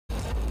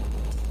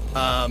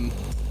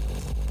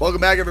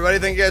Welcome back, everybody.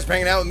 Thank you guys for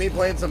hanging out with me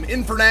playing some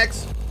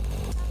Infernax.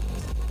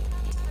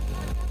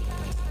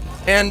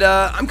 And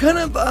I'm kind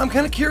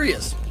of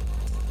curious.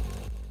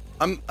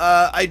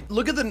 I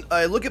look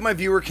at my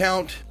viewer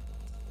count.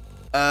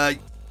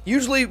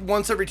 Usually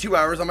once every 2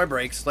 hours on my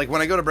breaks. Like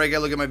when I go to break, I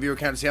look at my viewer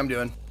count to see how I'm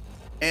doing.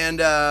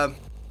 And I'm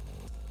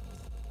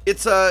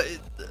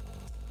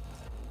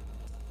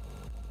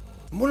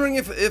wondering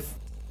if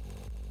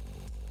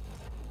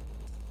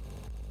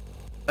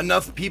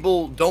enough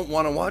people don't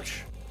want to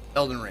watch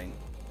Elden Ring.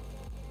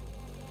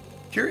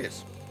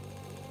 Curious.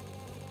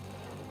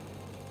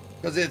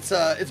 Because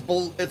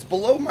it's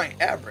below my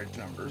average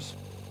numbers.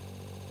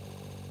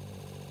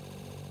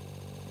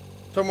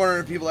 So I'm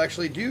wondering if people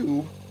actually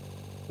do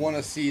want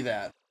to see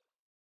that.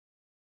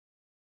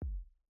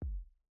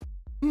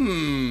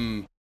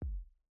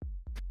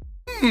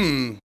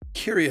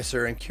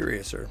 Curiouser and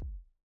curiouser.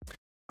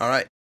 All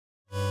right.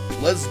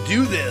 Let's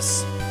do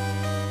this.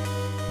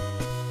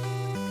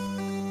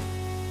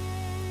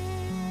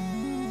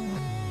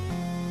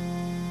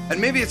 And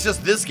maybe it's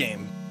just this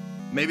game.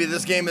 Maybe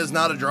this game is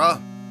not a draw.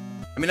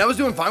 I mean, I was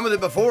doing fine with it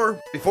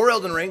before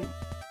Elden Ring.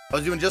 I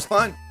was doing just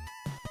fine.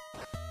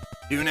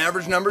 Doing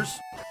average numbers.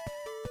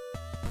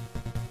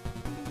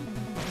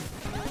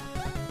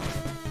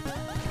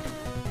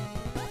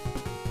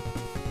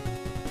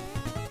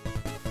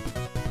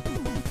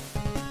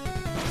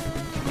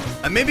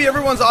 And maybe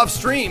everyone's off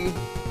stream.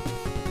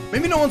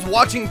 Maybe no one's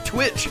watching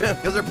Twitch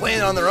because they're playing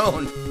it on their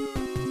own.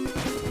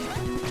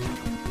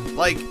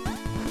 Like,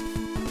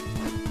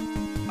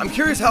 I'm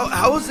curious,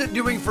 how is it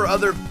doing for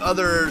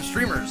other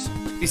streamers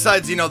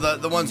besides, you know,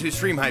 the ones who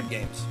stream hype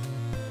games?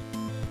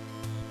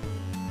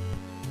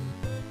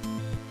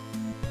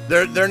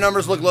 Their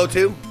numbers look low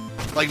too,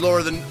 like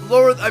lower than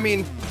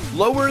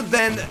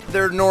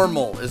their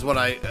normal is what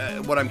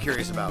I'm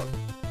curious about.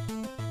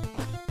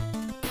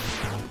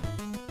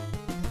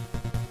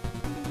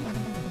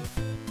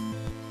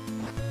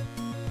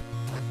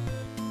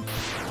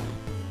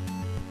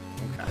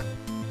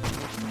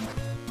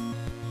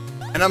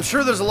 And I'm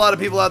sure there's a lot of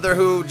people out there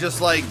who just,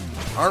 like,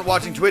 aren't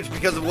watching Twitch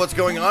because of what's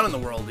going on in the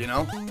world, you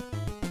know?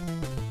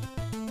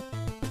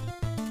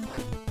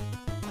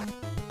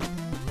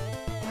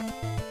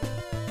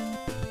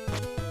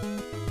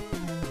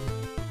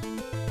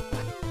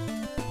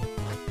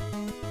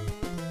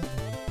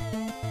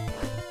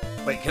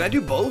 Wait, can I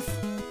do both?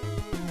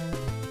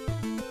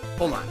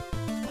 Hold on.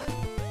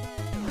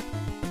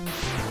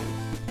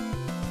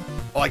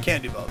 Oh, I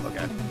can't do both,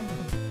 okay.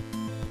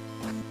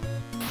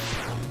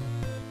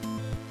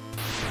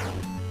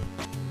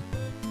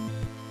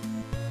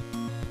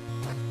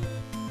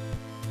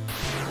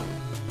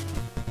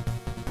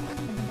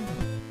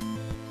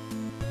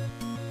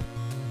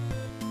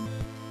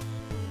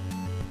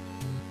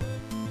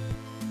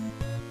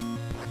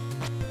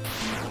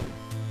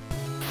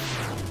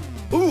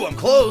 Ooh, I'm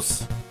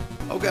close.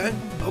 Okay,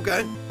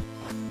 okay.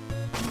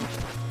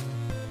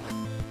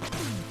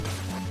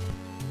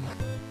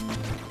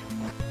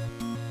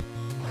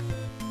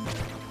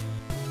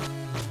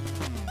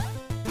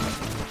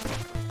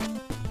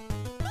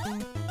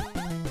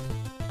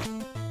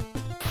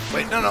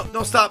 Wait,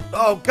 no, stop.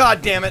 Oh,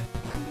 God damn it.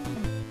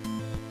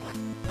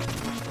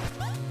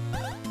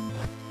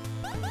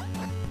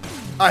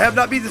 I have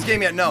not beat this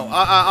game yet. No,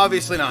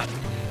 obviously not.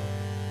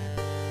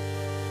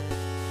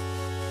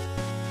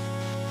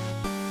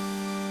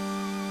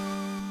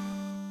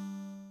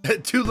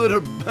 Too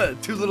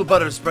little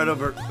butter spread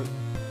over.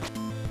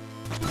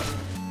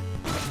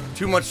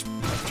 Too much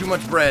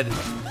bread.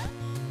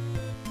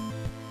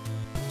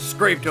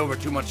 Scraped over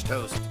too much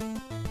toast.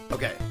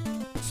 Okay,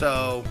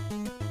 so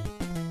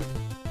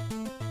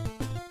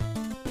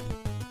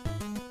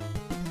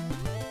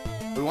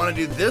we want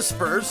to do this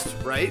first,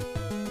 right?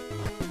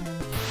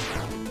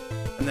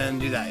 And then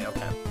do that,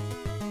 okay.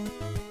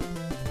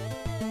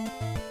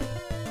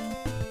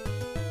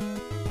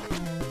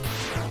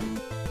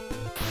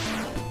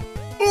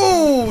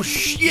 Oh,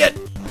 shit!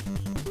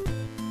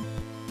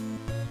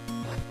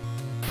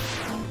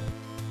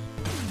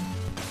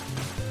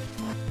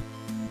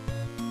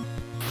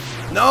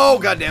 No,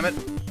 goddammit.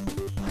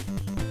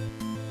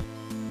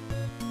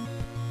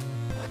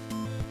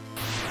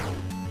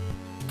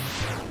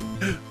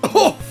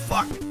 Oh,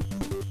 fuck.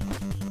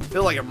 I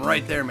feel like I'm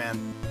right there,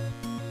 man.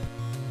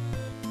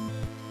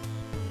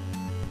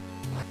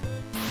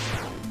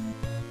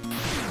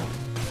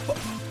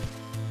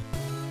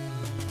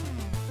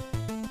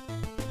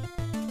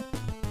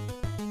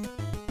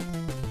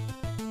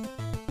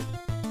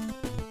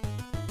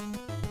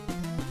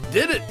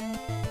 Did it!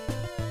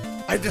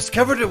 I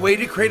discovered a way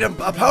to create a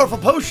powerful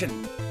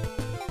potion.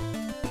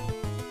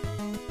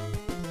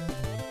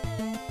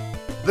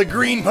 The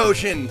green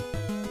potion.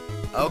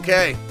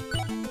 Okay.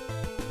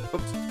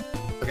 Oops.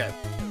 Okay.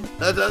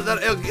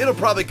 It'll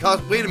probably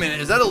cost. Wait a minute.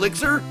 Is that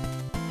elixir?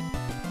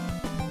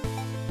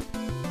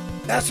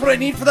 That's what I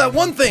need for that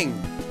one thing.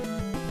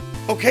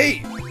 Okay.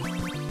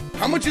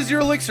 How much is your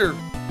elixir?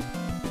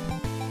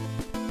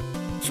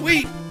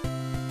 Sweet.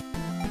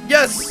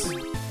 Yes.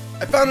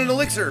 I found an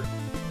elixir.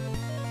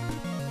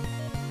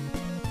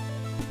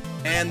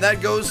 And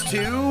that goes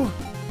to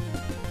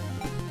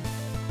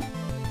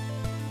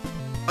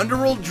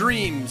Underworld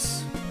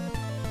Dreams.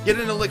 Get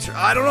an elixir.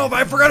 I don't know if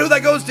I forgot who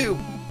that goes to.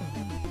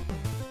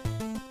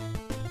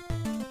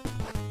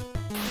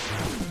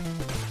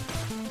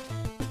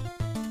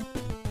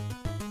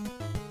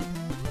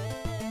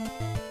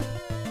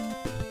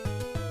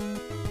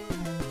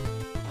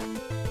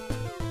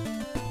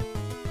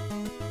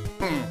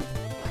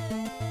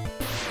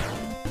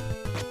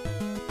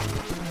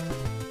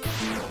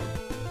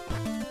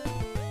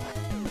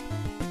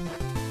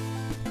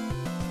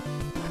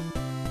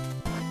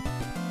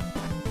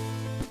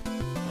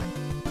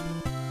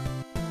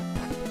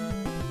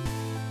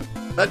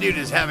 That dude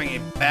is having a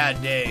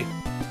bad day.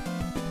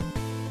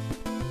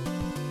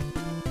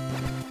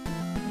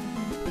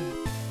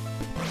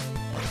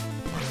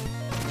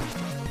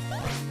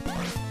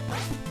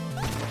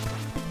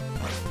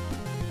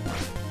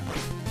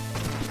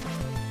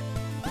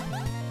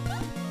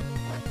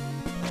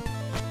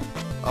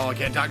 Oh, I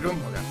can't talk to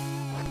him? Okay.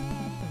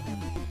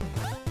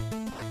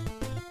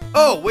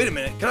 Oh, wait a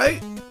minute. Can I?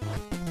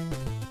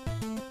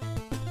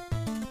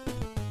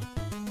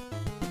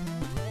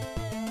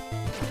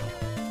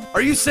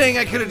 Are you saying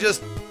I could have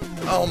just...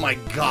 Oh my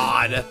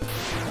god.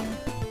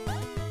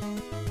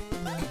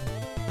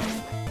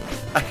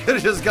 I could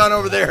have just gone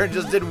over there and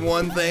just did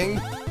one thing.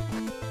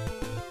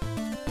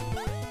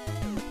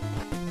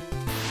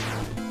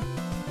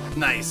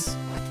 Nice.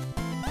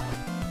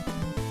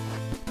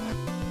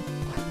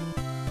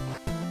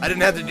 I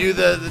didn't have to do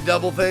the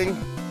double thing.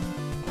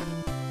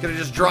 Could have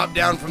just dropped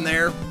down from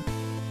there.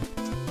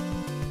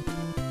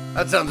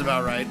 That sounds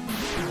about right.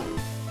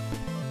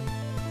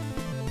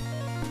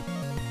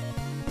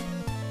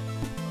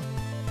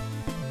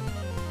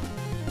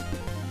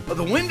 Oh,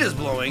 the wind is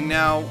blowing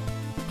now.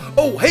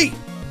 Oh, hey!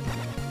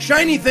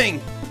 Shiny thing!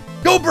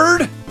 Go,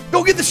 bird!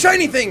 Go get the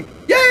shiny thing!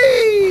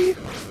 Yay!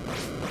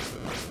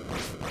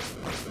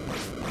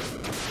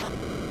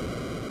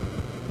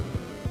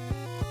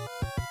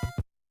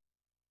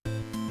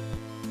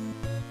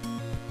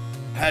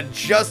 Had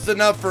just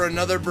enough for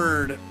another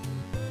bird.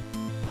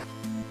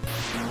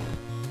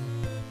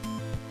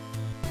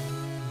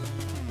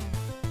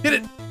 Get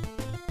it!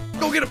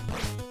 Go get him!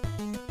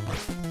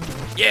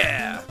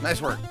 Yeah!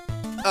 Nice work.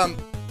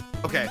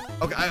 Okay.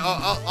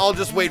 I'll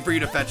just wait for you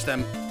to fetch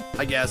them,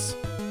 I guess.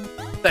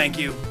 Thank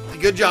you.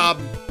 Good job.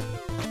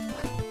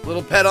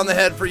 Little pet on the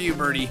head for you,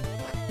 birdie.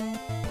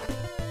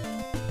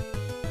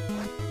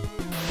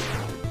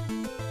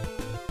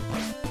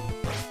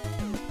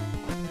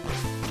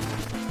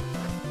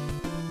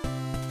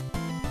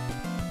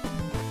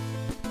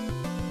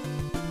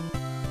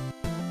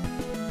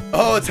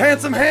 Oh, it's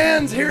Handsome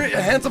Hans here.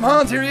 Handsome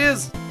Hans, here he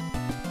is.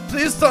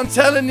 Please don't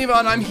tell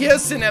anyone I'm here,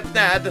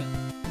 Synapnad.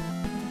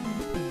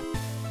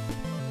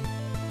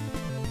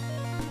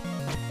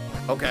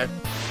 Okay,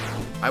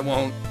 I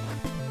won't.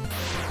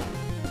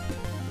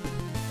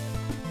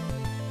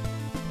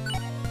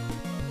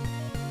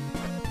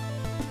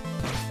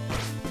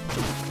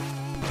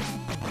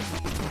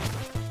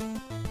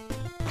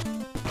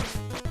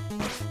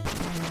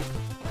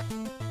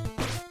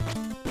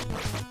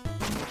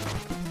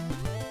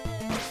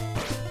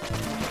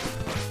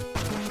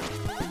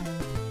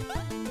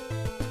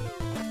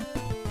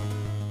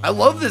 I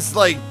love this,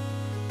 like,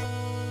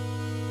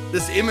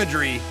 this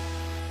imagery.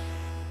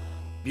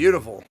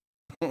 Beautiful.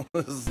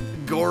 This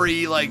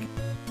gory, like,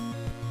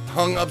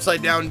 hung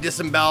upside down,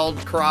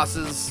 disemboweled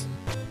crosses.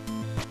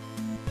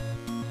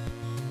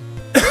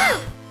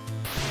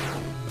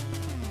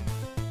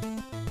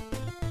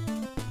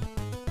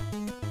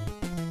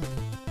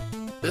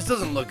 This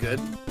doesn't look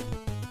good.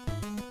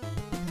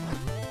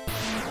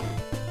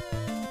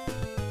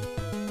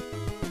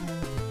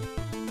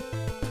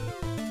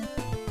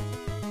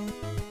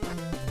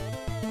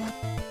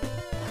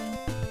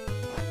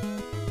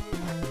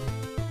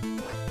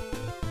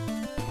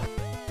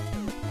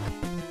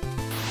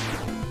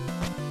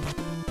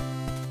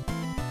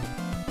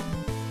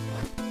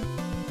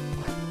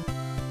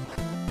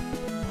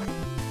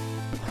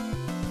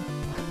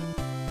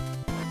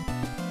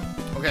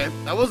 Okay,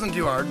 that wasn't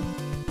too hard.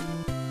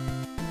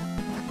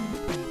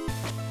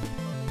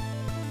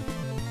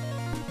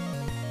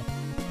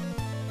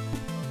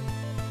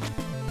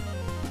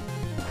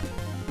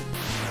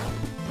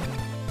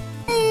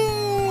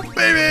 Ooh,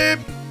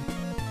 baby!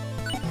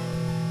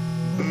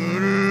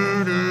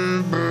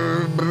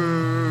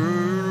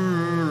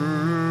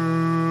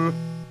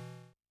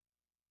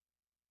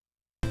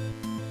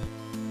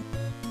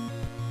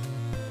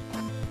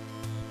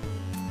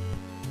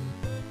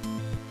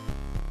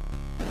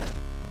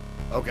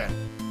 Okay.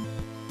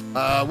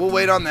 We'll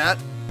wait on that.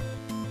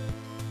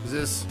 Is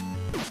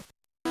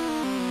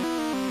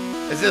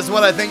this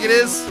what I think it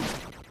is?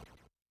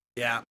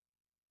 Yeah.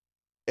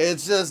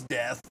 It's just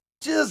death.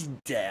 Just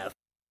death.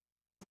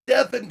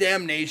 Death and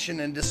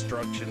damnation and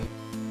destruction.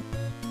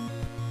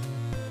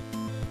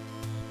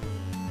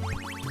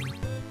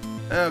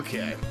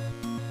 Okay.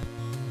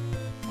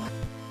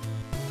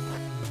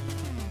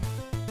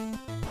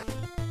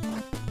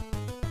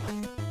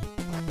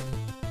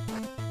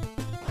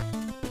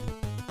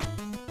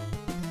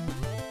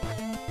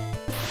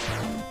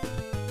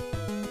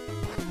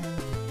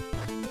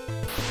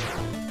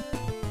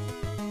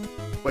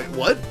 Wait,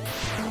 what?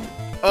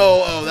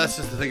 Oh, that's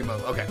just the thing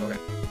about. Okay. Okay.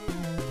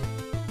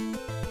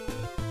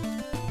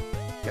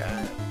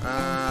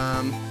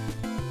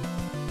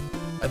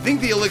 I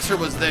think the elixir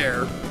was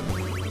there.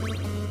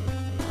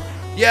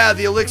 Yeah,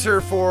 the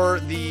elixir for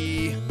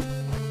the.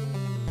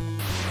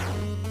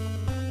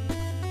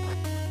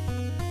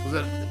 Was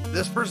it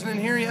this person in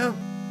here? Yeah.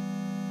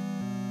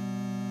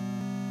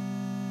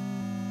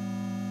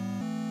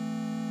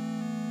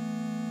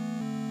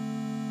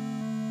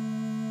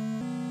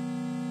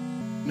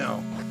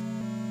 No.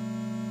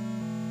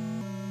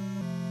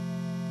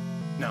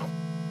 No.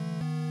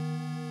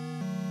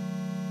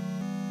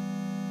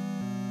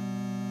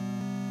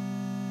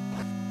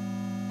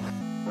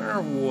 Where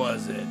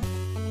was it?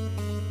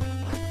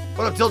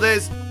 What up,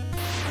 Tildays?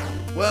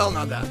 Well,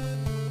 not that.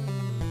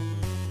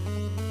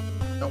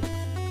 Nope.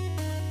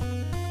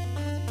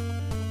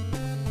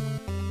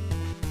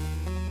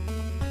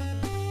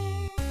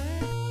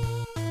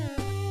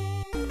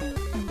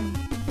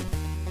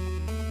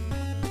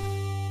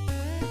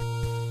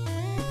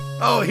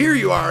 Oh, here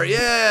you are.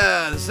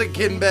 Yeah, the sick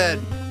kid in bed.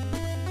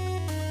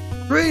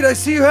 Great, I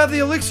see you have the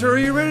elixir. Are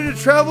you ready to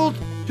travel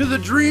to the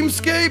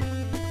dreamscape?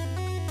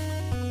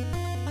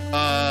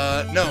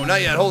 No,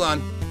 not yet. Hold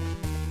on.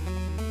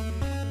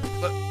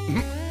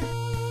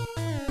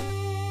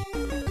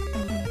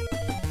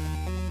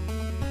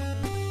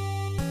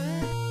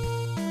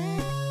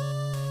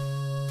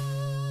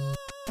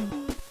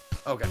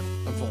 Okay,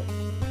 I'm full.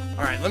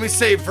 All right, let me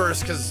save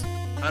first, because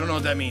I don't know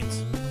what that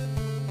means.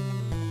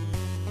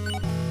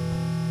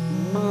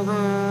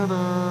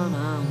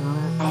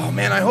 Oh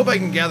man, I hope I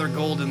can gather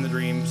gold in the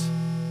dreams.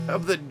 I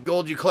hope the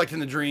gold you collect in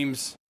the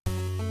dreams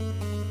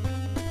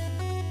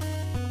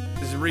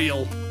is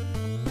real.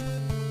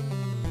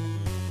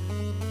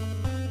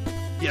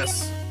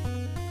 Yes.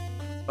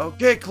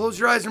 Okay, close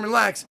your eyes and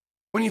relax.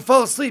 When you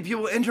fall asleep, you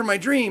will enter my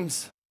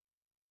dreams.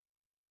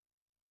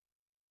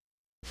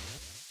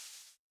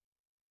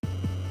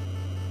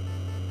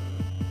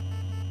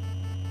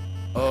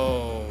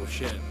 Oh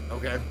shit,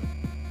 okay.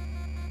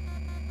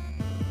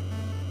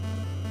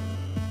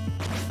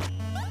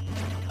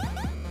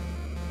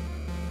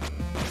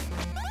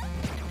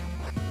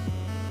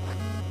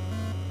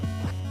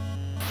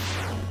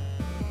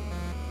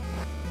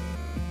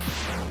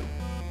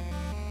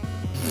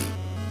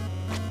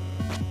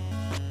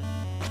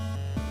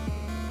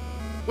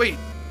 Wait,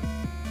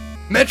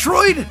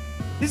 Metroid?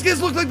 These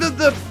guys look like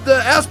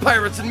the ass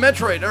pirates in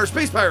Metroid, or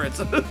space pirates.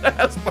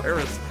 Ass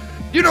pirates.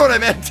 You know what I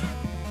meant.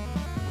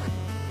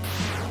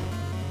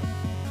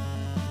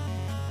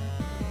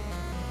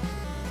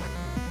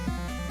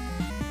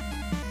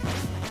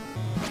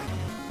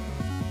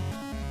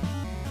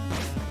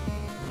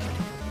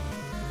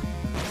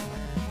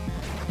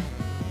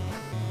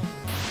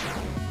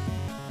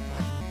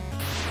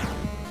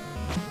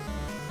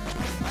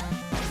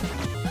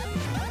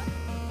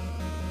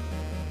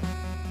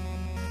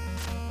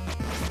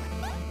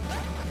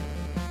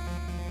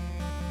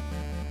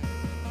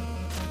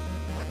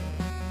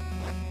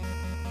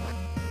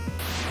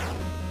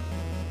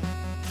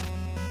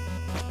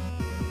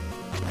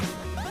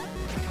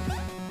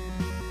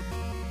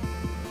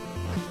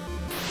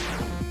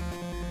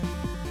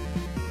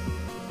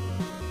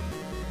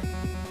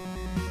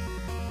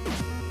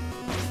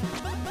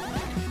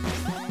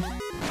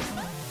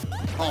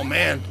 Oh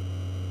man,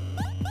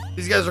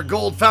 these guys are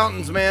gold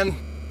fountains, man.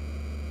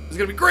 It's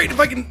gonna be great if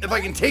I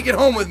can take it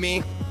home with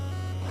me.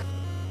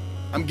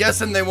 I'm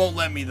guessing they won't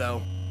let me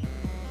though.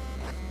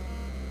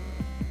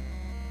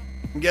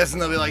 I'm guessing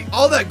they'll be like,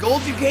 all that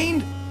gold you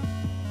gained,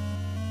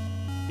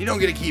 you don't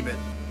get to keep it.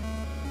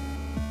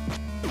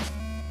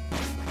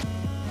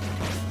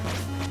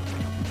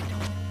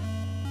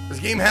 This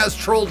game has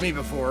trolled me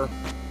before.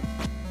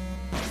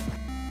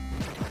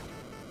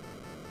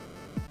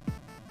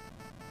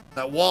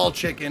 That wall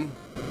chicken.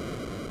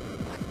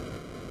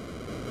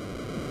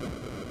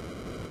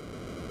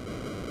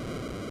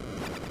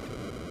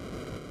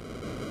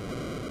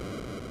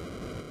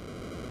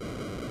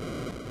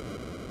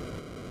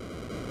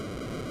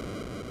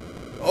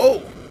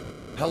 Oh,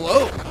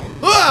 hello.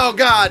 Oh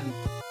God.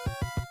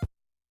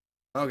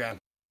 Okay.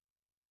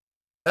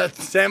 That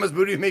Samus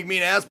booty make me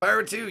an ass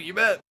pirate too. You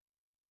bet.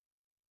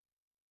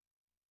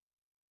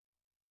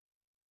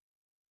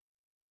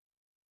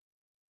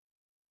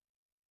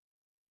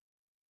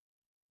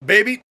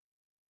 Baby,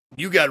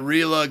 you got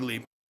real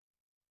ugly.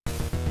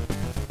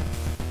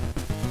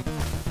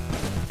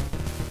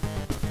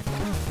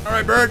 All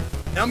right, Bird.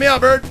 Help me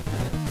out, Bird.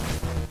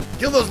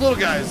 Kill those little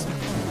guys.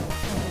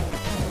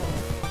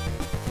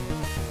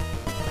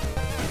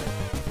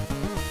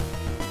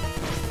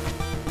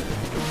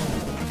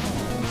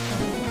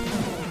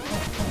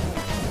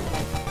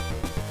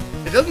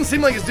 It doesn't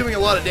seem like it's doing a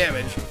lot of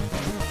damage.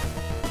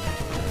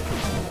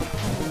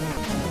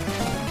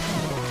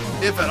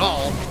 If at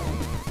all.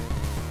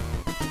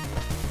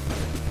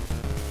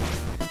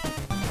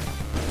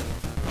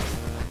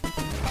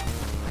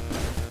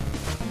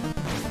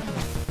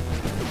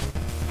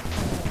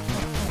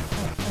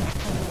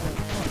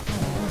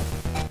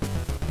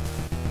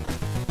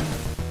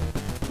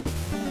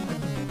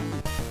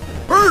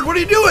 bird, what are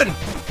you doing?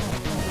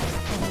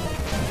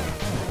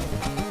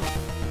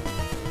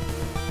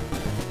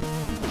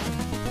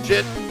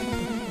 Shit.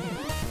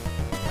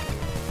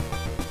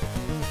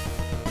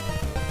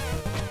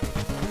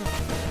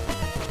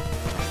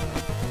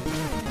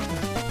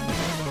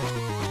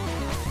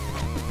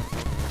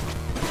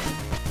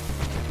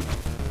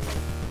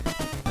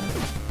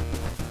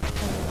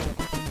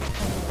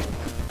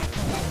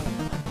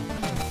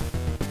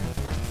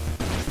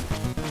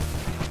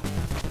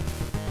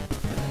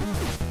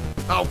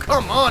 Oh,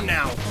 come on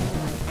now.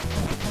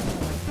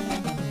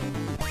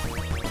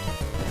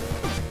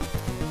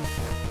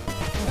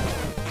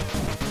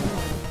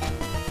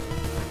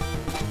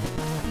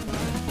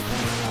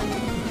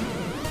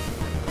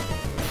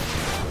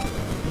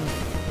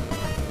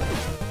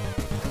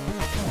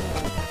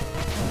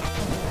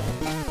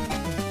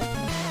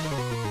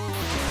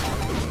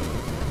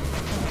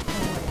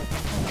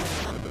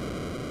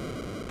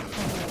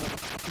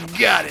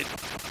 Got it.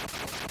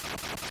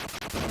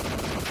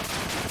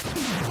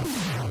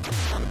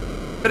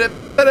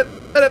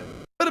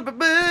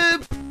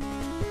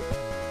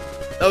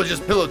 That was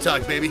just pillow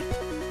talk, baby.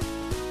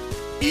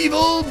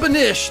 Evil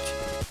Banished.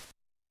 Is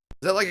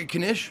that like a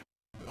Knish?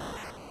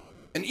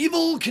 An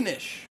evil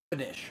Knish.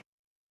 Banish.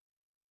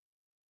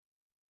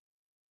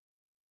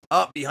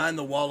 Up behind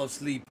the wall of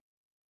sleep.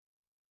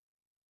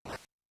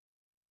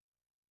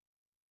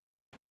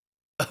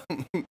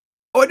 Oh,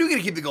 I do get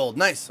to keep the gold.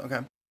 Nice.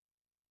 Okay.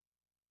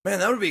 Man,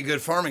 that would be a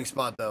good farming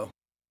spot, though.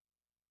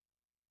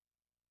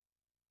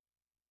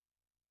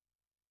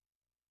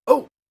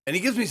 Oh, and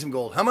he gives me some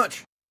gold. How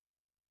much?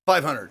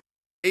 500,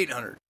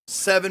 800,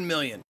 7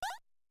 million,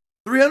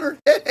 300.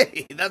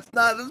 Hey, that's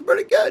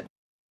pretty good.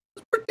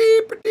 That's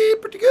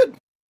pretty good.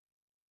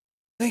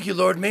 Thank you,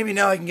 Lord. Maybe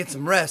now I can get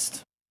some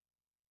rest.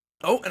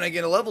 Oh, and I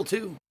get a level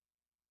 2.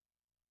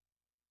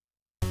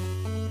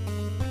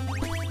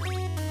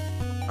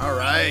 All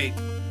right.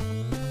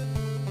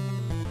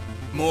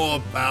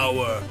 More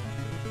power.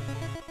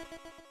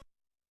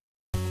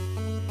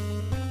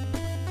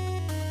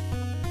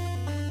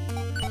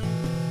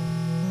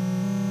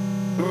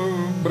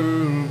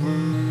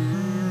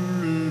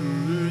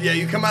 Yeah,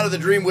 you come out of the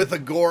dream with a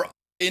gore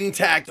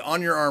intact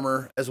on your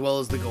armor, as well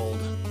as the gold.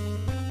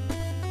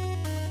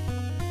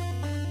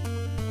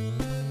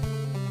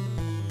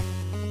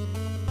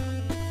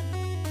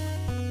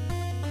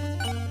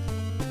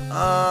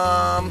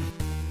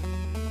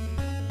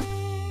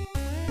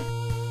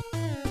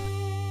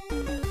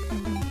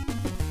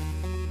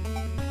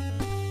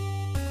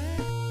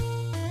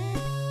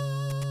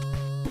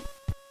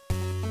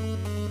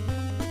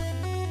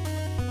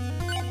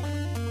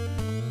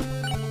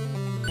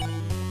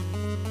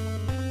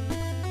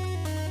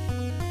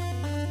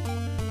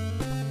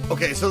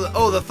 Okay, so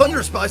the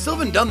thunder spell, I still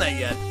haven't done that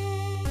yet.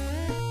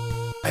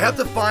 I have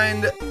to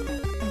find...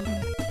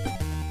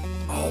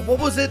 Oh, what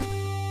was it?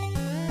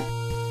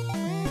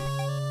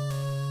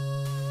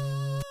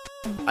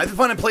 I have to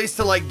find a place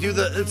to, like, do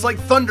the... It's like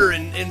thunder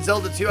in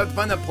Zelda 2. I have to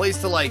find that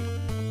place to, like,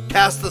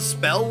 cast the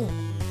spell.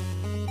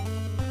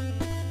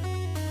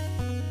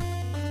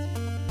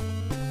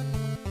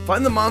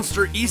 Find the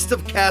monster east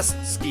of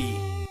Kastski.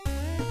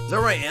 Is that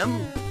where I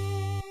am?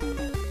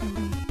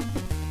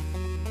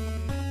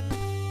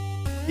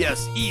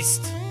 Yes,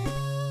 east.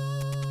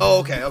 Oh,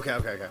 okay. Oh,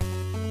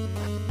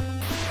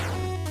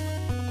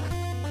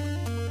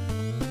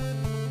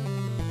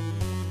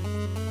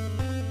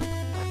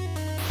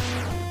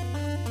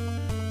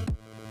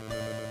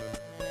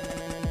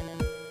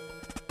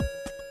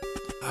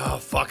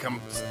 fuck,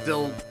 I'm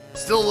still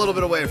a little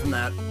bit away from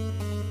that.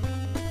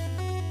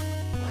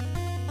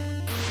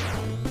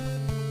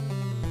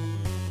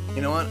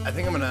 You know what? I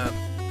think I'm gonna...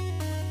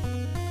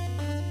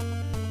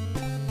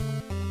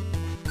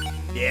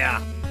 Yeah.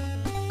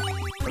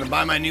 I'm gonna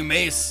buy my new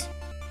mace.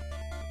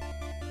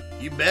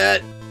 You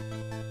bet.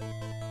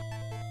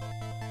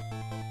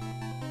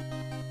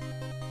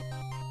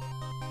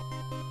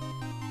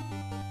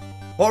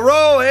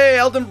 Horo! Hey,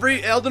 Elden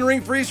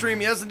Ring free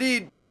stream. Yes,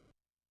 indeed.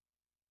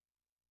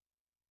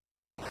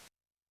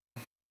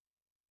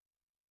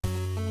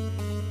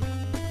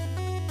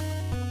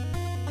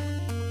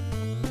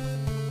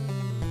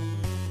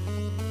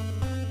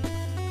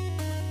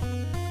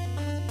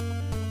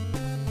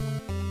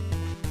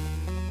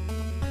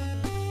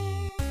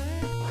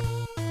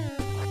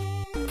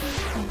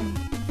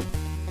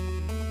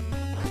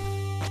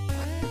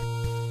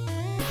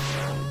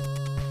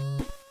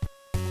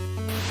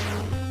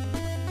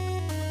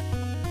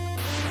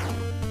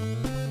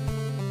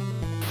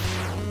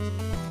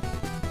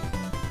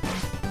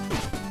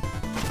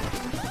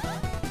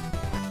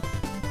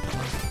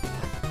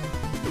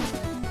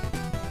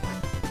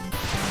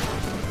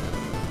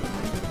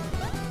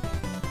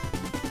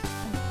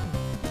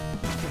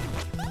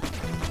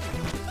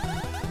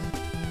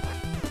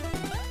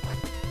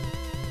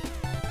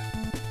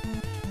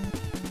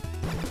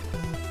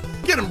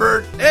 Get him,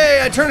 bird.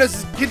 Hey, Eternus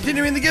is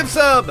continuing the gift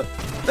sub.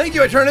 Thank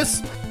you,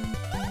 Eternus.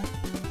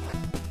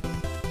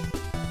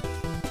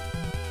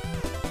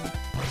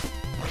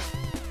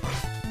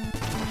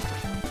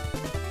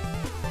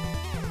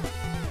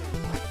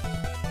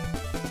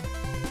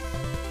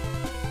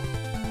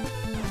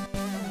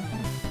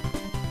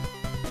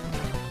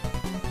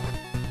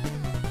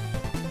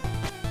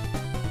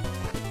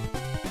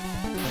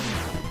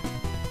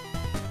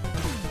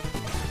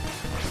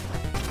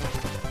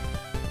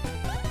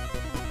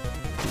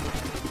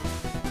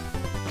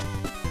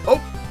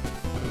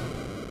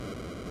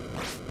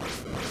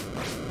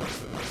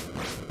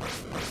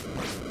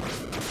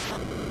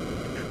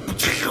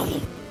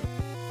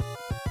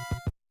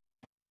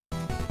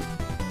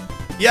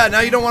 Yeah,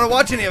 now you don't want to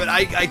watch any of it.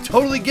 I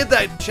totally get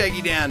that,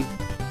 Shaggy Dan.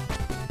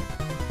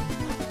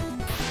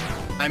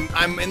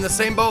 I'm in the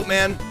same boat,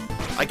 man.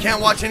 I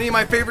can't watch any of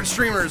my favorite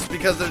streamers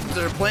because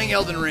they're playing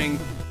Elden Ring.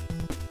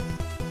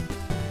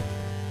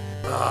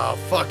 Oh,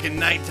 fucking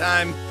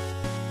nighttime.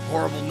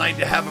 Horrible night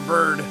to have a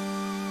bird.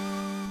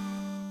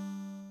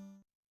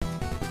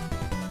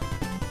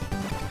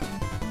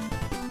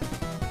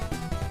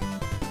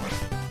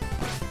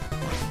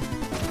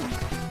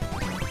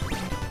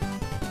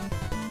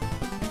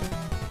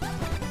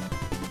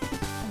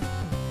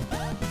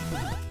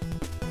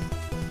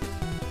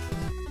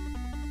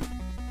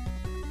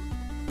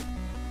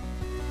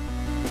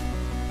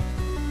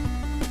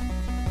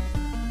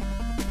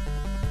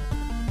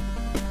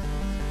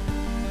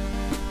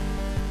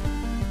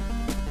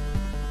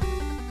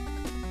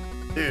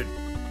 Dude.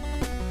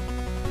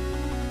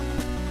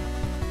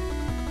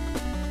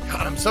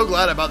 God, I'm so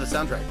glad I bought the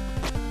soundtrack.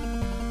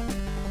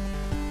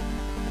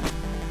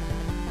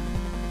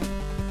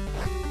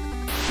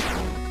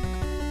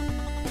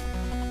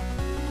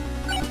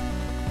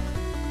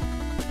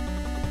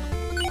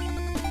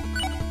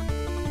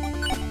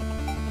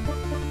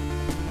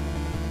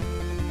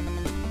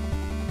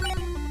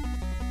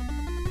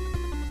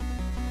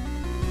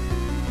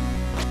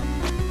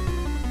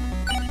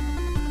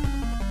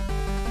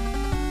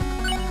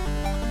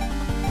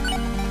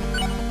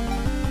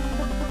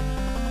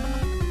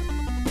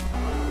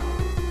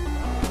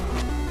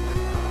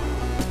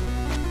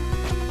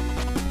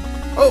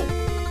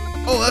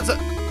 Oh, that's a...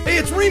 Hey,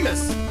 it's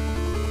Remus!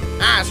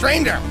 Ah,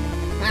 stranger.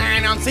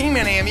 I don't see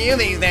many of you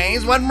these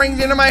days. What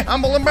brings you to my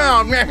humble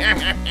abode?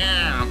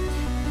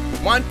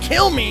 Want to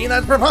kill me?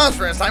 That's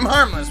preposterous. I'm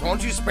harmless.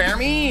 Won't you spare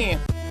me?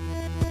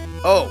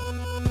 Oh.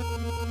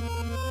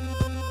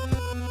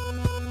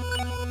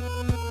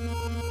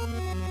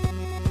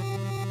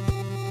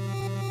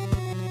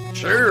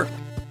 Sure.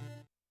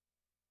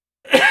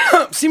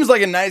 Seems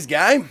like a nice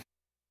guy.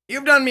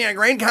 You've done me a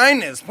great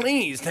kindness.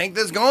 Please, take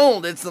this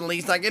gold. It's the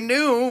least I can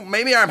do.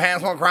 Maybe our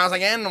paths will cross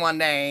again one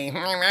day.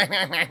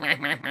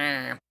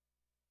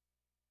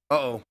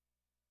 Uh-oh.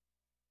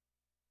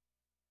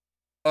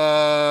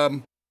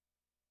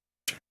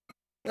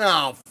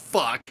 Oh,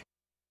 fuck.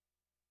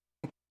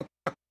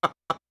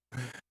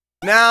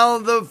 Now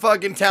the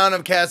fucking town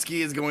of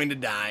Kasky is going to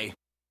die.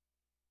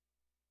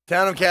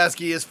 Town of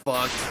Kasky is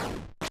fucked.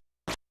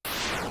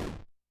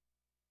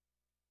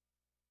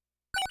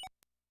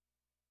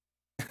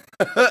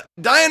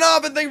 Dying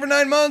off and thank you for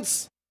 9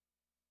 months.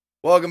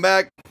 Welcome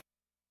back.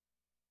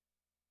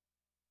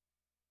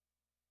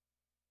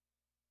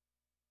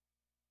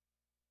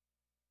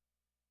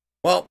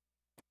 Well,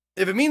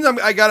 if it means I'm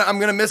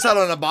gonna miss out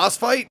on a boss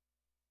fight,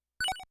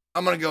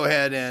 I'm gonna go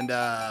ahead and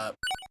I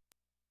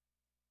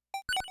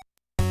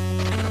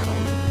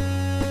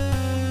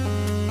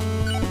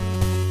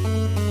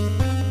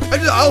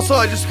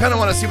just kind of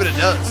want to see what it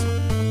does,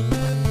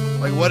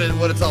 like what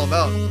it's all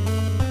about.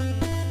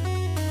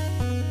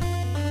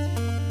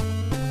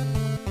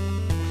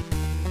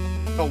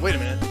 Oh, wait a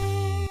minute.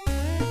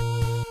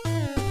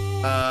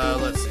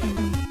 Let's see.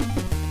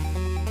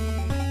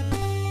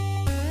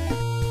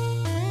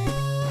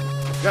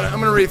 I'm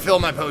gonna refill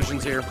my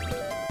potions here.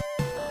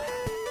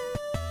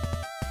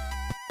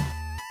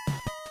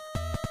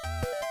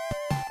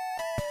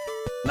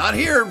 Not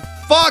here.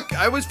 Fuck!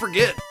 I always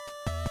forget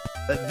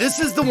that this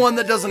is the one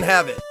that doesn't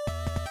have it.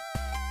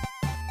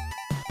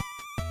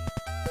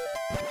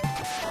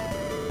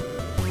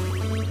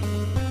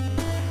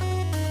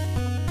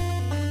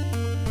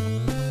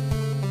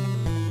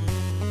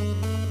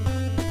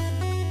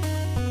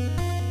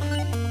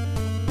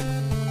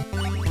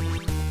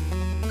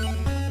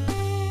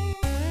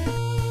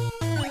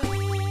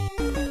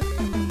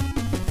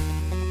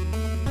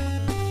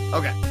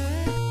 Okay.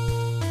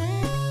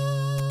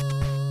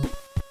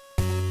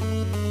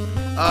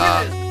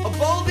 A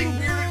balding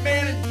bearded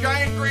man in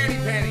giant granny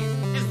panties.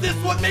 Is this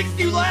what makes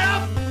you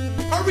laugh?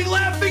 Are we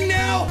laughing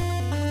now?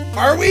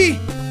 Are we?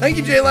 Thank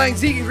you, J Lang,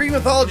 Zeke, and Greek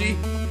mythology.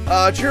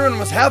 Chiron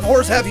was half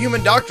horse, half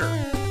human doctor.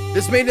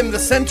 This made him the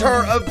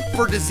centaur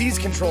for disease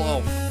control.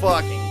 Oh,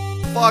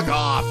 fuck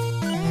off.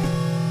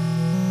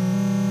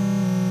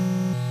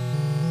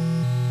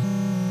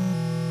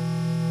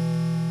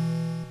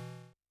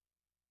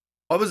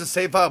 Why was the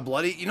save file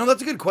bloody? You know,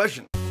 that's a good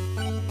question.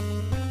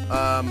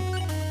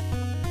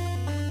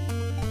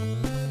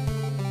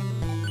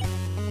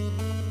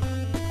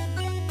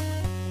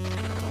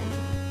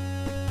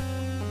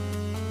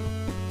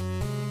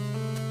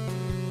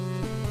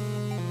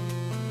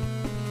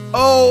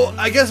 Oh,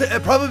 I guess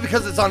probably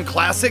because it's on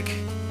classic.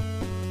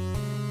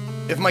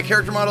 If my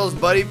character model is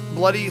bloody,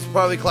 it's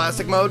probably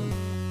classic mode.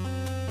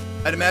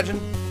 I'd imagine.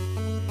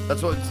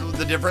 That's what's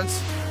the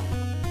difference.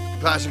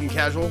 Classic and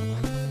casual.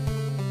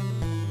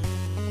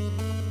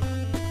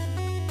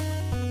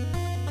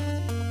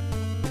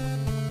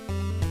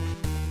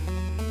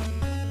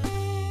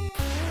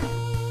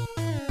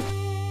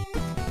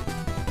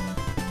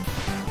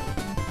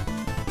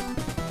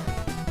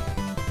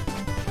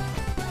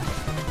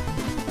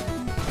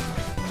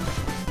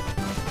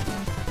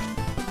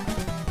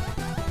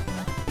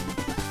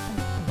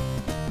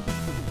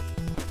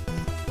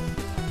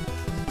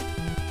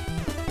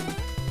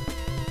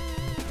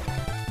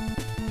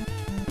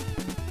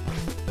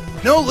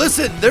 No,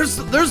 listen, there's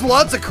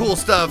lots of cool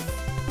stuff.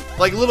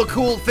 Like little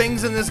cool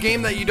things in this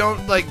game that you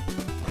don't like,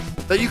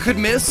 that you could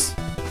miss.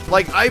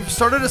 Like I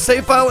started a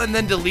save file and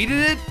then deleted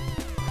it.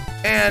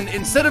 And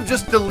instead of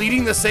just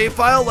deleting the save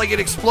file, like it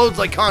explodes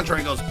like Contra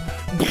and goes.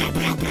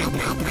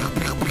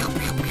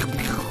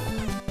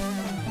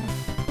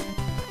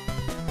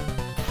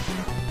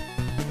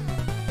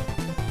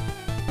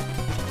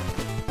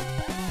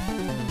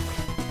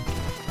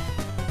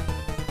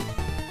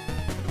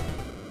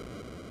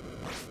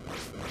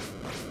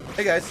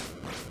 Hey guys,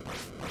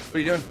 what are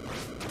you doing?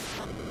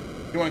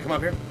 You want to come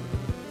up here?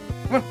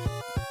 Come on.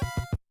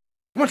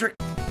 Come on, Trick.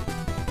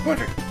 Come on,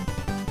 Trick.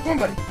 Come on,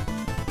 buddy.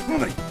 Come on,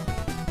 buddy.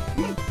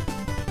 Come on.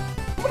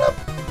 Come on up.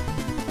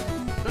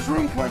 There's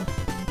room, come on.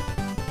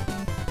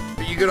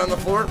 Are you good on the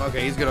floor?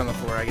 Okay, he's good on the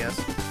floor, I guess.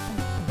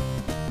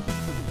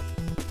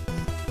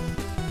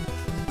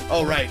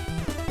 Oh, right.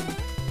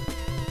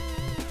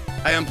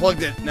 I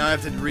unplugged it. Now I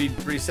have to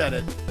reset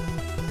it.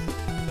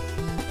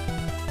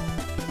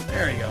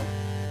 There you go.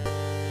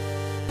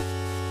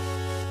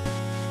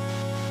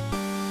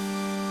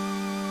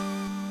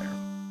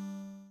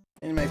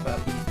 And my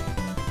puppy.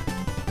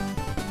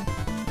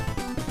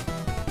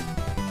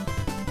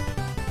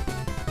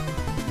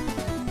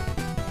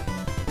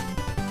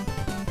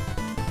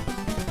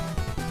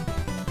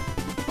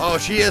 Oh,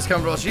 she is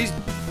comfortable.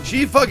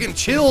 She fucking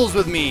chills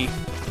with me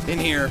in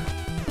here.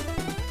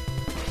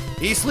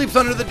 He sleeps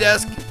under the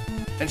desk,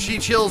 and she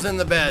chills in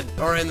the bed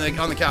or on the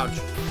couch.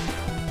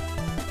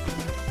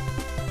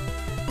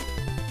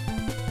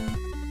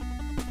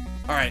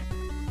 All right,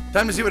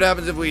 time to see what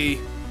happens if we.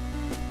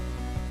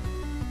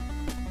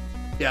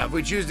 Yeah, if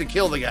we choose to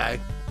kill the guy.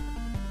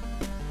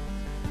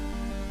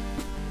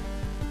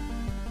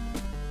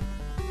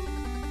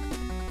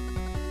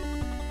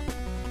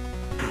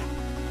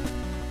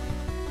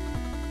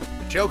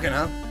 You're joking,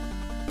 huh?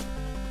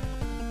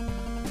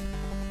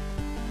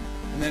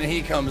 And then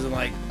he comes and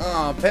like,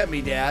 oh, pet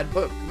me, Dad.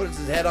 Puts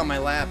his head on my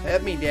lap.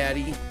 Pet me,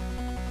 Daddy.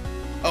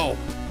 Oh,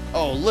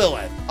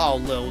 Lilith. Oh,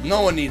 Lil.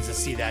 No one needs to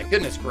see that.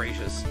 Goodness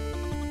gracious.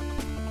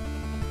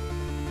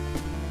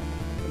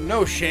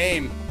 No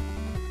shame.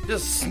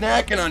 Just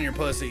snacking on your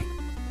pussy.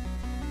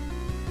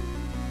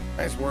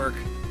 Nice work.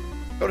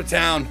 Go to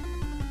town.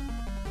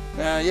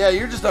 Yeah,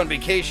 you're just on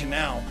vacation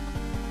now.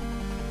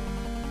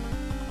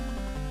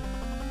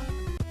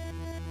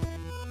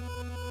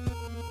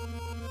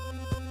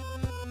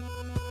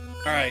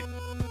 Alright.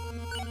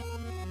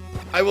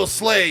 I will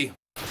slay.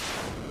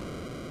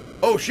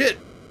 Oh, shit.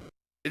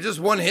 It's just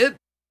one hit?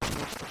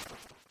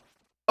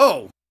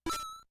 Oh.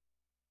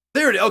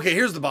 There it is. Okay,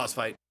 here's the boss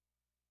fight.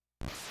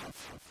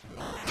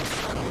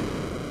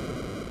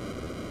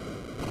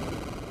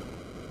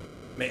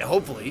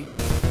 Hopefully.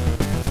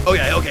 Oh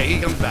yeah, okay, he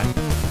comes back.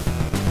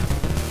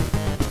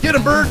 Get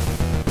him, bird!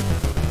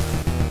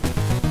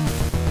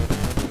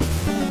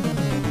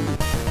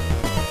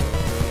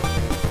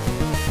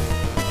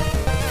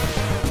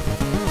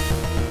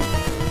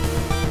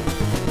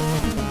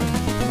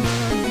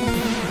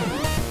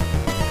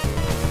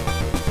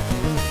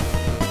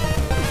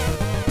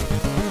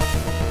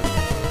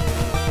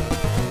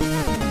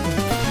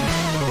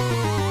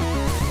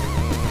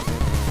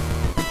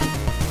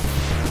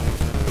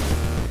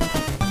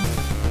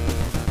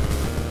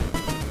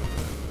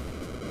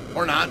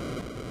 Or not.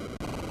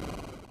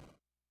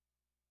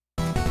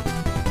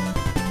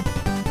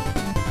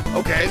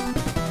 Okay.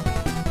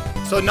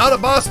 So not a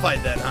boss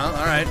fight then, huh?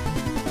 Alright.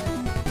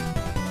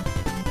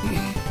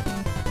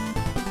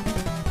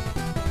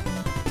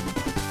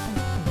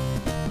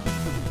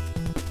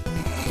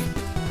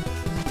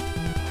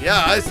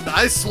 Yeah,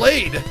 I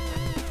slayed.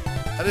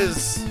 That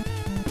is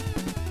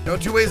no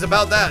two ways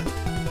about that.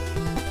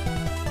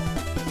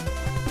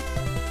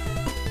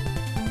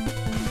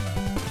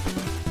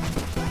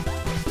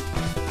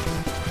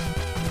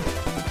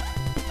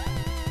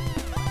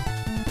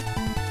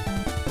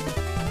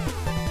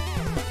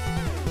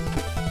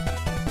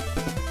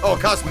 Oh, it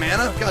costs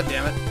mana? God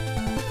damn it.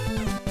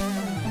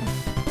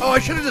 Oh, I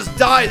should have just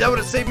died. That would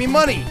have saved me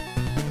money.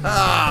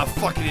 Ah,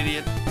 fucking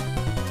idiot.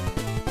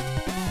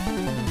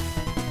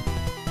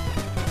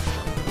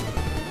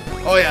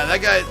 Oh yeah,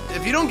 that guy,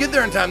 if you don't get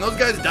there in time, those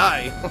guys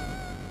die.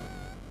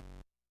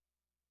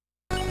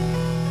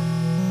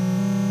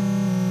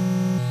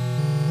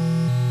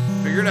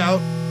 Figure it out.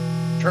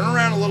 Turn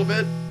around a little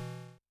bit.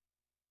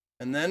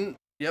 And then,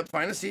 yep,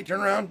 find a seat,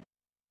 turn around.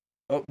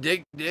 Oh,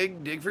 dig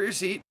for your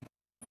seat.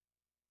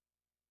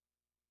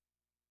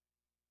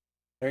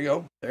 There you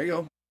go. There you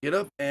go. Get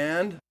up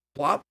and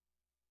plop.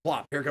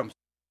 Plop. Here it comes.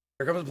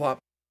 Here comes the plop.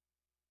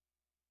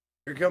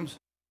 Here it comes.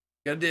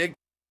 Gotta dig.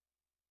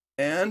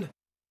 And.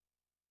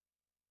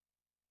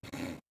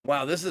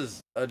 Wow, this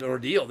is an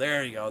ordeal.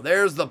 There you go.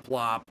 There's the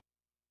plop.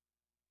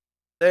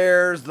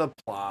 There's the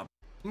plop.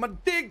 My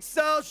dick's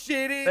so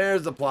shitty.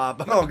 There's the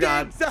plop. Oh,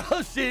 God. Dick's so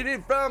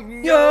shitty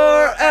from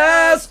your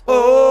asshole.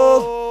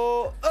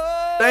 Oh.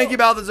 Thank you,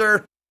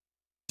 Balthazar.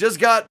 Just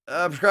got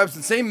prescribed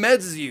some same meds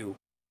as you.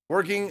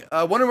 Working,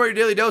 wondering what your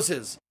daily dose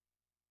is.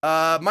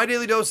 My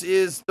daily dose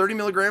is 30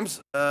 milligrams.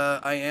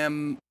 I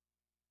am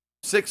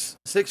 6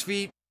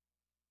 feet,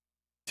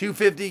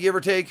 250 give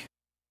or take.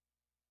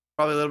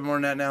 Probably a little bit more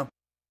than that now.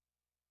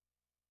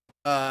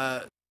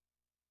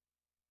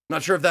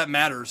 Not sure if that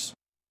matters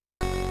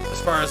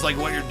as far as like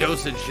what your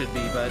dosage should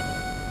be, but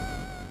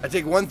I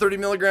take 130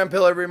 milligram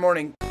pill every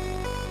morning.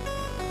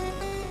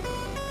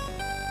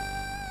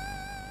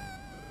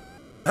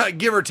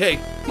 Give or take.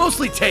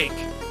 Mostly take.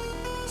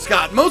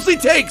 Scott, mostly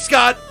take,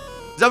 Scott.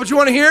 Is that what you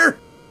want to hear?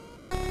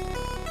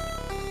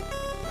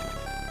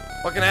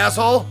 Fucking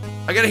asshole.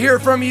 I gotta hear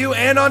it from you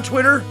and on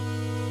Twitter.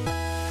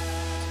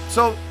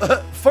 So,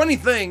 funny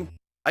thing,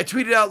 I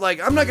tweeted out like,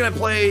 I'm not gonna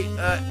play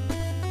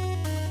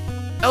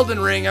Elden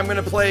Ring, I'm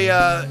gonna play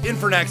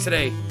Infernax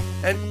today.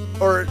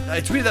 Or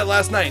I tweeted that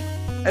last night.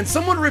 And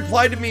someone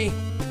replied to me,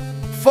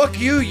 fuck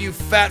you, you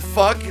fat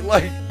fuck.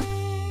 Like,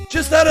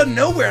 just out of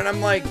nowhere. And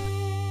I'm like,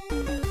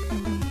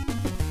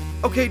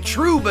 okay,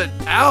 true, but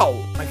ow,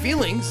 my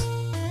feelings.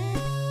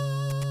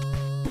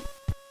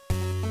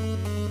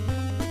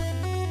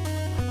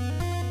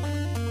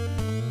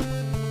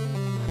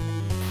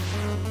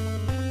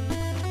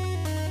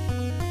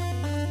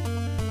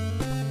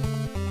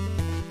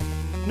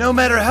 No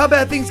matter how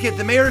bad things get,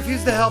 the mayor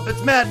refused to help.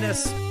 It's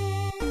madness.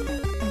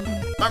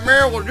 My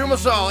mayor will doom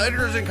us all.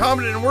 Edgar is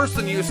incompetent and worse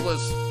than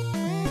useless.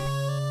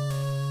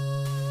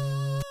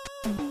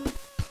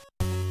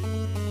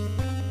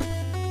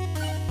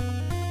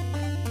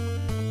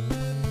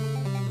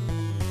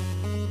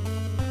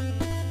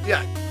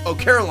 Yeah. Oh,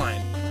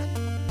 Caroline.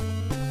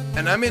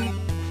 And I'm in,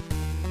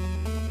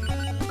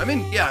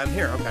 yeah, I'm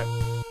here. Okay.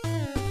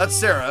 That's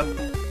Sarah.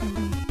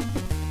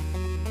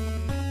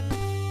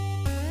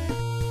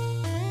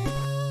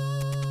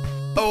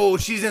 Oh,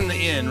 she's in the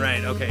inn,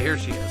 right. Okay, here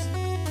she is.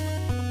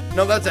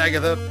 No, that's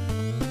Agatha.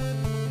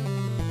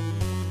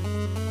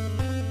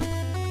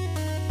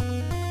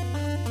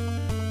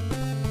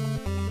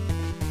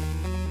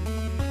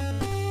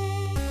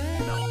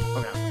 No,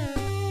 okay.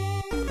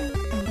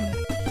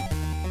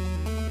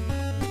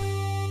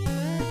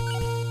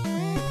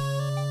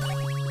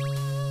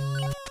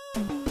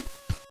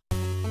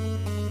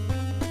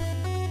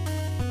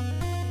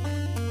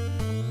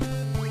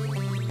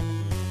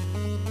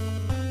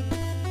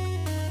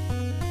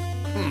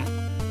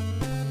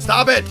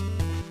 Stop it!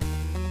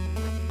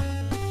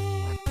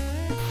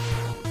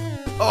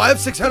 Oh, I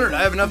have 600.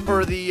 I have enough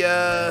for the,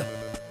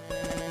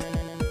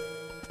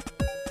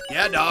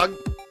 yeah, dog.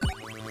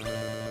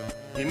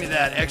 Give me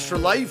that extra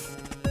life.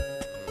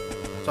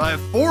 So I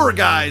have 4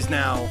 guys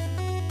now.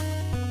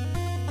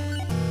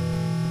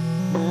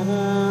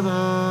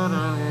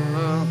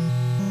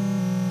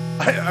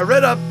 I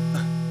read up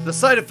the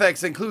side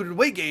effects included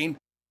weight gain.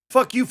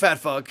 Fuck you, fat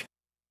fuck.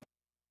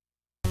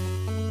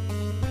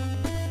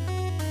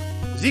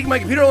 Zeke, my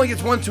computer only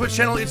gets 1 Twitch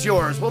channel, it's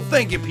yours. Well,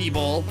 thank you,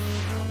 people.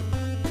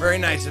 Very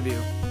nice of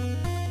you.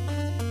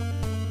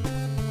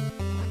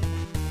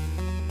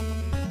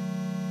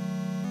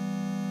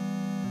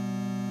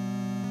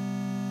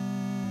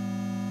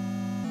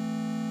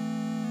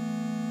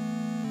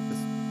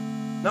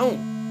 No.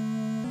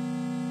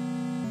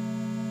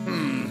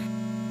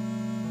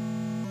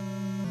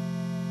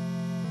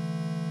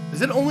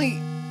 Is it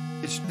only...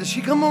 does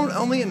she come on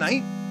only at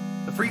night?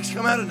 The freaks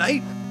come out at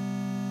night?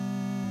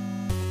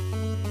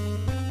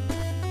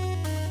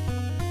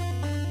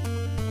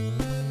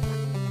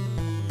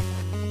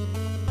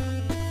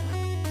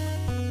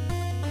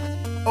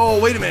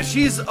 Oh, wait a minute.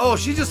 She's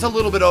just a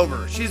little bit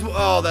over.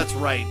 Oh, that's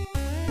right.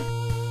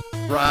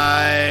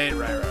 Right.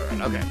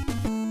 Okay.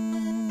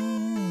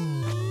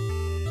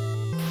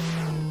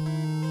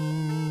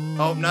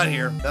 Oh, not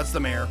here. That's the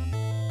mayor.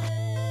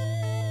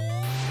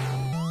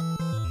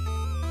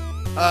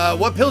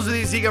 What pills are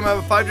these, Zeke? I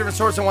have 5 different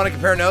sources. I want to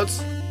compare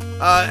notes.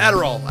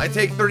 Adderall. I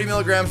take 30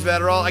 milligrams of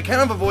Adderall. I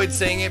kind of avoid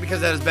saying it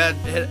because it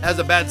has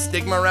a bad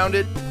stigma around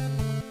it.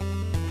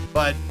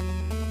 But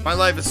my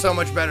life is so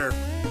much better.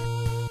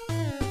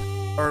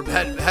 Or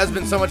has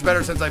been so much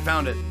better since I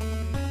found it.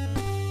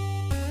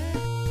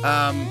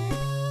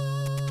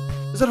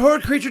 Is that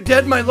horrid creature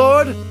dead, my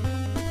lord?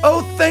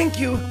 Oh, thank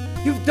you.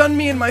 You've done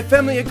me and my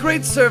family a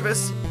great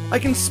service. I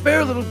can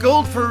spare a little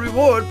gold for a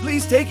reward.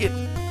 Please take it.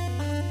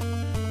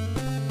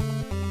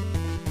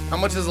 How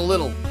much is a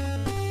little?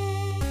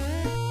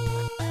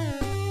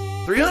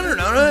 300,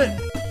 alright.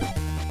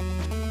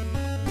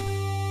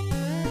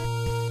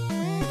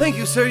 Thank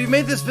you, sir. You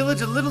made this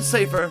village a little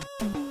safer.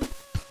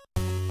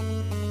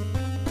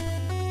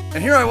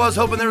 And here I was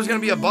hoping there was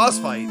going to be a boss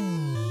fight.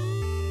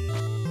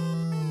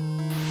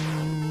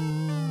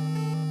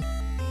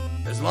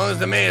 As long as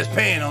the mayor's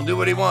paying, I'll do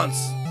what he wants.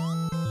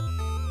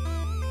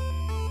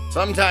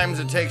 Sometimes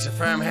it takes a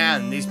firm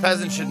hand. These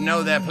peasants should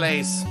know their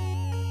place.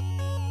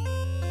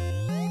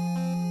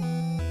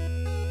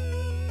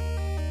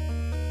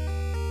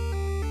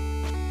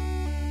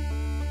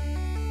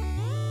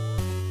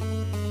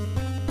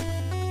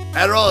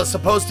 Adderall is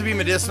supposed to be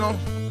medicinal?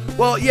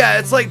 Well, yeah,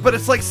 it's like, but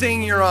it's like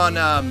saying you're on,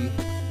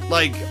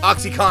 like,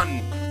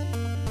 OxyContin.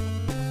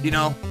 You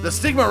know, the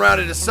stigma around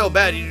it is so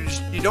bad, you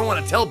don't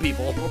want to tell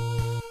people.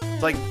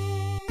 It's like,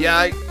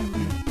 yeah,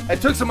 I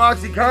took some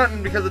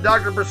OxyContin because the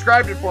doctor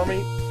prescribed it for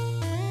me.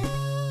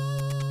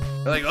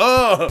 They're like,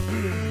 oh,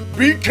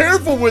 be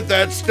careful with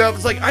that stuff.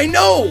 It's like, I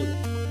know.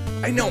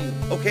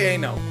 Okay, I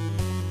know.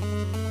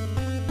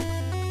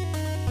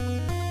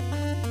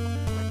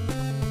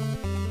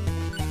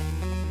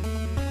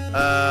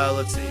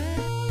 Let's see.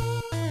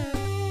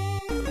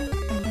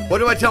 What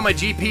do I tell my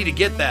GP to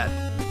get that?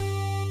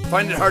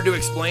 Find it hard to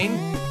explain?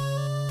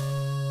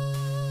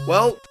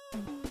 Well,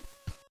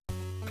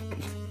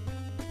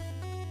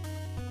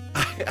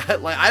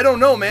 I don't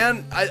know,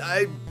 man.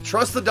 I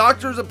trust the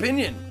doctor's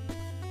opinion.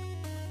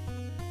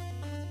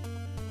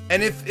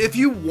 And if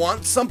you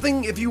want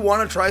something, if you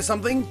want to try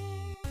something,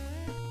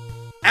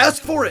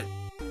 ask for it.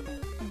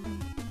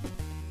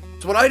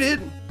 That's what I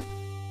did.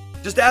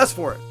 Just ask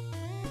for it.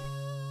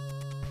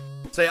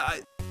 Say,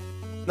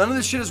 none of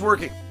this shit is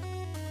working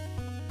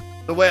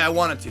the way I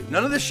want it to.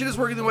 None of this shit is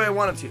working the way I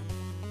want it to.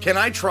 Can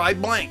I try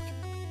blank?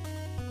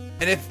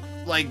 And if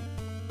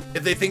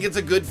they think it's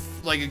a good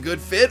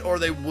fit, or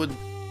they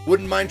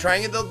wouldn't mind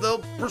trying it,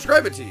 they'll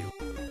prescribe it to you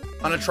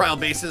on a trial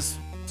basis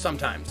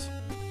sometimes.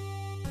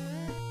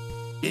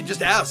 You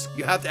just ask.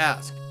 You have to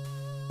ask.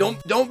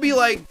 Don't be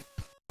like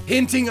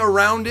hinting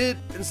around it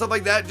and stuff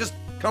like that. Just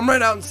come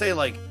right out and say,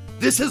 like,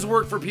 this has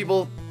worked for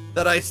people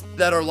that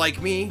are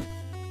like me.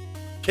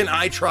 Can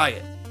I try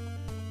it?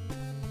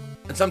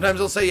 And sometimes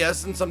they'll say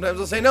yes, and sometimes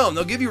they'll say no. And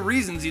they'll give you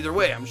reasons either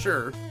way, I'm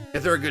sure,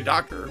 if they're a good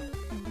doctor.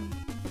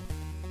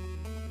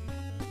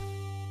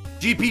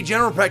 GP,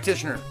 general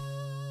practitioner.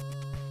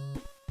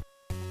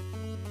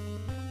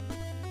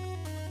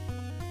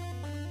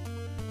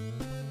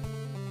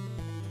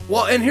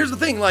 Well, and here's the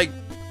thing, like,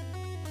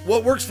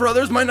 what works for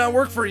others might not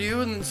work for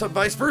you, and so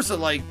vice versa.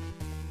 Like,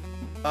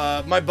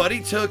 my buddy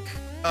took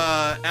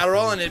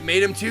Adderall, and it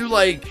made him too,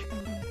 like,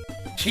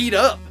 keyed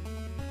up.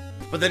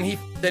 But then he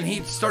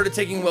started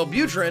taking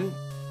Wellbutrin,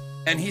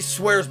 and he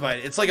swears by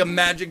it. It's like a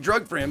magic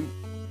drug for him,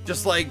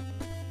 just like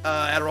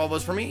Adderall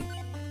was for me.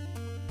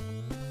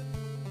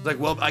 It's like,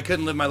 well, I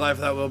couldn't live my life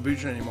without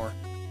Wellbutrin anymore.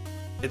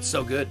 It's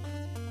so good.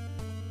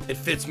 It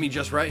fits me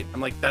just right.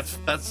 I'm like, that's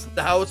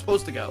how it's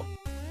supposed to go.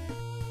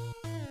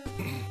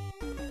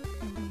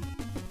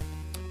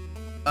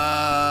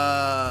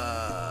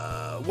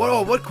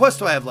 What quest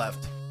do I have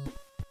left?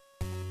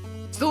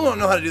 Still don't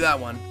know how to do that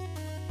one.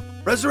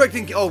 Resurrect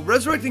and kill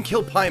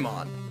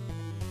Paimon.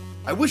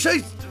 I wish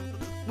they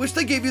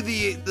gave you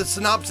the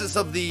synopsis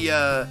of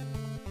the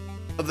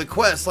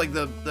quest, like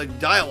the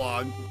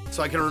dialogue,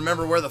 so I can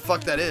remember where the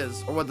fuck that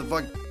is, or what the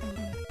fuck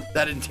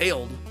that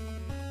entailed.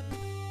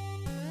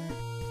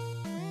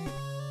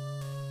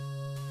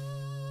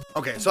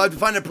 Okay, so I have to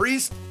find a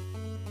priest,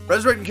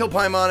 resurrect and kill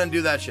Paimon, and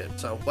do that shit.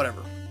 So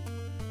whatever.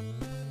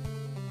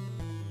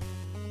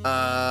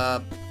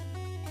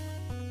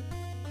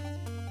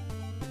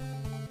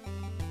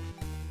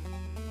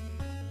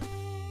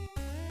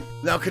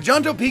 Now,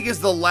 Kajanto Peak is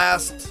the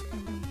last,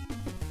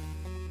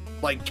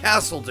 like,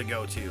 castle to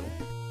go to.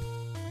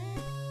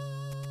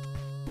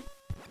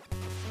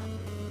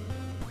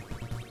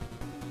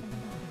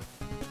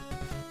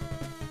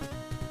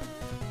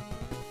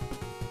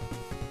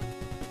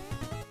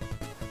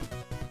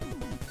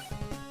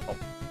 Oh.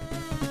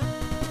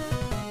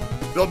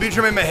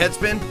 Wellbutrin made my head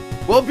spin.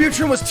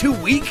 Wellbutrin was too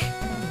weak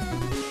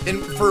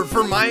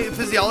for my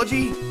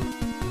physiology.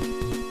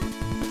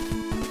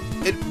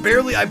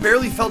 I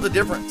barely felt a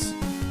difference.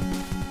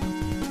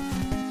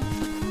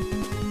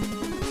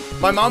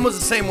 My mom was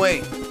the same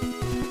way.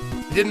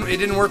 It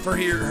didn't work for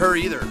her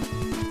either.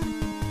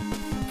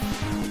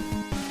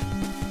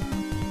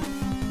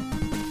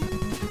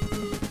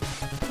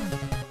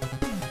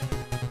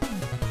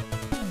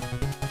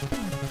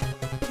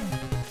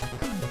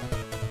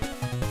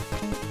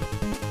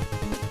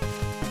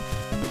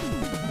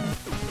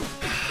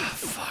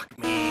 Fuck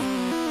me.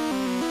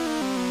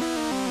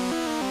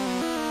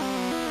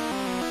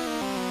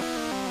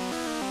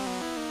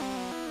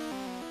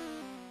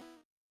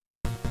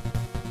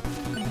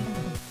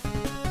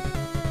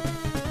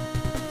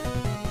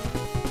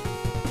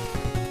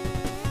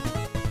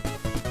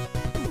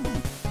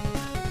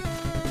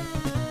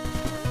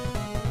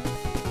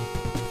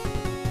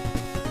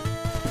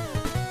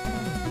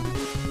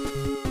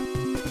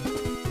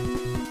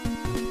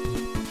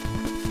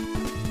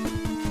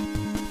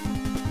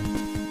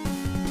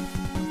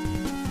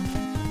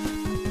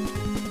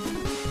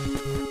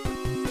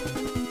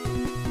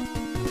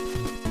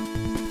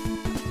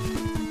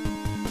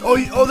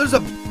 Oh, there's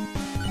a...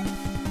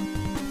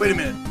 Wait a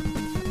minute.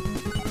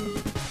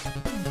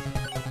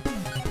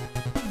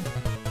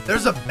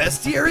 There's a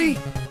bestiary?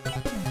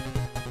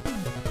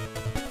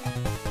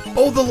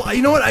 Oh,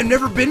 you know what? I've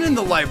never been in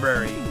the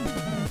library.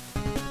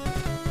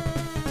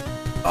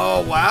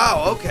 Oh,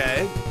 wow,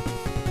 okay.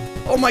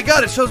 Oh my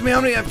god, it shows me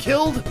how many I've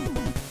killed.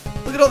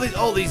 Look at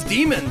all these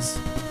demons.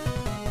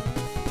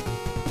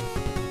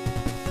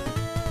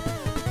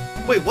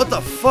 Wait, what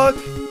the fuck?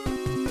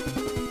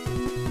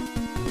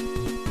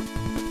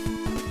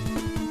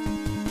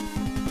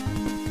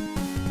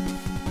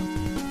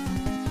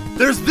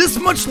 There's this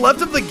much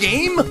left of the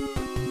game?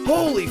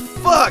 Holy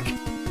fuck!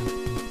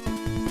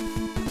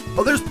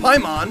 Oh, there's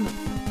Paimon.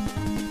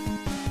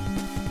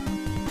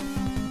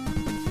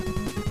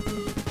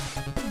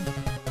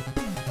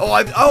 Oh,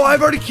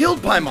 I've already killed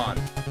Paimon.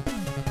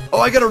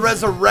 Oh, I gotta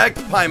resurrect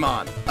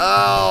Paimon.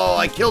 Oh,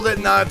 I killed it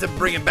and now I have to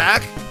bring it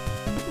back?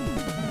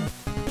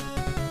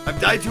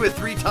 I've died to it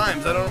 3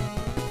 times. I don't...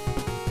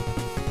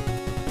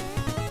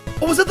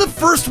 Oh, was that the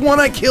first one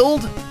I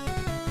killed?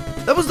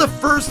 That was the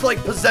first, like,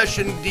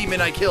 possession demon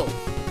I killed.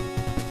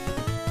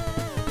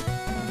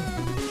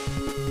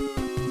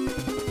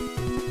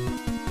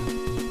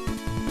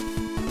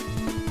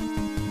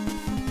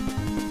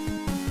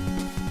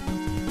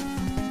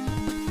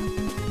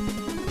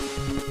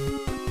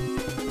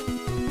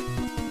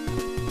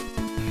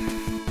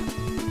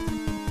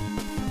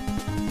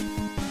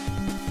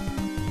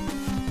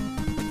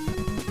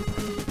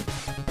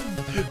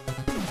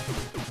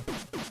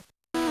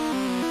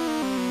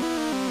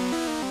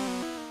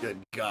 Good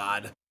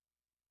God.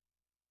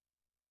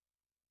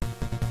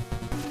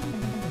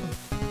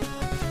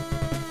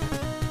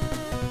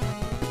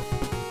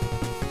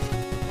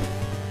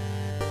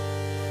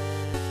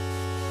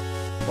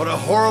 What a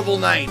horrible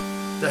night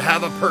to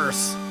have a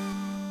purse.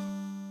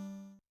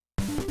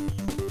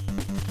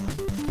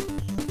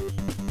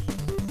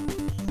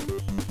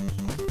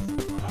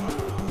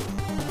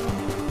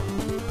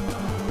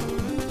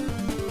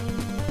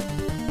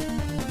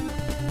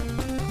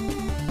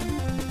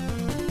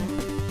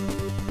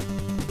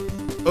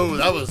 Oh,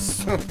 that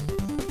was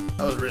that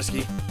was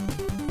risky.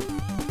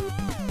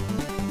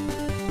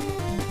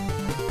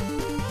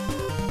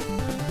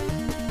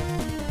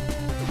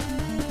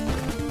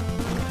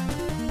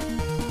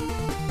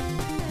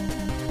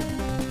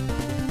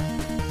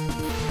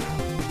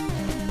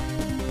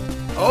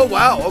 Oh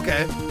wow,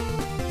 okay.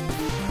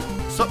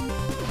 So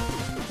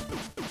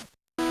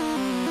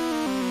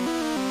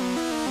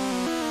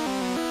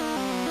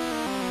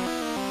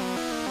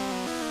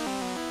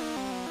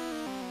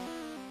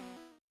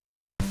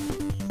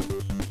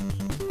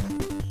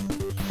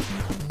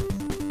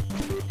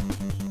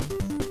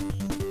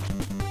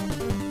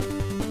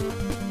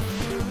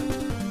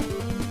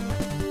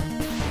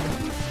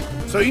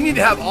So you need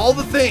to have all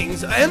the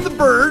things and the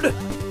bird.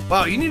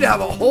 Wow, you need to have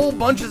a whole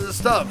bunch of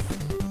stuff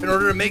in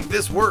order to make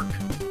this work.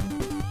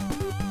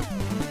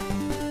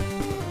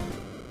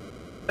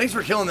 Thanks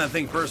for killing that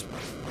thing first,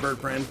 bird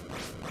friend.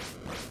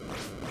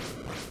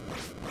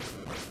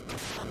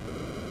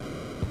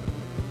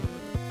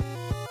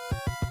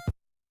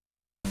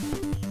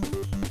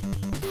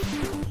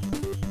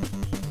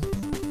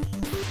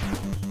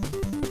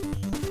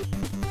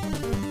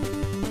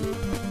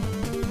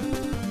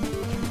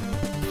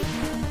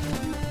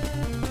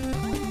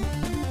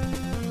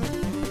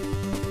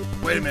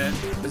 Wait a minute,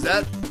 is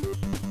that?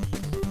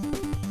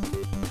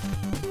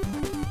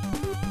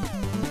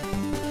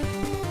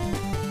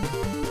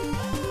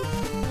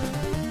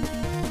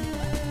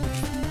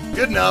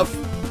 Good enough.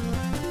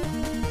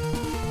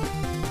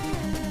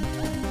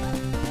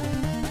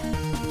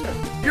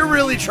 You're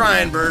really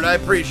trying, bird. I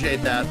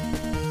appreciate that.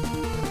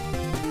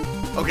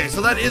 Okay,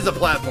 so that is a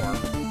platform.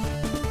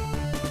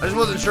 I just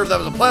wasn't sure if that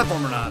was a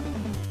platform or not.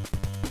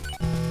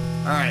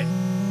 Alright.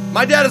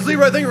 My dad is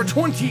Leroy. Thank you for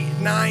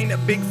 29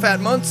 big fat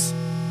months.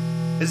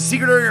 Is it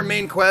secret or your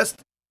main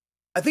quest?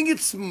 I think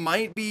it's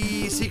might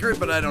be secret,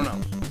 but I don't know.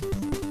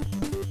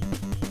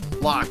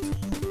 Locked.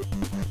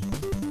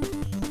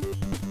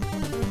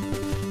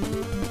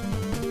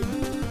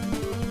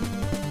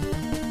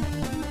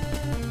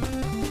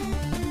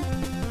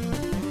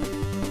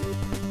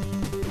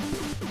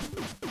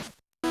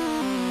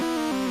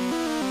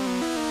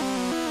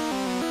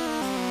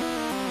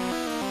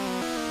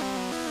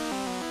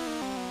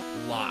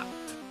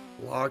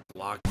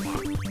 Locked.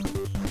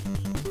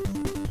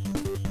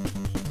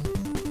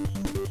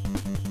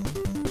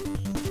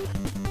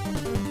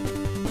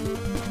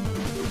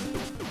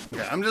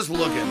 Okay, I'm just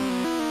looking.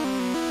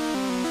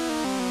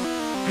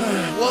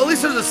 Well, at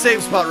least there's a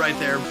safe spot right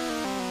there.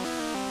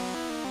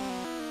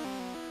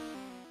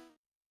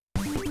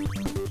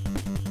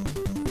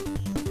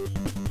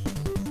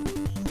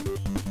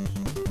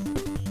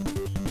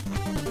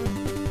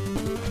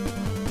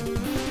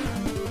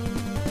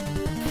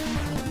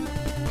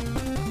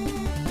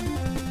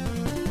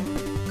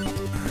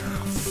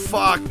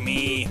 Fuck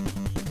me.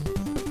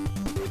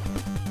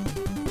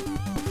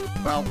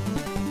 Well,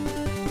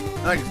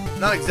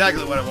 not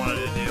exactly what I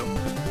wanted to do.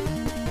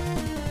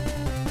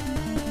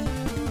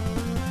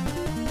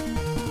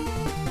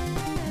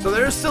 So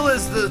there still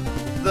is the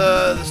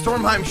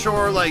Stormheim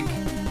Shore, like,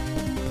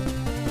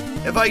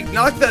 if I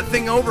knock that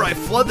thing over, I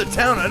flood the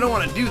town. I don't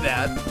want to do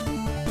that.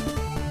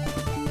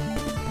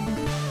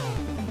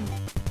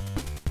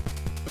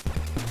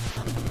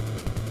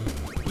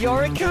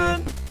 You're a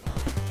cunt.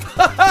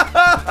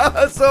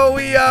 So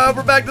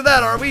we're back to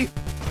that, are we?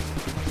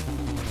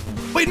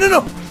 Wait,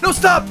 no,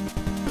 stop!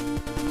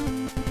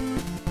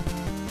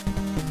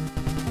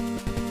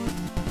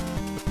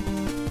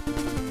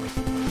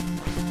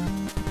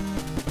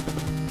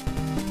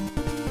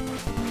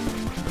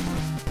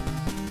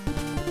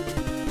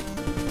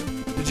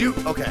 Did you?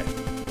 Okay.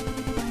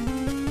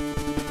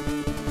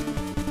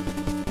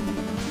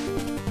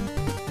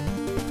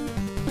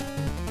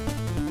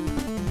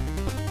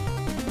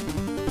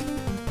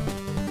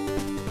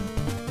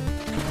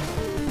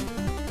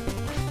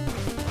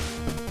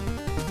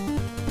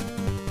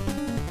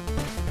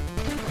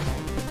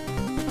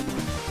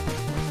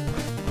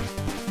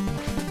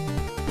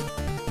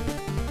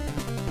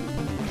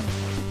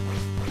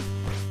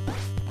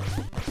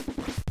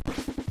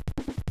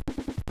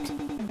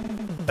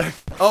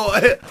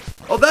 Oh,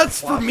 oh, that's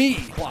Plop, for me.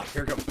 Plop.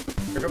 Here it comes.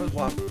 Here comes the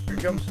plop. Here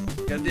it comes.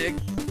 Gotta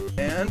dig.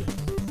 And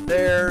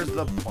there's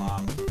the plop.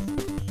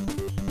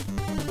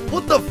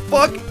 What the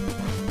fuck?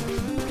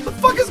 What the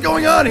fuck is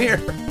going on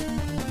here?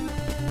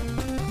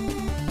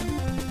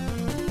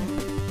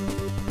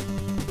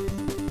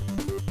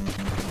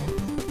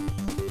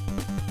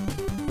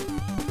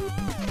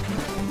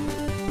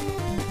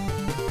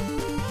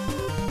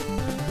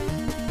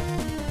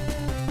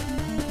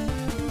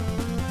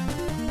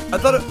 I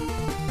thought it...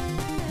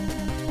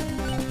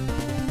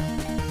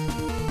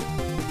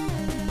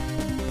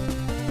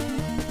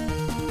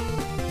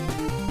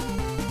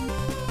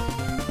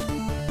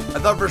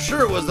 I thought for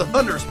sure it was the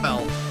thunder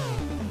spell.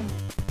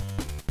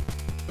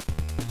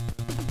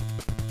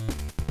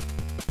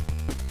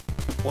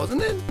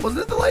 Wasn't it?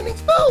 Wasn't it the lightning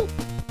spell?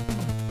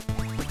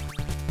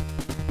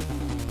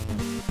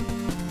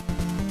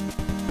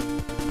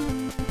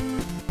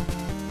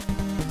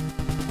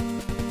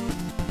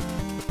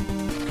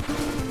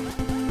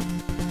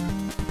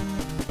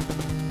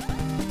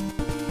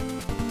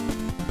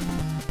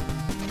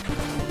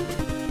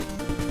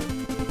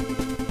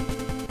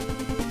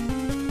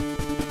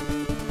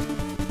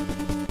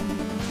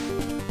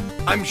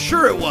 I'm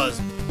sure it was.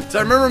 So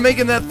I remember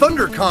making that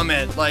thunder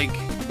comment, like...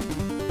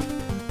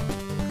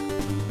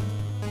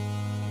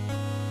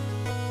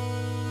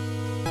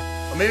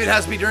 Or maybe it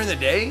has to be during the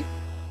day?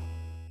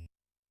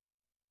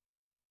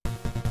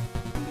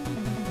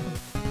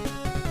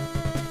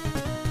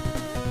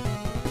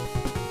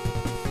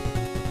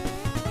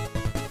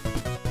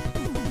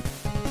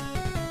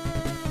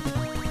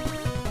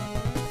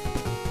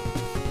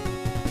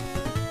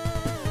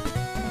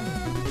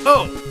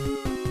 Oh!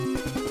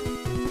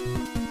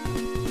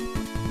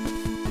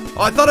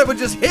 Oh, I thought I would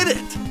just hit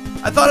it.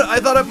 I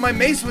thought my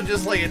mace would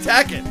just like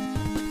attack it.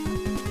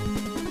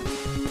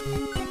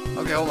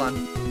 Okay, hold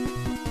on.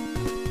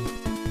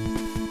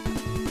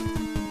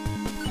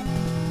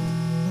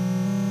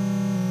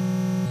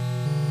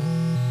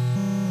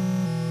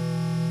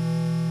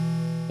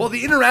 Well,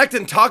 the interact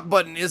and talk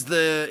button is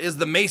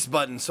the mace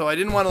button, so I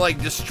didn't want to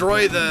like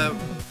destroy the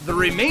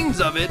remains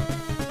of it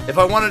if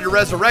I wanted to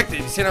resurrect it.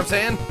 You see what I'm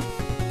saying?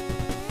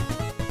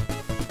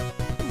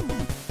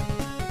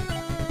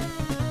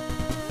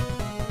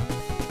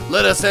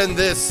 Let us end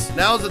this.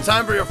 Now is the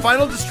time for your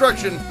final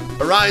destruction.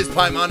 Arise,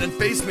 Paimon, and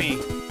face me.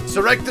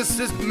 Surrectus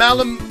is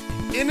malum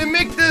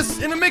inimicus.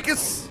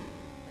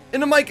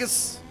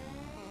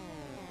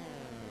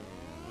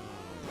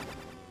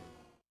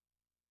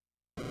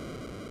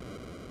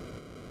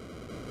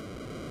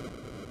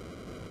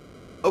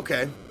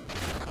 Okay.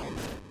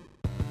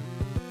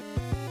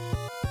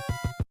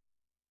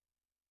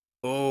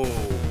 Oh.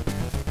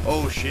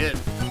 Oh, shit.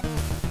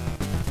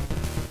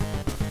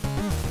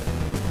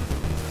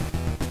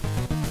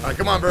 Alright,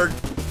 come on, bird.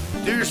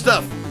 Do your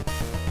stuff.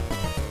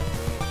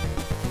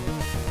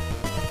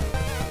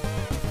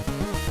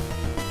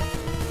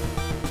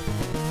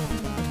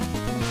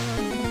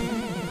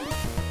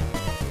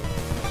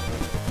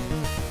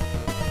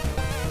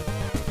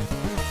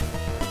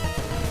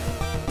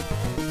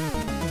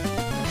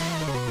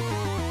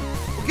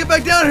 Well, get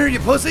back down here, you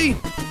pussy!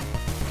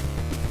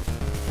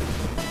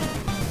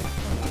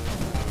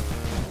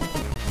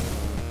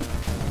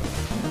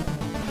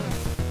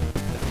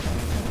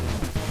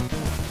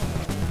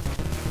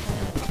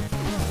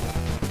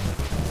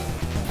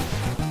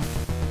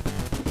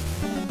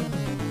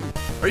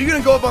 Are you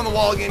gonna go up on the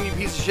wall again, you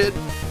piece of shit?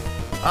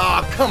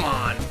 Aw, oh, come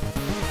on.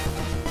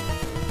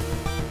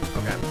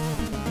 Okay.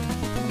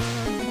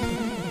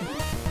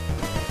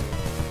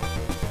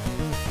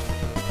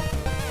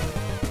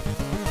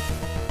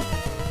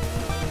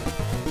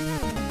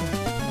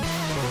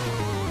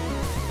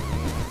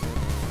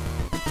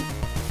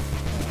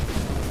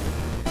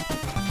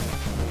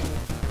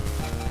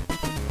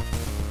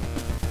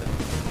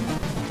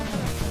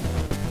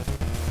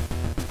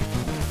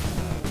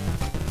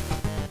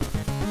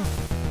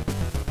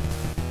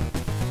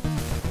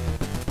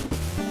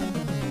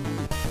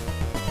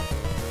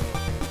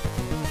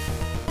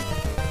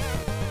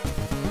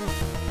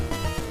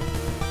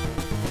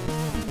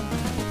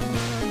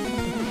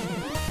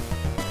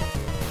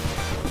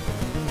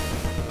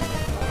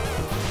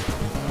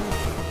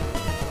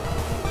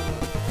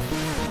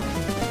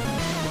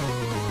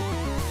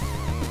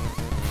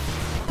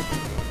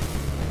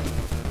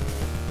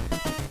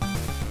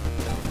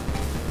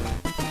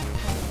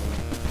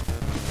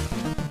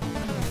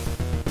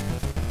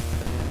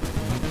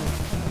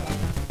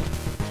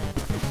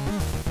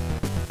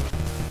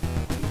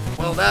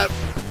 Well, that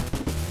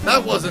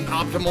wasn't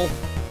optimal.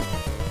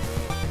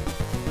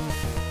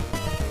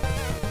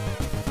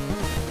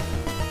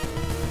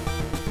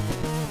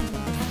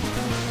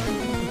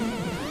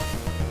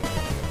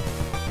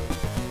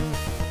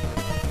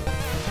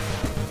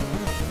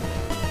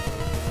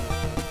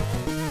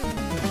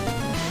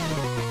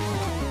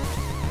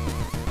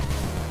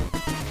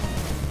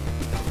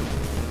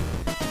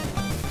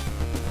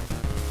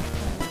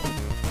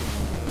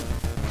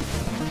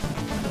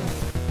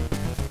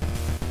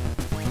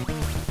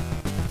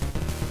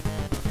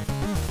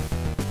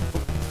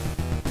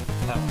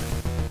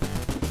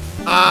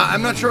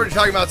 I'm not sure what you're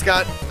talking about,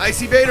 Scott.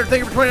 Icy Vader,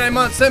 thank you for 29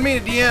 months. Send me a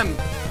DM.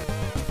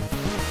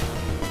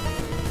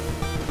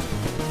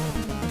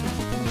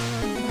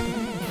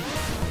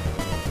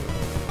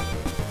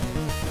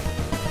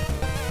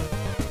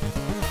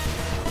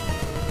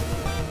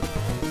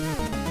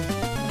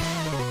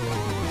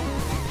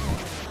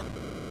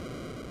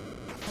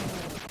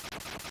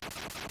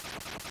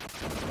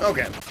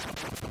 Okay.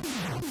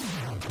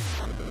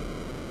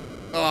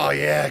 Oh,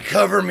 yeah,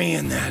 cover me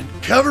in that.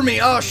 Cover me.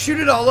 Oh, shoot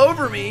it all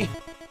over me.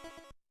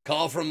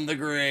 Call from the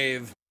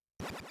grave.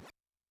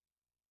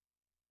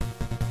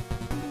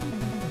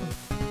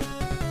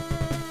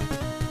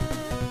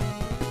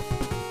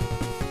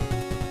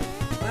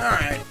 All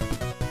right.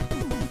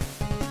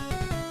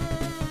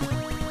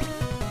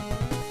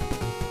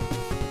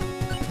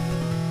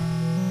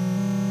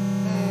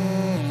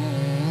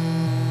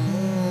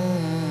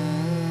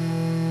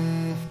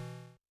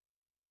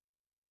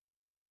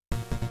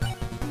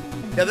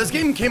 Yeah, this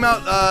game came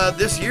out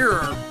this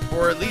year,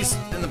 or at least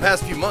in the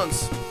past few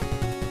months.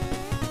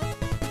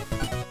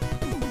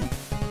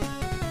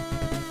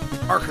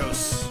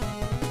 Arcos.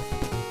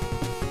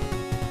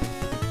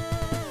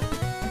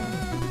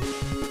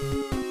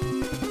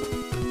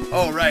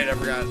 Oh, right, I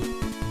forgot.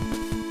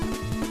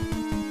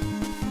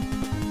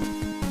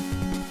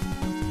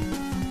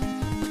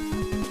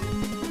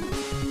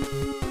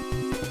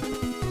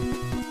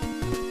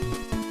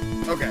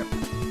 Okay.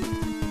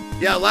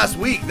 Yeah, last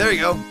week. There you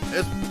go.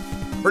 It's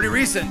pretty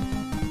recent.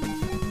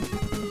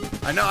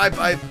 I know I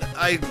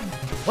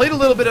played a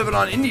little bit of it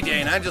on Indie Day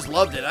and I just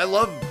loved it. I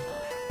love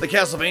the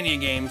Castlevania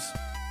games.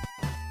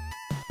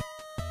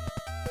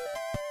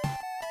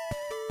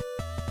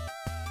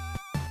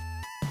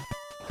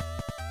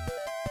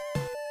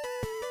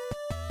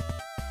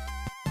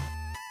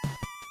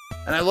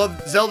 And I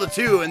love Zelda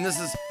 2, and this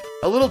is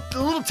a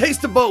little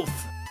taste of both.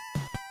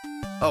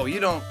 Oh, you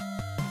don't.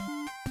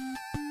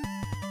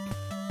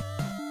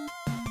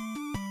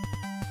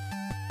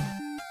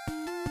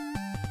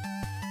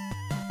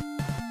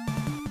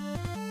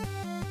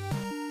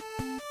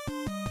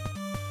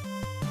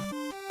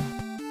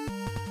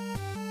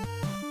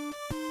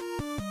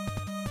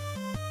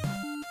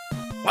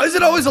 Why is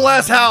it always the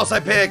last house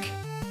I pick?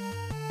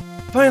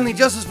 Finally,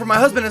 justice for my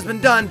husband has been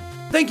done.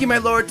 Thank you, my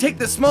lord. Take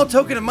this small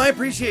token of my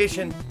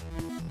appreciation.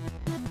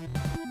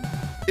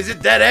 Is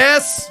it that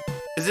ass?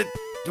 Is it...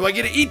 Do I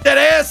get to eat that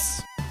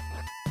ass?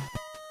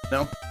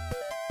 No.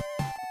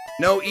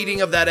 No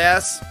eating of that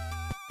ass?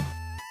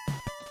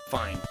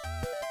 Fine.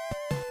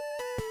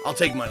 I'll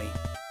take money.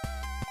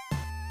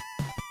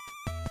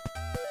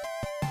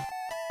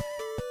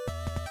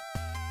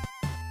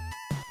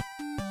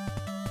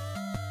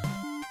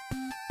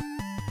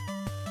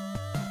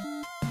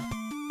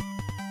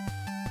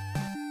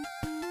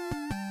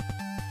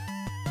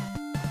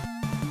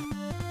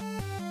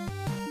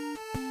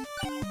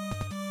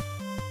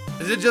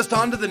 Is it just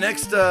on to the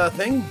next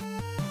thing?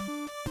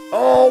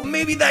 Oh,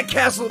 maybe that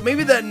castle,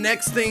 maybe that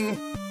next thing.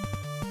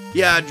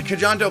 Yeah,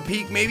 Kajanto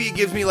Peak, maybe it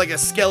gives me like a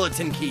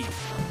skeleton key.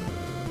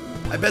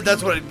 I bet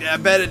that's what I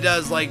bet it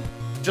does, like,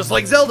 just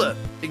like Zelda.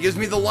 It gives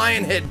me the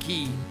lion head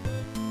key.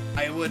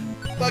 I would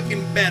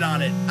fucking bet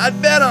on it.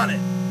 I'd bet on it.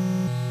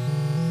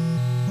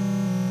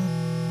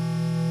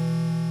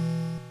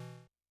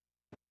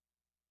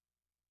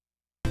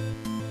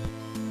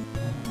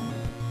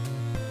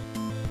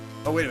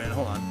 Oh, wait a minute,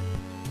 hold on.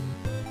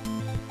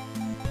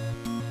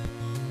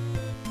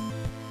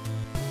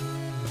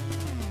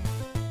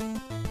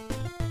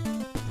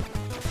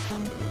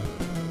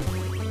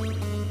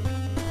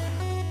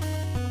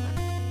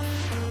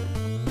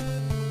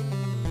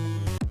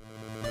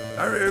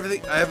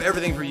 I have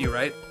everything for you,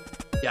 right?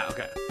 Yeah,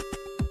 okay.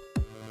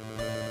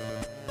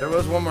 There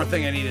was one more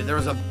thing I needed. There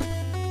was a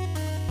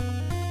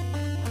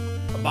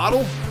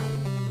bottle?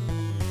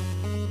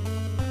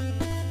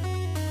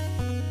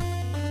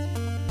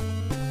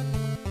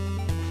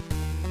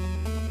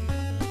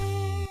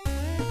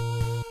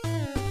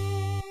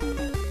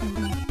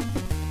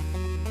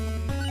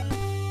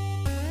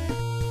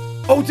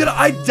 Oh, did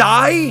I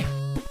die?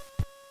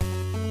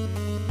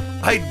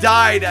 I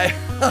died.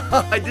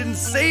 I didn't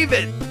save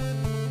it.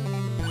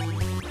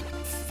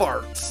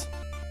 Farts.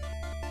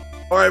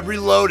 Or I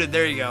reloaded.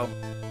 There you go.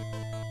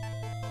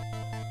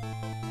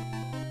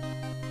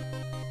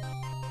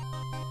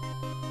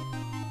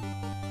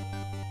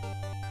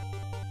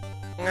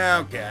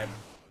 Okay.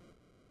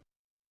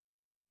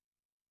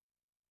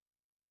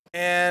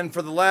 And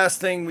for the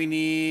last thing we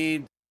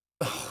need...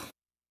 Oh,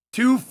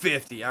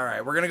 250.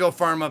 Alright, we're gonna go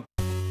farm up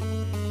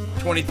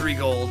 23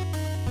 gold.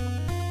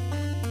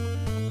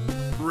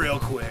 Real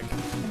quick.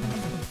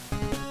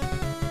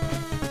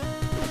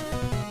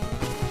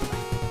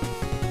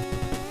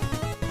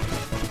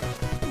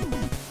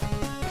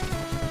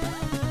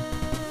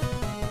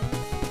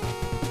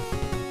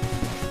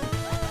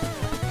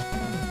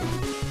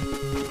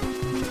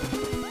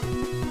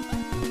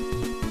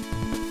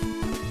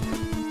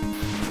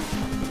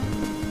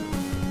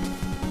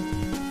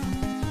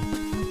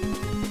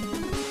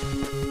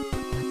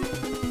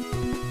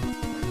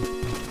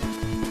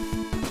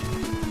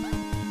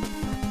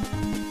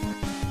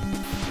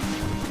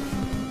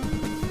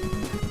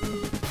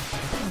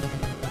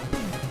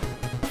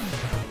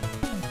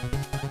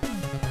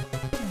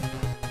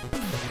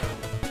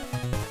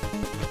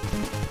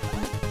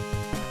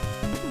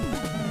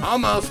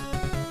 Almost.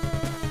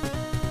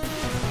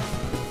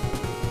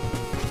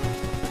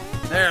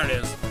 There it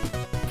is.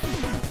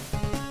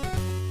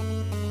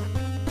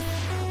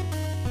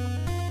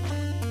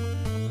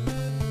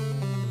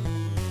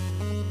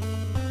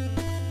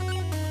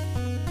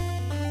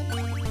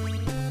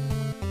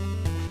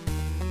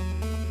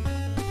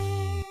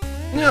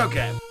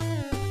 Okay.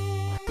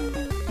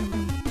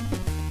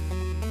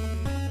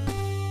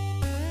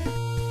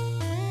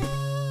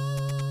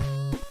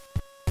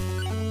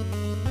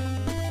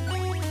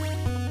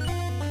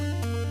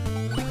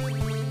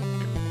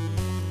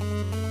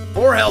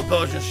 Four health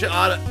potions. Shit,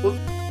 oughta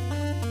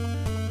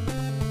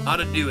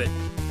do it.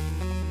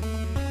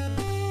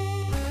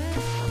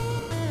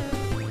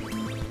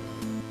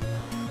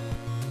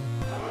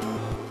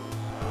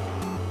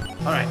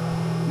 All right.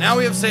 Now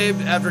we have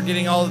saved after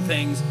getting all the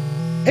things.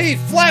 Hey,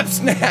 Flap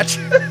Snatch!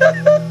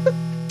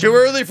 Too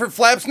early for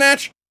Flap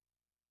Snatch?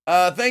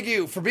 Thank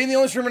you for being the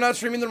only streamer not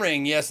streaming the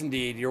ring. Yes,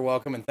 indeed. You're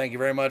welcome, and thank you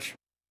very much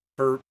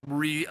for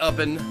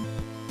re-upping.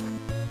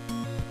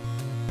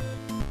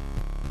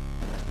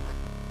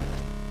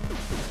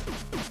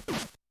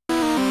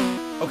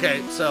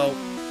 Okay, so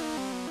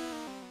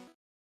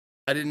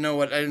I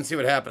didn't see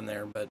what happened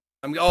there, but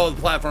oh,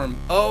 the platform.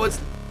 Oh, it's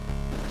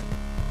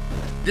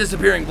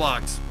disappearing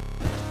blocks.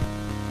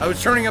 I was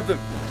turning up the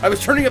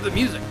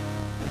music.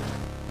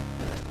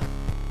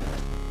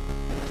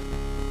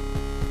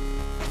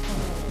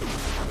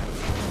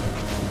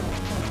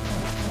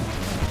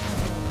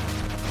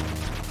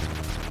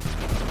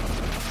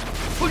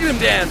 Look at him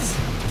dance.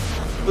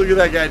 Look at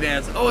that guy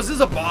dance. Oh, is this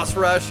a boss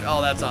rush?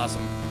 Oh, that's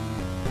awesome.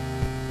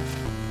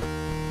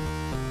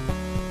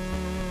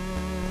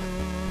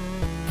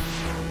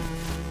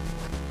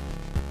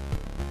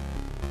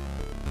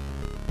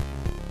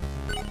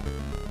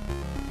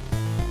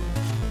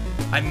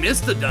 I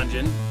missed the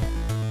dungeon.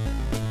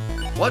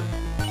 What?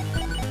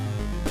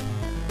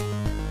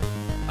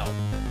 Oh.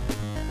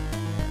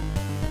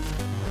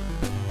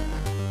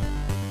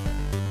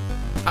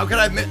 How could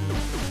I miss?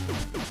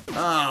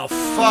 Oh,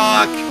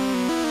 fuck.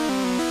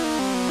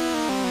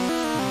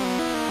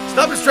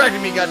 Stop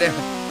distracting me, goddamn.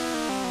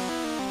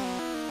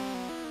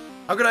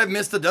 How could I have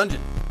missed the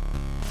dungeon?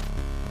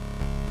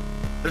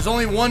 There's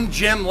only one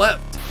gem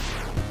left.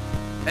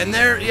 And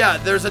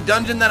there's a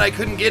dungeon that I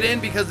couldn't get in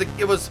because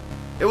it was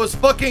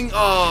fucking,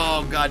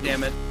 oh, god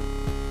damn it.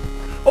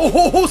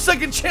 Oh,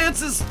 second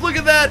chances. Look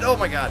at that. Oh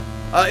my god.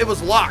 It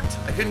was locked.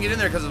 I couldn't get in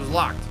there because it was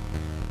locked.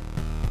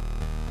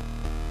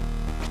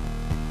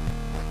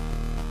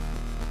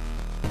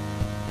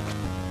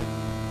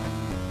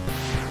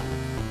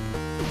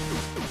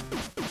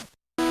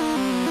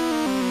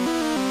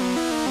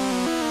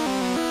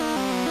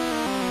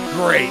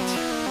 Great.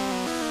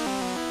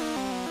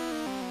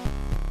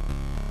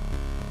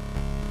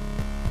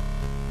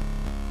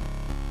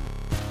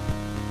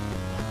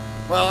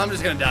 Well, I'm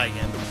just gonna die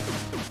again.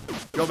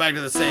 Go back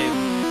to the save.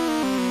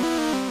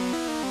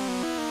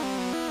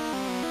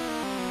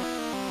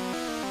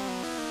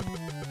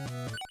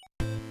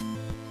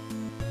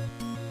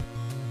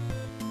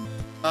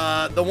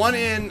 The one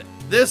in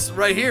this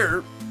right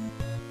here,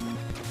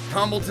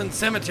 Humbleton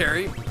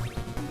Cemetery.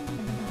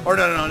 Or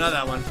no, not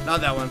that one. Not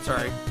that one,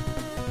 sorry.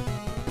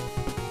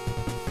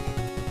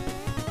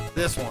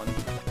 This one.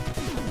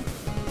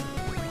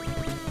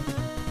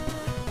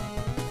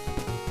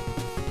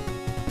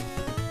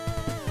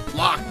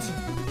 Locked.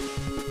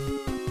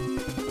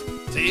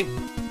 See?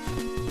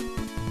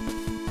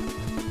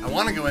 I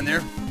want to go in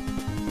there.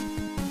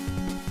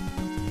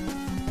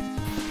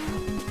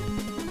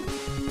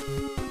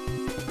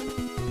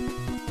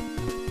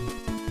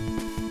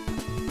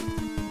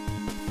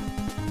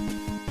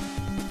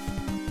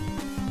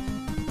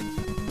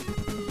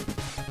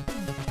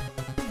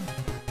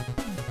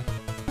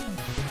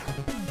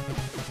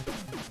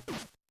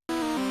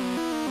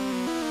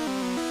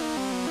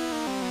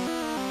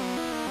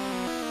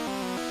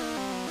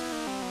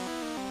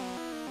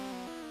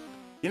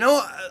 You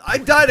know, I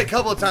died a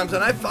couple of times,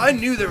 and I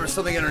knew there was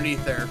something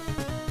underneath there.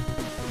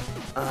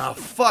 Oh,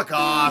 fuck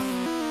off.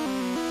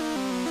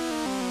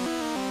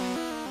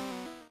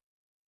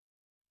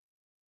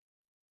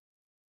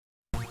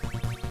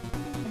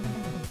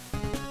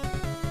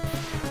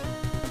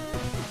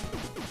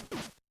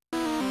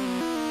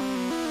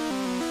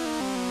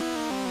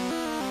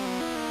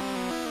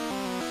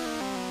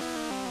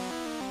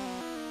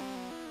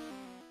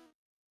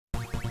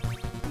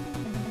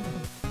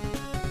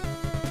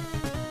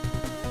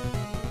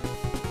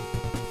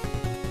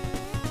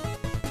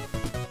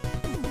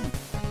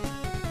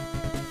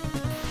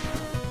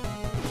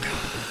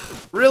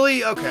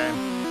 Really? Okay.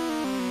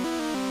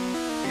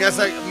 I guess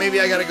maybe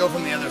I gotta go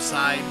from the other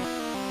side.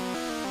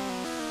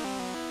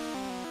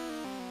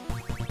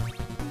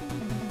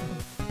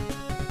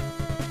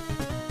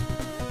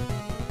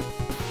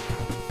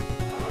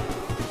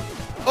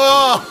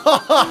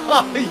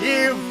 Oh,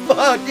 you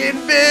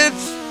fucking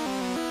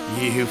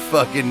bitch! You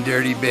fucking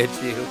dirty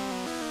bitch, you.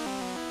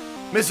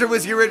 Mr.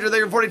 Whiskey Richard, thank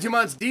you for 42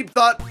 months. Deep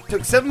Thought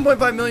took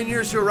 7.5 million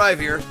years to arrive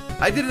here.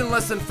 I did it in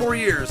less than 4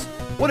 years.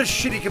 What a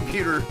shitty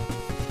computer.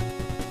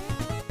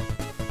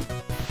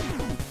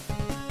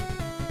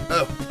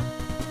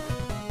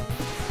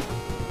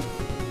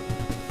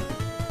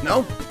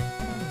 No?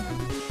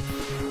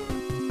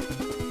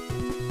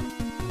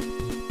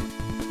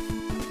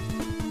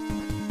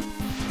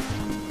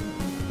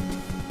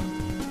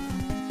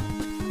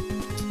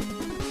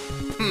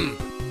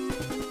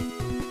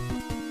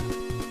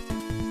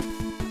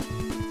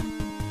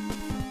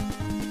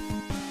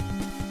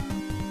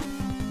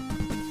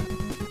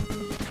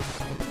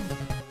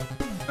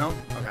 No?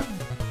 Okay.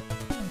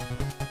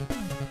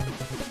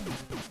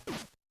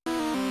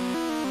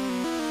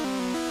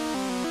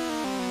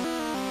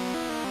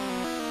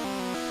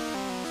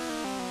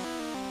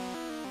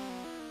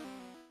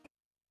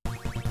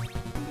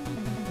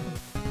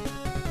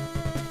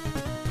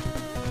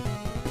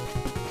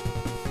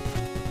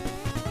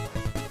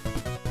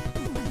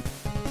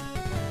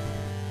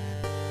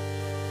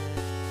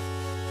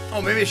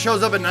 Oh, maybe it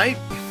shows up at night?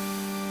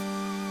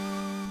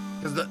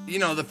 Because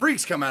the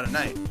freaks come out at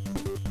night.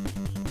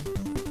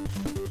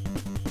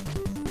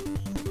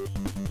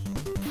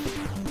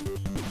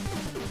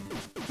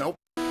 Nope.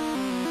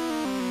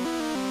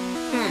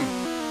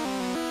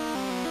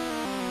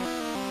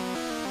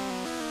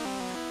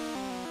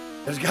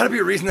 There's got to be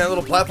a reason that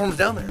little platform's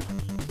down there,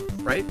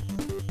 right?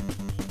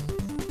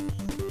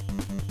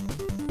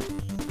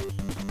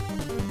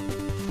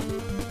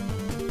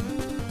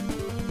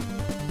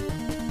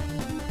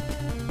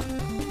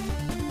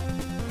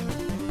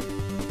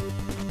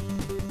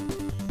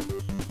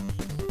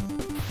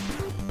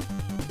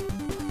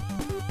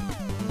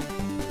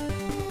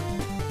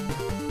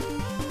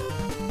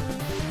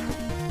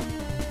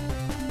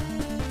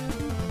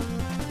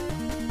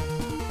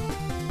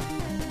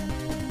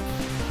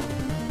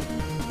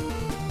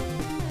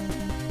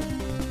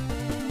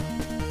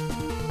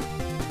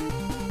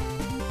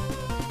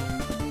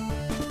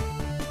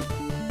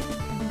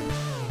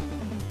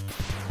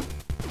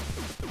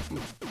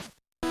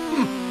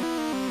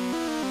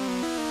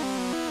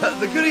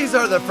 The goodies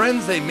are the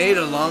friends they made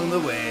along the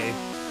way.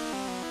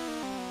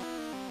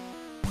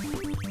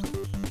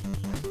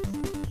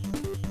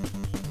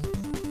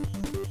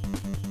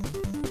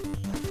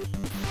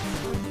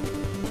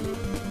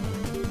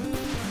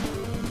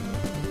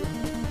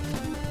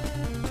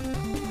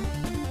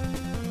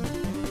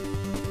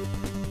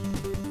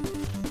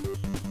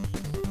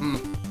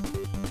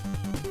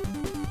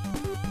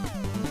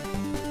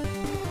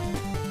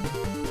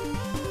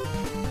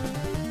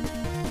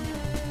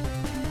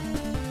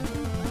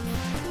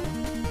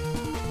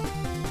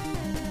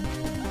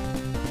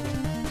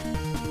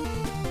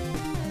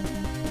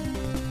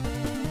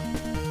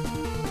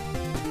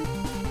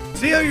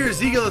 See how you're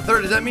Ezekiel the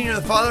Third? Does that mean you're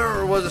the father,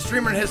 or was a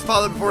streamer and his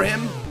father before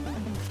him?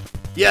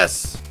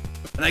 Yes.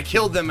 And I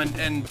killed them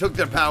and took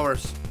their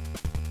powers.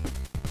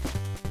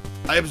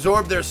 I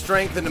absorbed their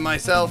strength into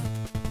myself.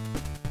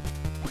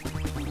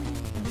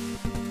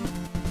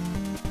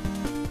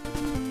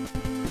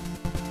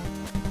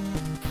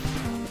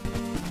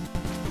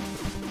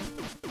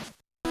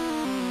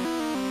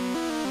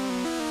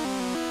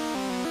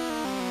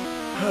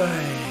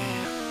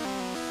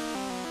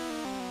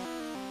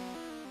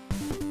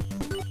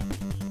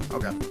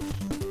 Okay.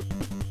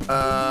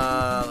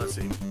 Let's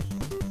see.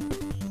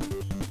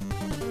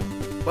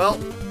 Well.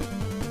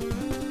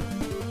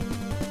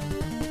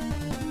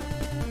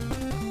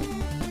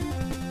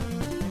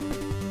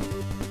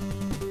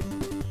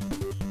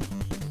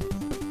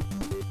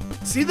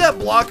 See that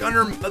block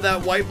under,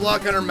 that white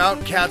block under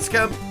Mount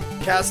Kastka?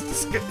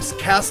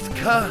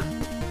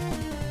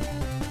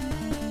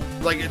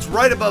 Like, it's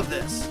right above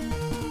this.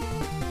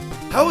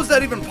 How is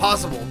that even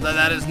possible that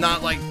that is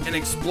not like an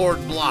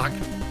explored block?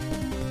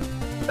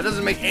 That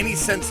doesn't make any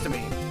sense to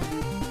me.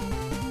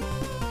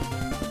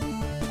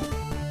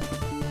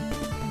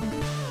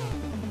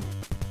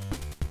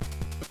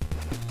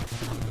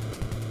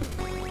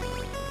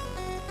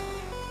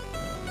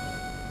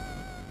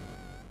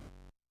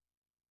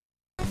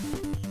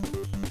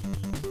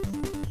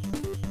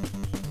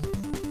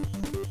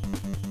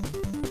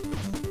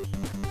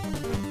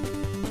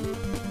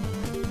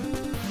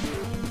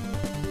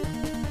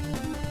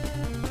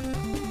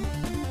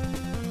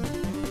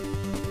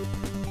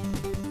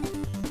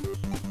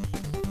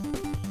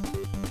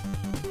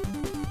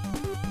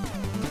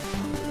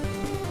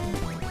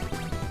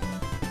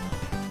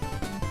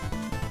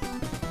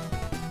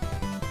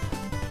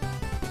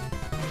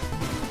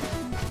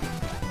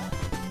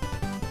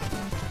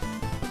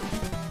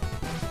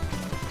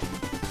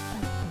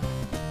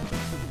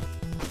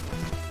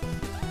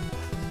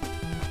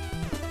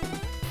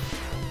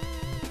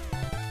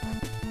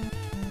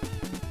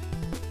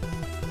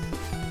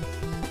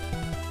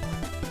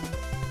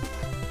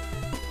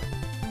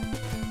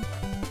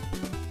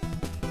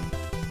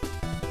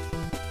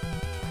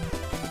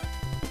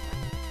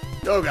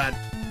 Oh god.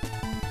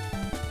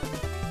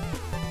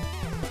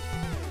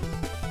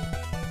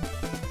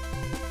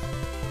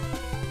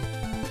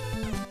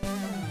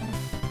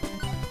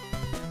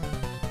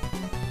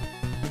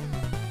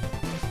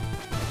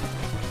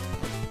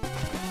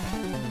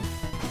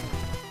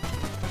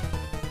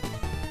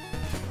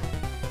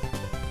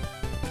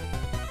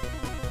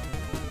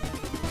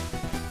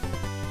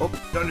 Oh,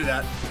 don't do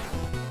that.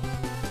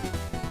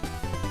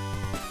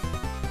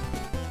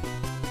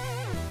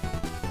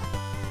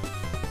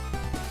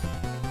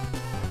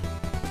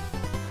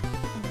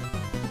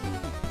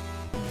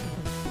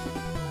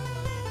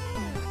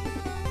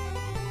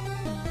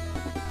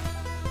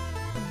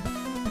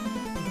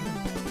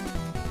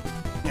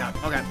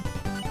 not. Okay.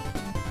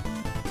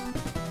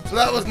 So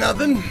that was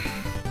nothing.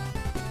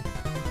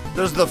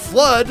 There's the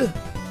flood.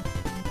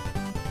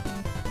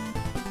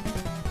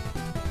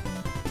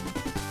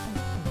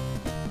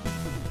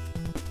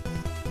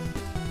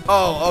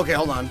 Oh, okay,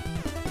 hold on.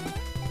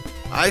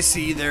 I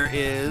see there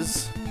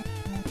is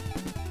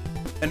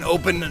an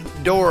open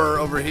door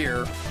over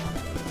here.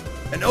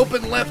 An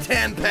open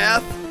left-hand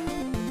path.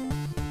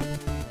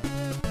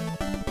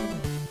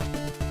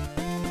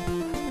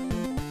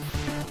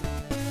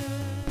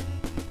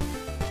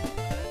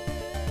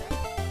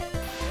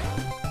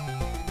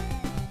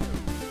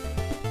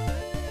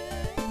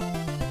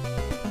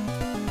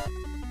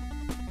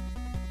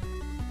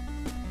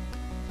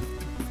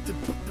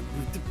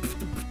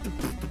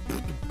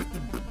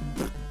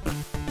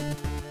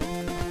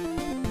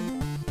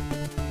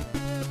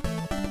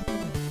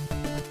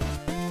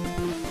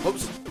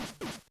 Oops.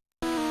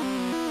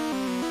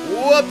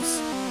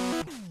 Whoops.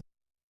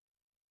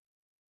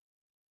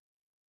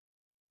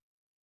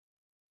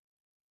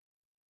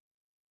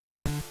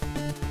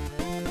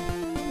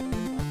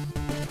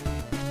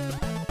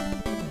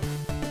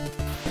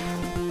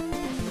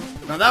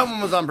 Now that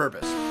one was on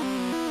purpose.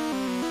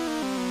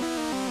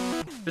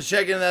 Just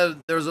checking that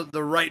there's the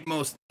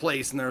rightmost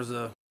place, and there's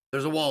a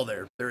wall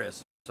there. There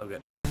is. So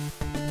good.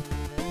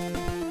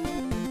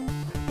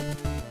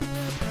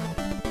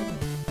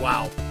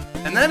 Wow.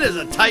 And that is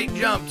a tight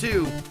jump,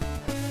 too.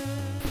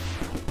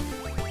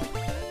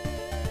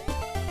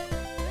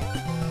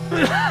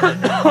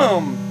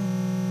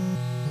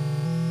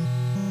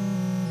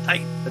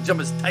 Tight. The jump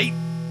is tight.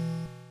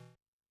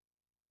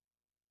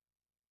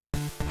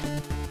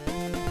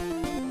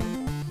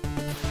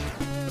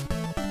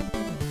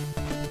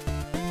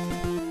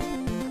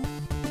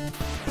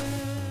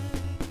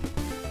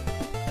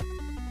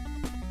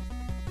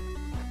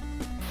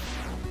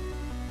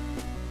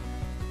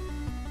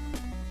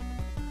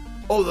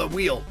 Oh, the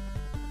wheel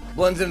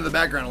blends into the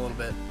background a little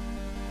bit.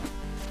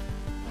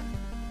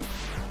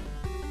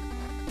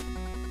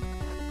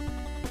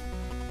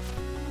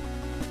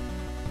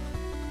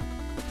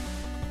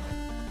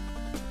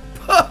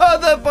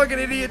 That fucking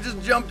idiot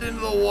just jumped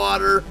into the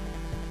water.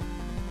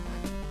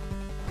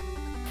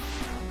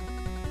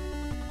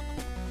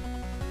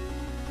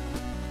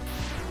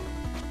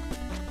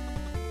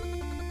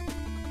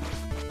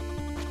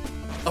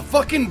 A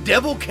fucking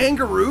devil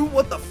kangaroo?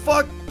 What the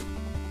fuck?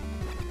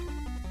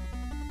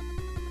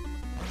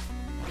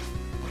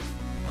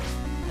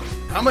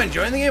 How am I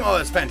enjoying the game? Oh,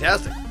 it's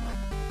fantastic.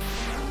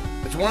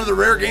 It's one of the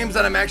rare games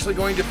that I'm actually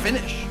going to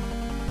finish.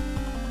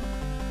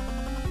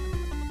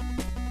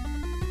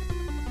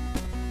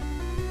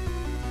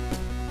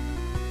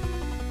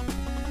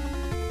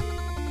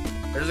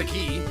 There's a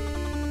key.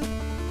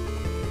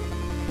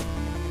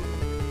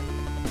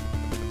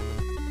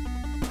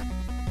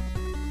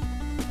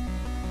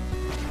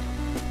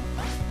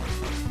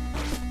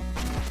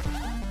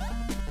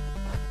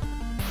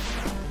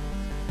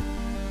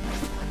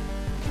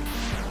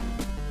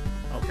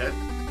 Okay.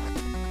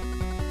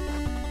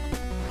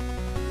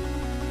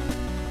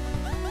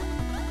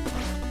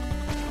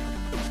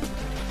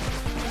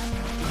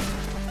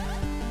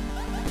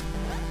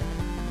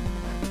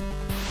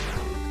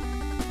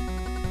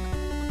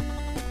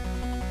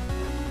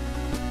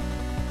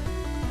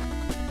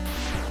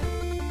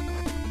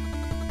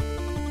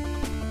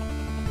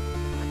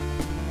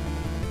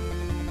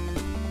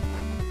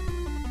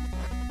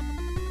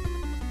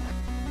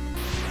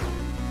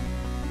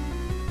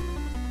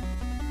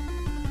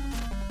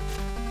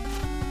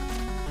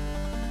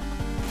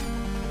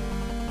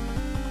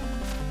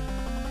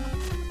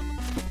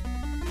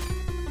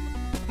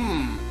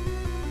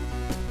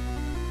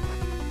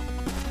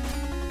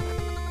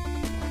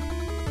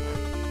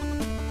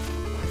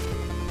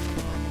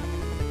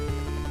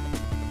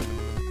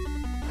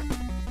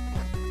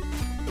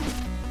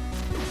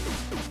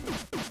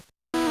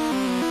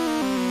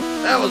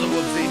 That was a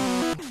whoopsie.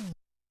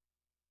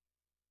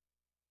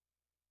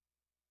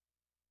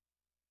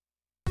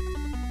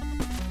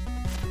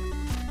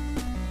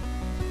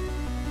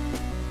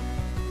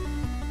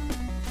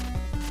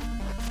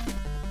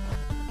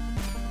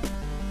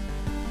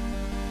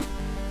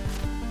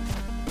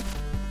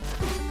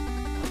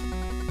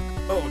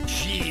 Oh,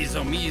 jeez,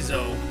 oh,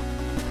 mizo.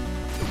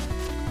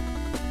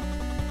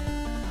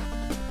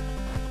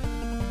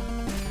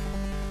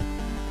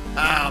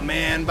 Ah,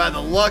 man, by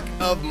the luck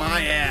of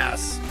my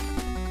ass.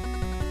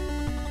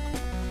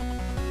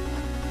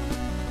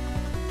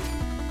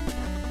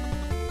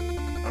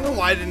 I don't know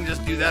why I didn't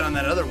just do that on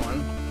that other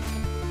one.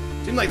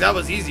 Seemed like that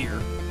was easier.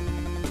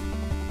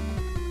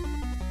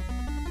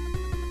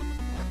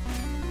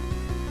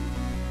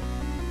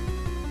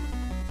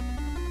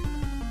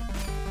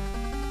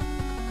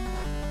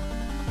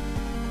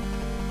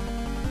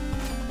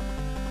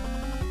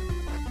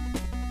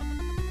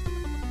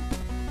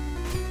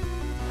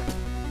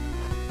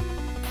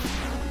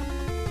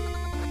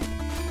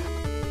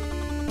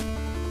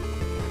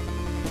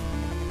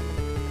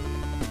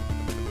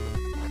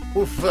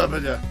 Oof,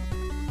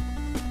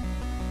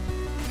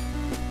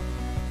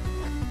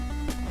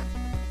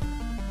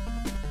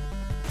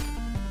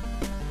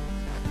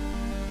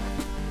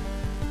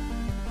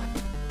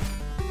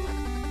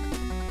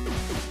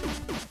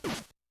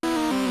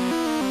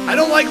 I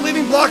don't like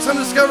leaving blocks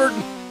undiscovered.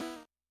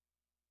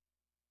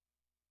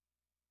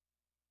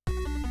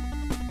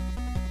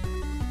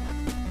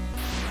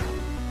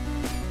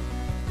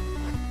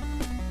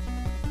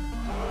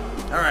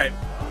 Alright.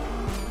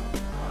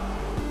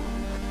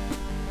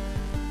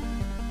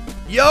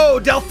 Yo,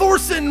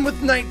 Dalthorson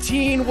with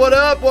 19. What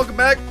up? Welcome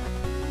back.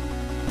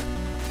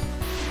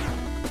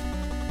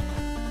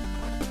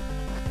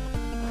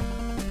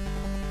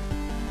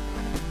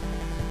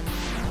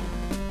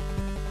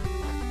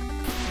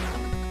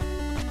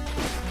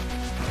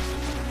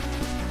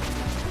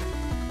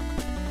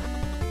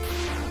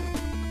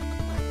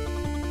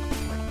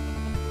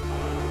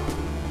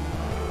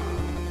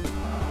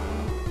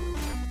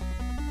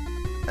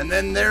 And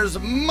then there's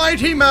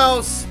Mighty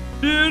Mouse.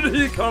 Here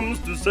he comes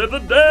to save the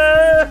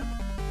day.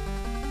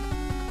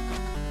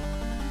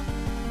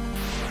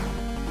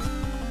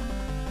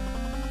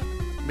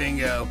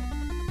 Bingo.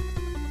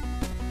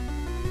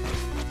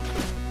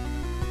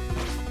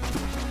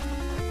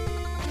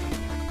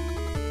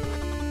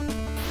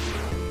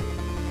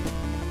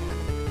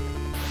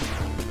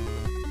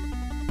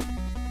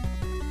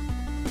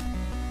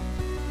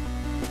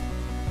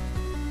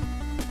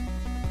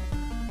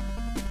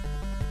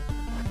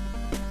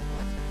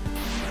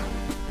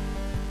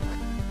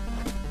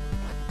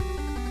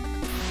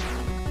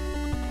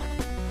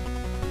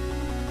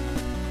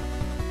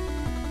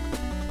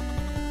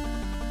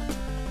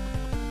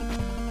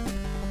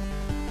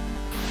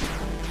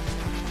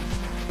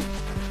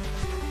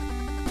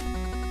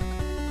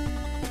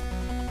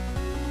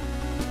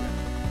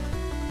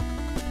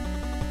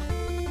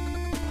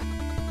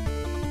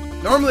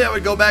 Normally I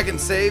would go back and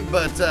save,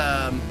 but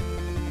oh,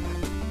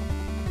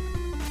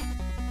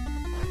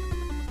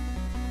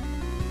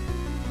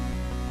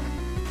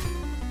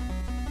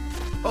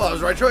 that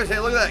was the right choice. Hey,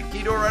 look at that.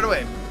 Key door right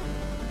away.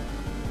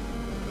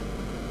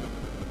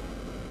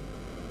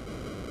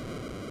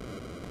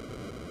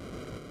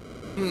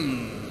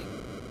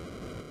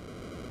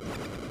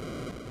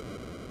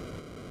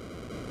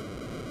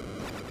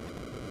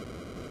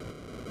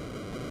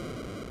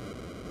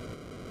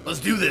 Let's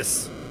do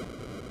this.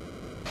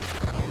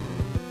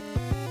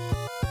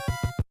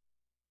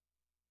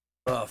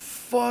 The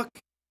fuck?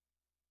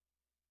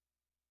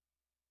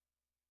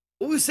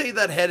 What would we say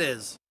that head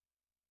is?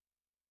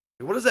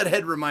 What does that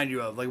head remind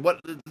you of? Like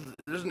what?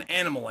 There's an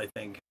animal, I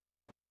think.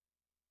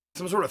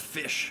 Some sort of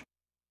fish.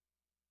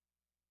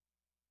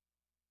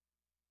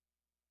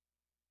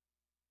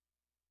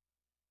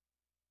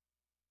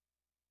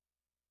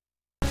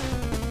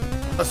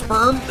 A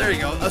sperm? There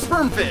you go. A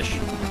sperm fish.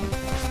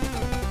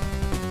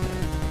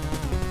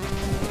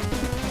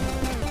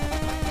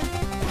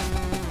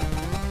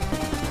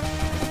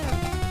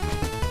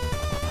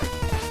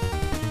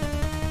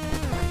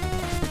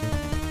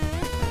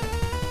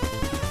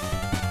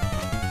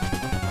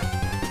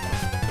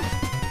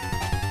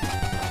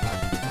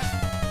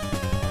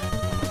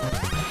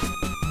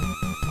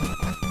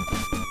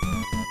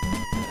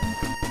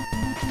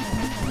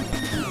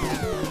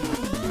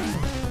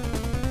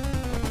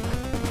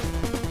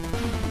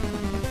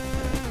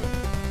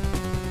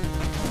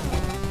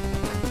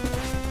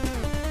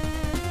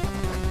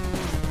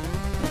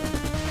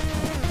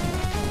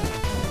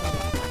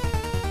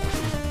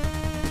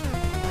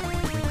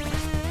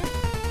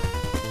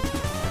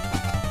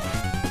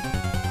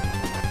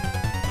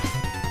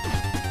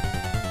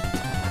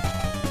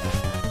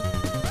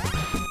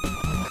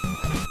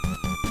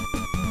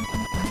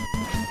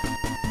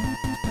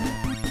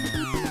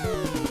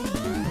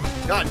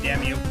 God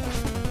damn you.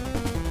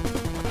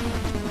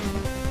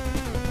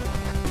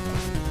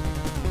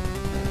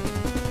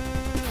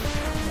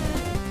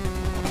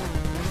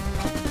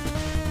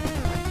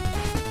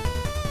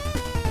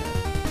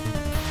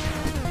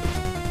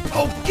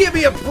 Oh, give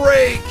me a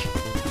break.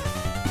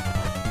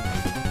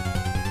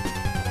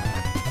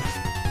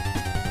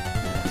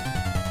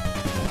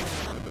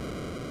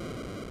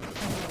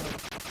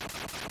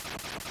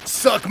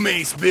 Suck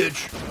mace,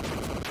 bitch.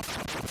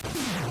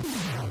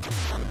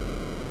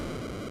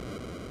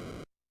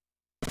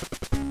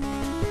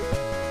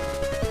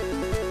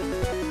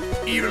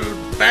 Evil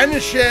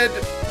banished.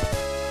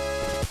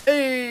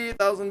 Hey,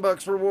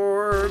 $1,000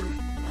 reward.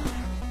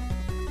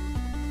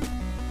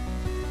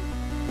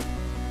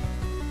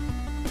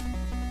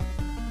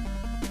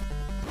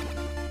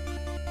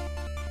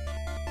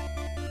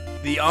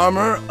 The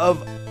armor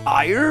of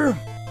ire.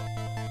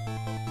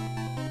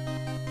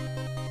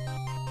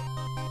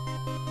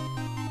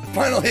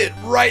 Final hit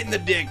right in the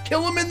dick.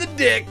 Kill him in the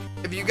dick.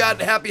 If you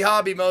got happy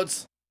hobby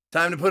modes,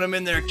 time to put him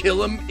in there.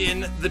 Kill him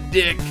in the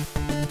dick.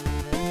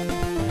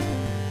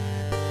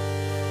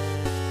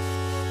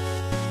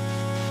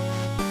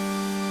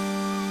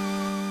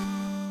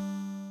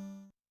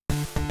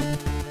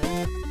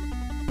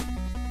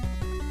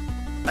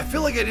 I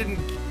feel like I didn't...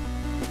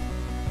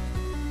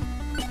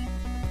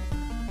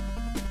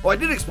 Oh, I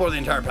did explore the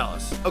entire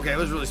palace. Okay, it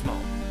was really small.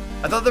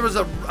 I thought there was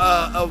a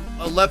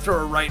left or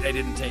a right I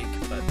didn't take,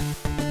 but...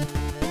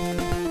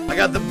 I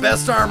got the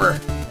best armor.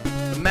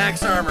 The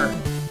max armor.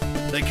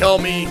 They call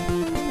me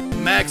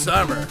Max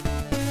Armor.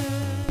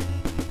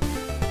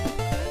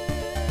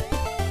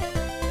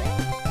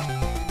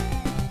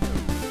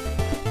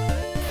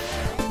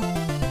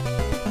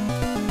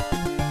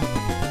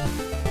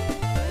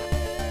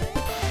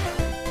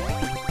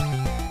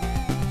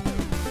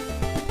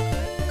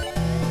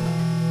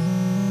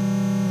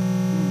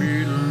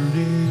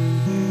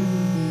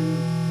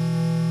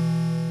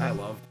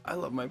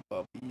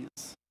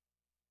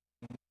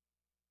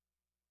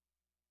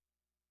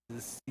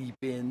 The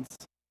seep-ins.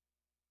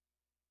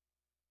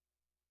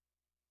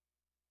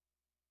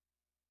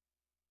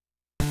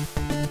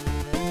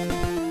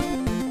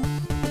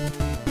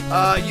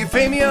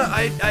 Euphemia,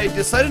 I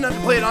decided not to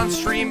play it on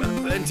stream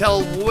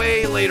until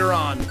way later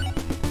on,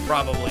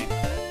 probably.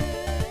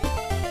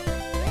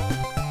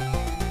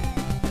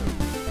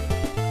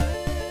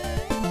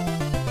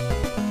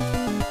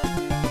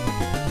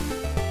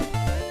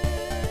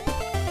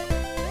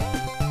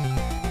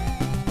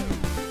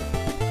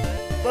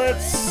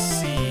 Let's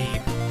see.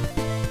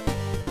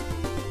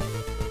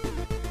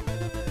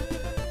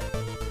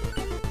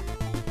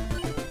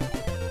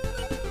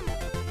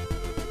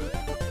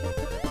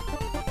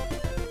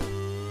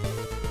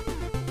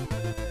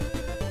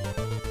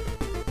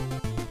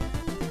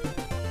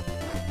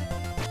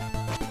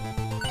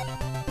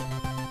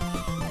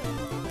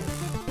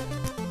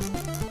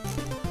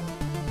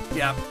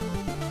 Yeah.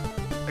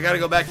 I gotta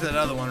go back to that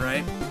other one,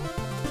 right?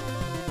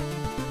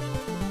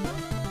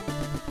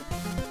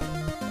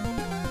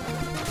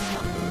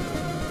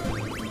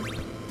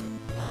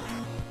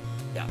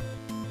 Yeah.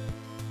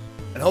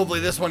 And hopefully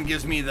this one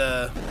gives me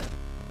the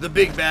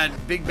big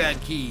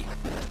bad key.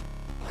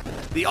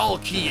 The all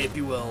key, if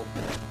you will.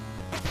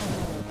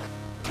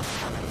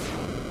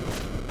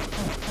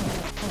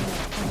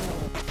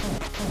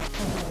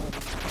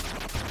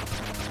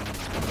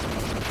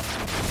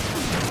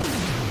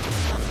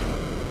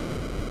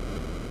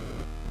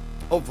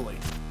 Hopefully.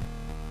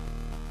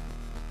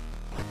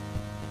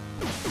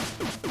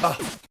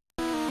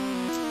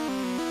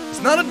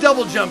 It's not a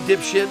double jump,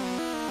 dipshit.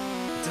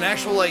 It's an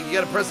actual, like, you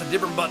gotta press a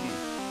different button.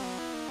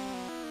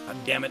 God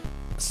damn it.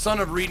 Son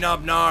of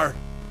Renob Nar.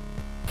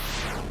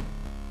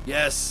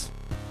 Yes.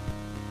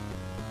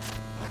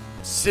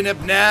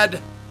 Sinibnad.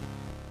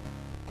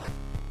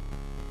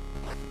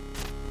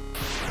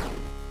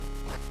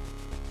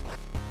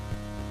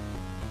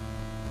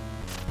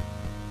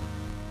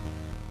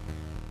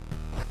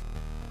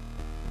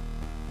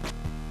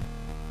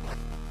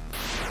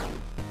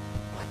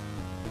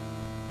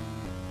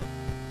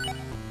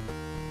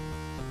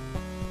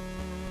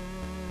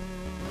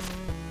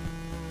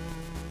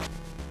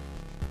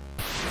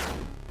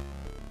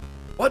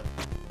 What?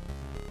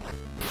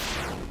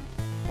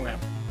 Okay.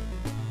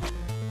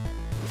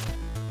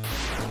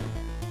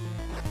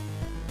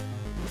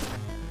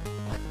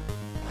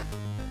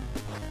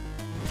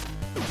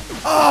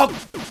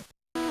 Oh!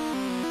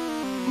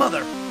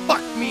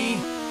 Motherfuck me!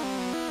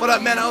 What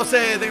up, man? I'll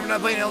say thank you for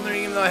not playing Elden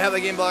Ring, even though I have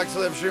that game blocked,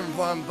 so I'm streaming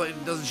fun, but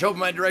it doesn't show up in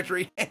my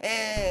directory.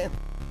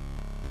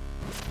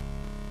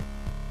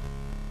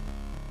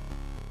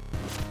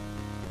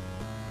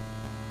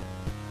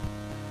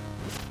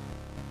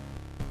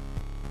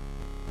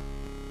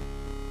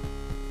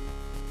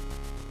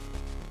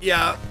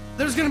 Yeah,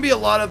 there's gonna be a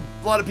lot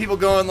of people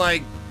going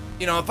like,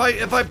 you know,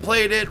 if I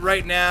played it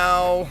right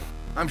now,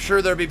 I'm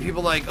sure there'd be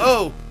people like,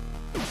 oh,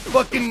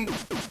 fucking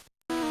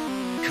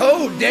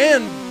Code,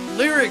 Dan,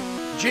 Lyric,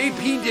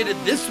 JP did it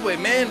this way,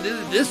 man, did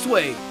it this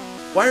way.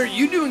 Why aren't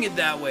you doing it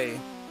that way?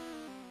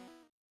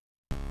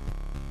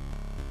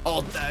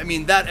 All, I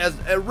mean, that as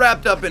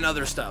wrapped up in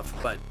other stuff,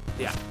 but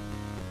yeah.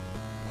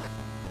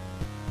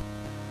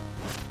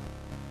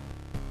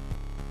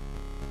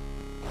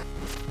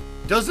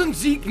 Doesn't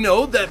Zeke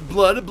know that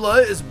blood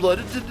is blood?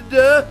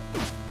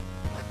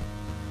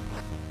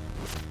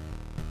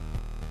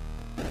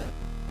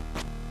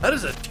 That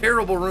is a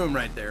terrible room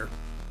right there.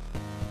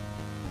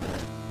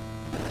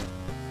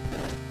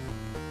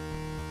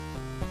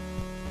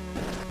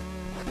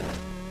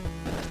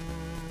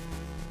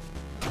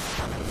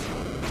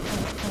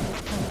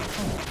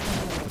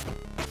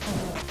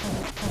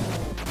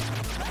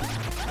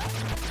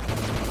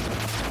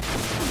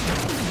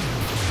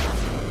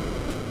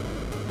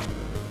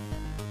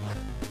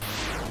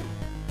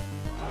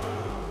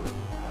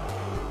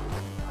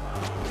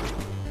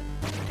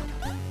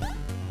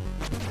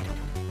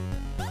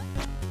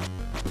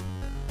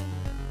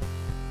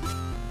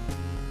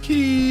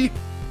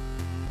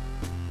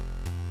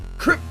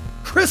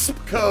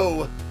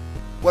 Crispco.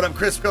 What up,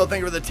 Crispco?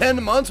 Thank you for the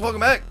 10 months. Welcome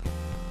back.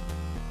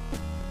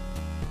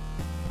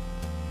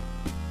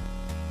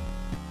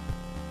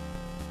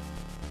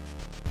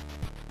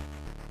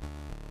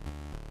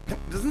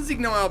 Doesn't Zeke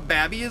know how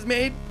Babby is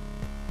made?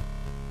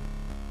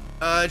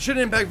 It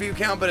shouldn't impact view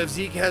count, but if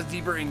Zeke has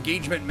deeper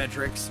engagement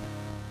metrics.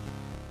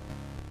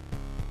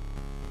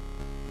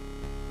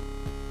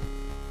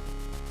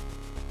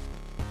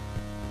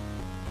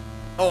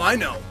 Oh, I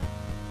know.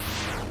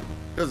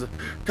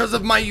 Because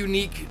of my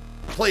unique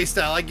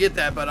playstyle, I get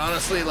that, but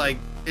honestly, like,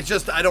 it's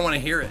just, I don't want to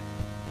hear it.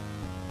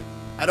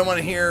 I don't want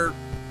to hear,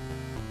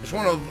 I just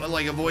want to,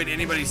 like, avoid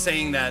anybody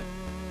saying that,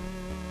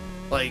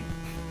 like,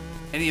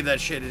 any of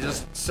that shit is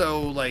just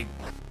so, like,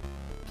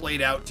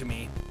 played out to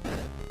me.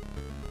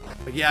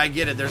 But yeah, I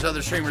get it, there's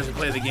other streamers who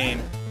play the game,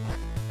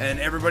 and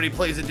everybody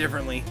plays it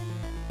differently.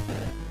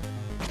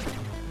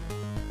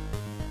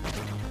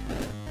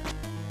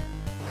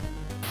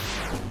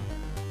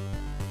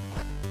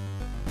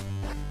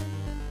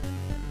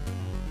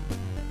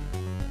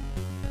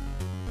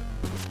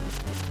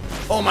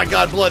 Oh my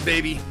god, blood,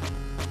 baby.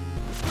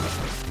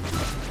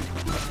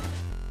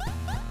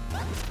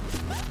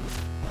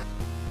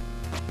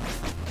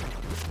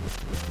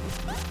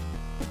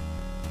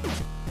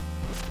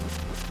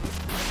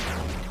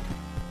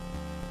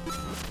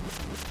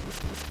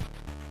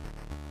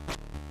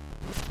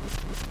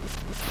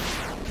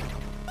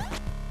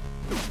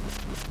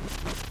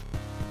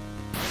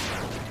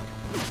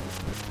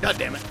 God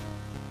damn it.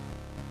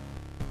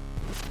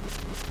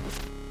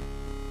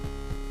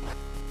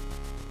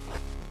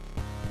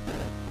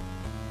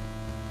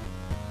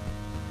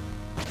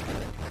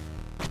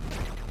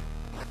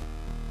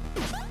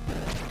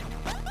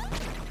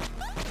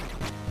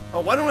 Oh,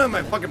 why don't I have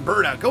my fucking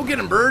bird out? Go get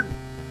him, bird.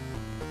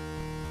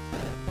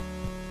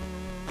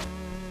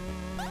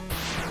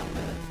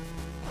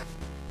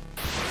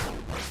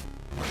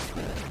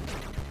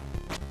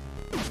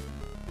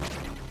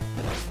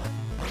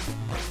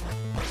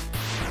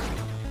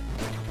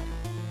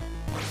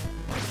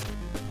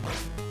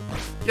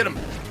 Get him.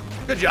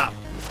 Good job.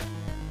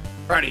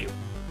 Proud of you.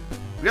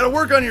 We gotta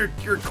work on your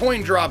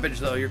coin droppage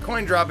though. Your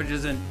coin droppage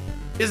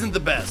isn't the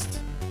best.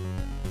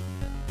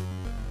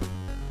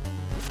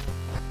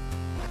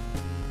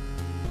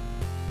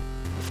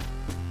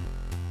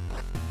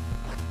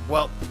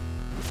 Well,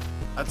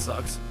 that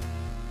sucks.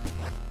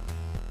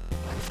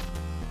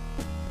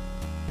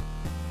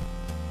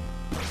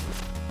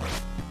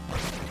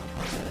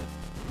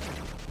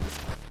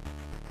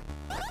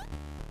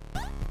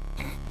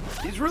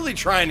 He's really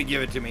trying to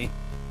give it to me.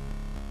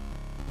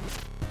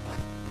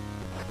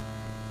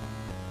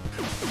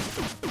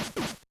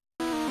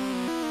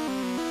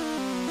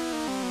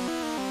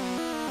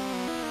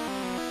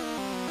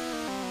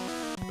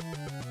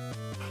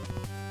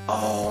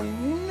 Oh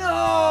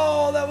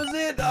no, that was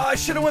it. Oh, I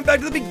should have went back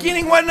to the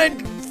beginning. Why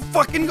didn't I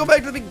fucking go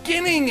back to the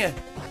beginning?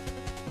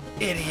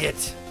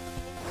 Idiot.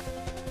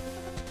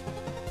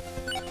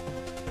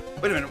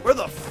 Wait a minute, where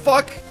the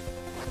fuck?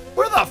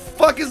 Where the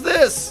fuck is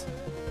this?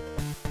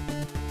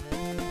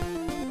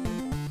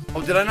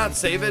 Oh, did I not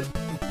save it?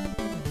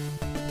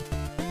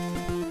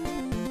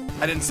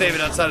 I didn't save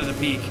it outside of the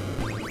peak.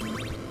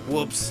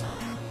 Whoops.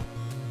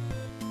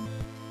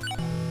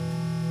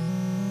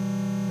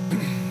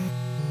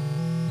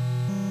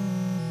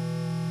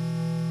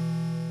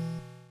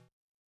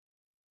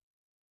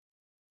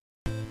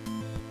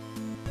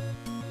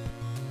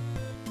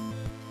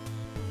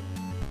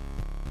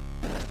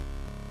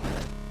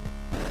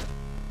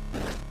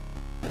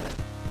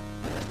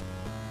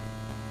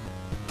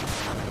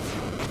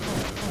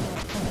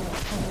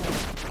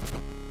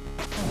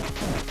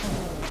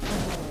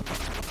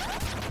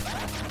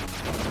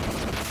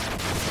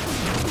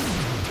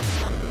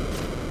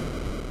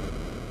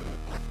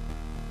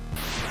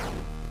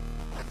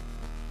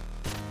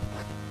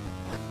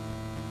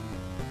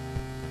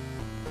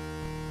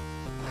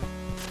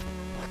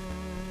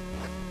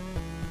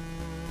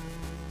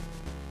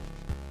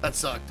 That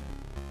sucked.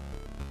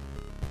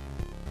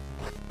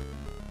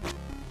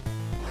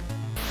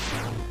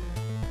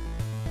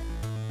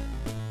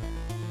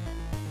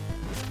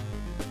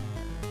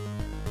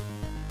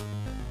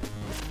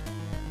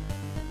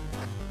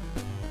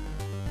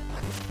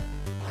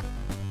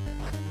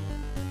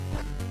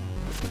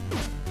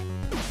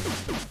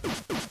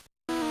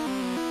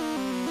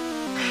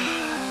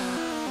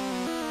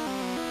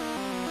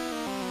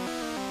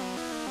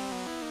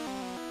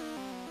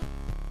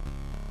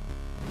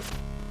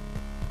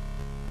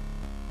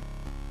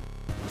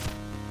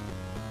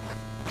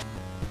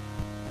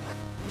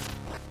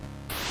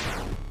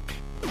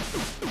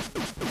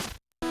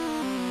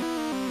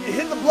 You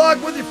hit the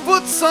block with your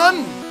foot,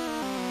 son!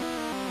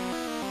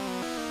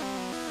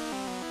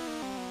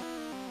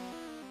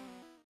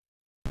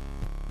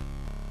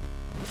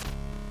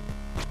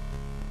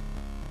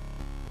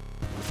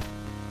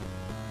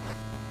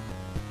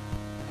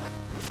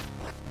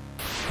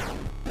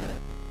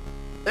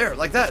 There,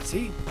 like that,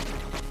 see?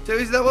 See how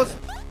easy that was?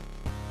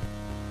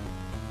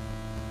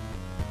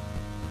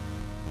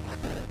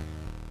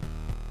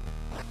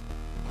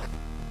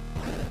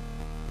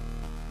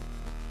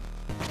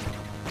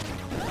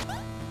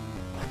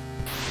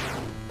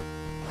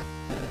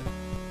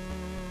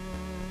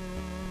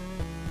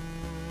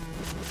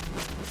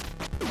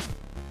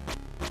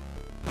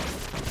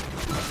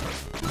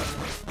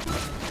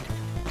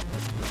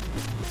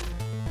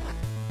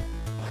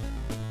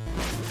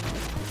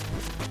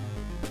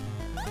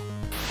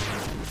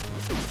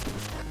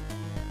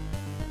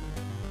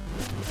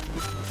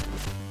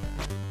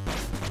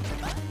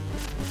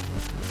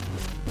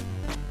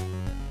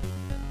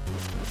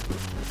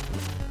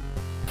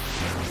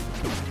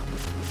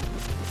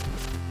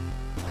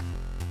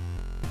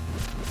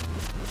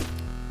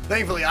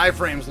 Thankfully,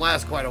 iframes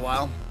last quite a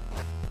while.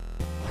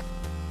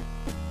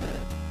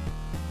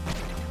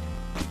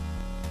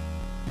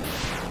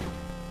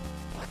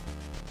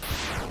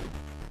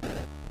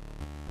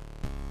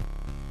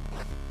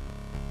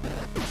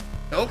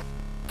 Nope.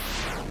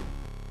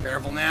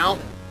 Careful now.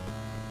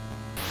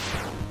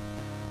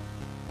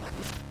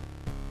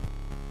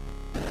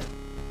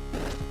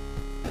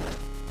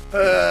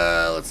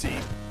 Let's see.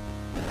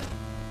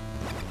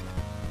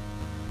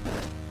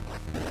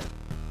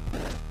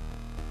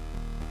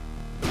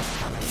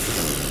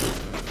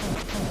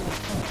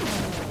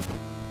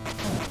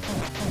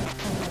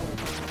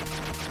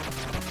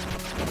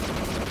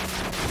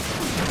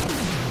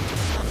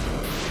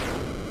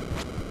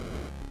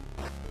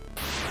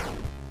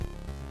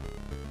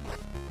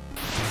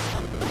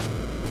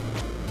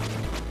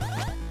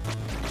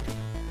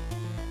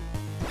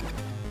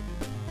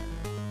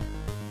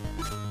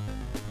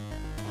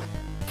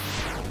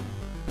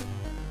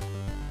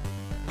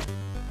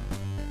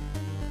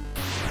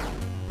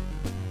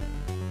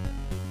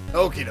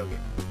 Okie dokie.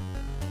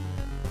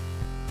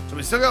 So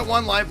we still got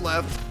 1 life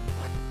left.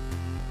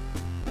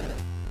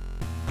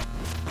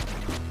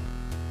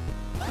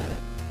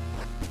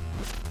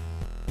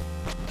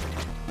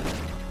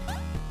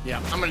 Yeah,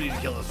 I'm gonna need to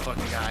kill this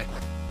fucking guy.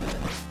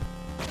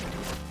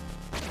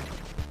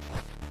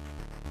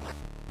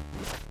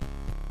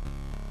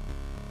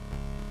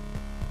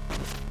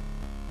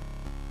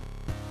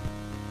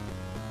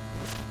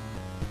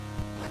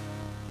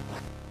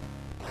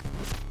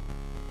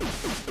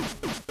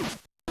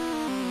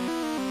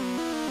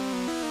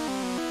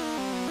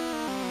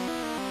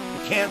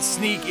 Can't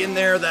sneak in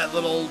there, that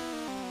little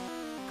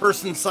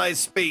person-sized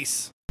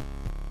space.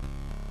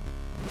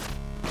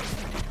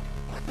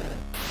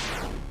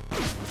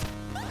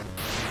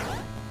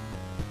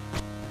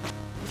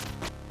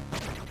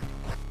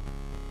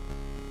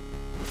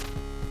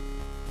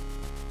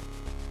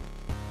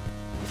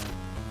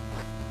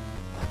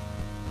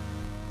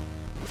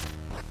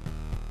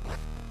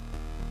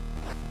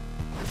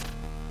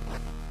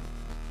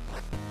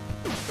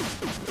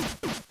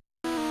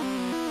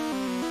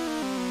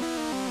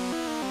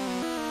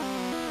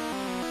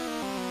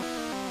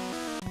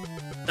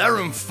 That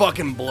room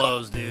fucking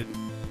blows, dude.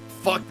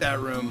 Fuck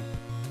that room.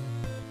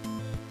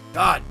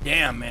 God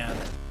damn, man.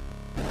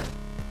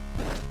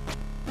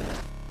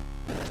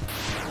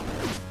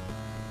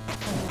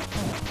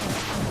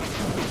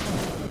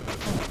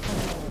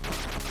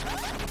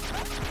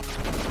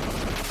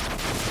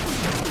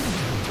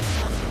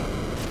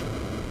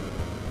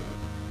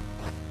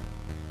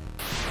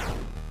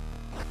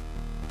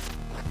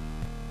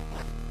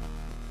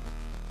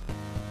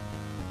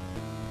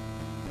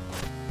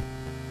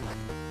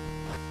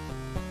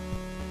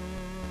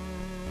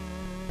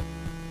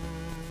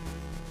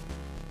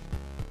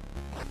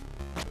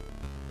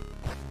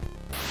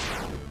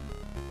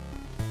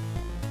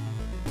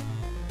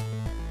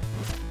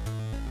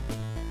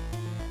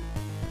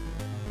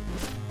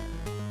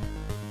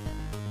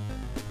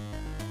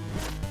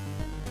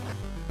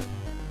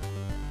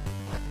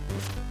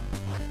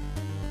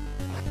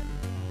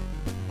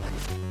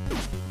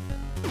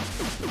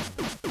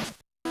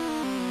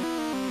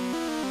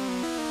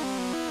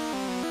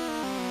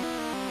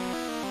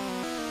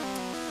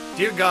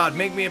 Dear God,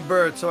 make me a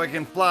bird so I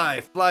can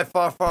fly. Fly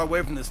far, far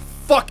away from this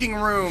fucking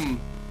room.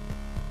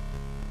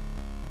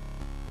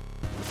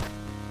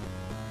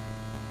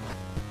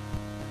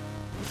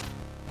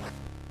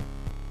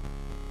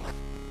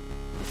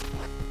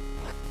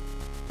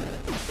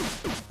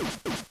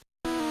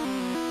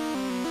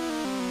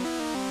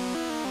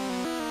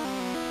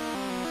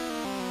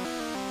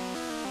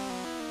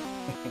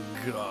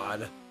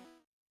 God.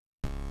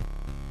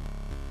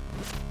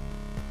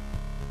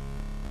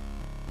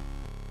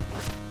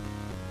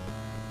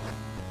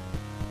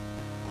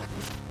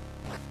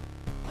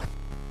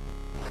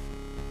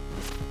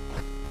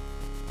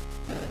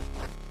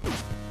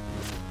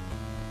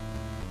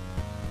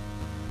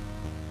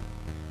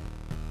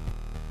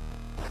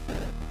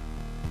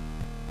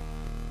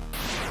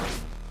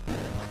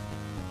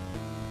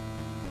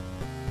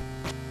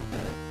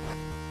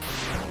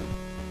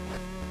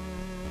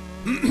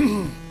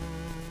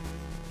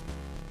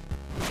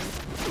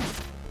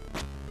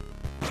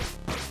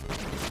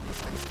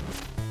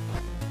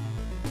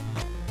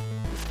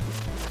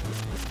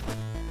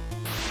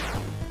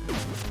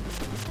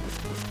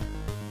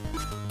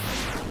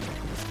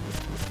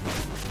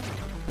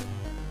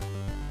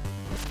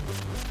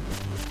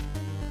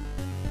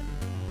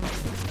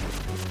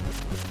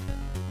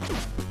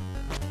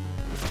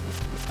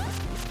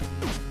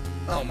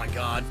 Oh my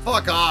God,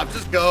 fuck off,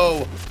 just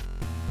go.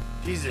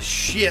 Jesus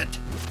shit.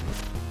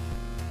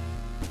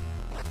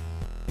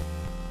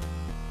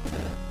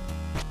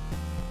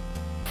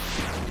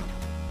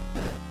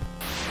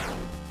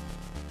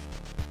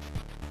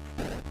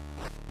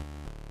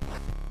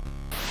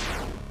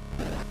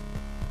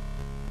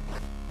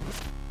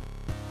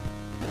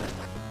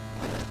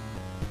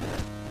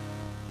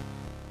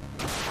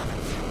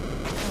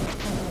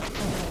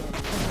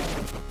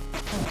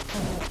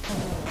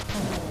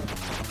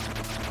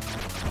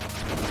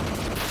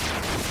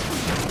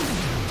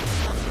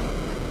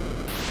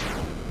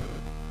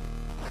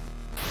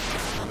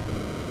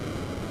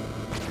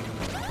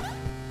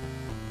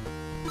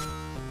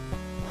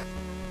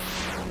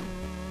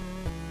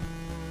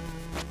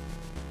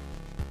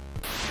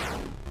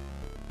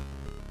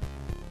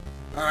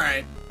 All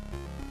right.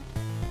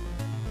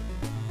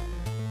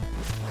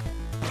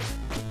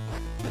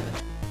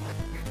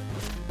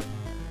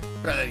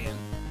 Try that again.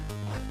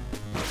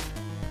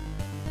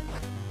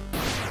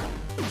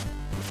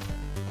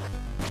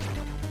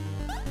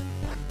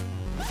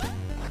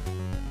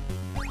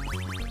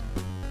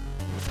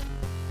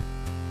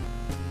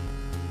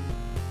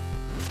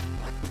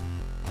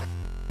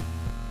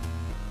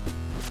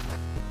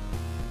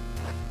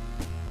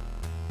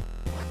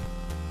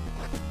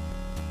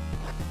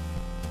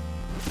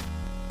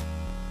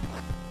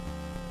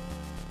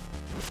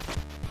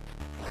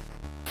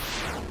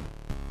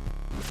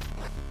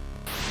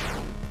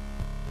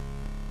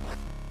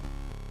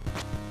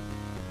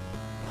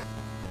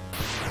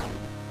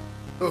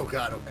 Oh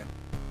God, okay.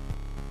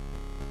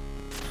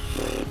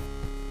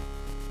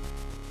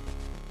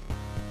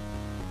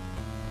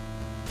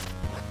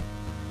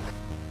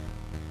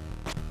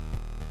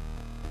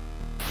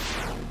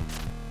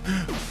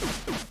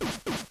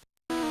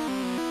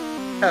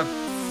 A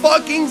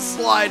fucking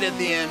slide at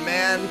the end,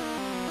 man.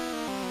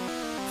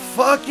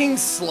 Fucking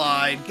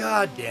slide.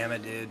 God damn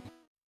it, dude.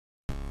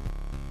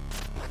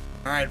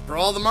 Alright, for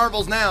all the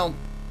marbles now.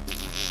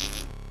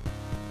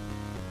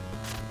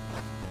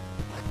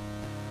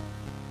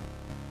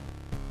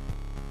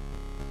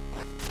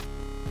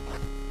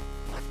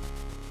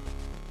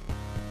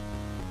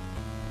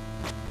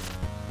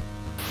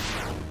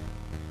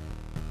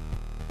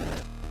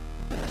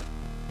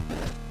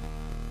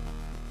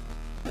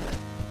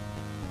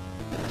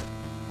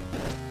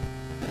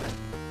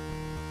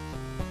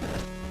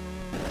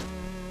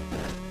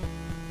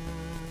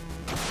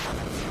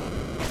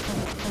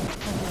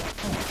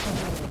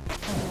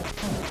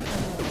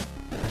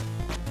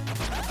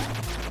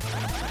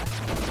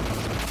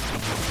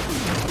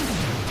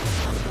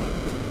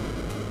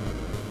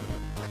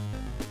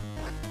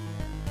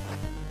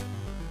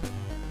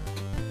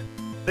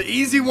 The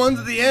easy ones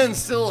at the end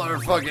still are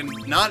fucking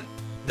not,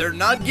 they're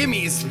not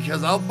gimmies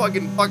because I'll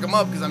fucking fuck them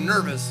up because I'm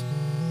nervous.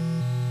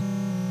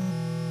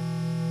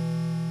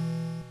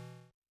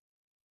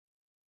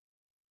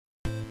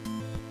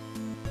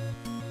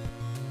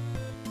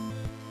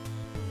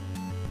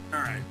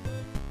 Alright.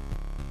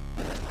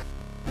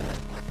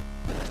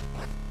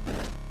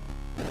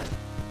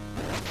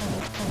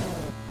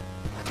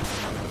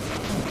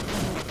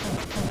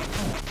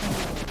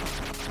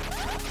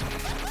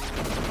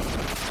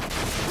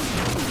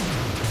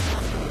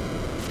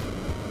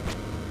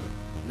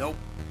 Nope.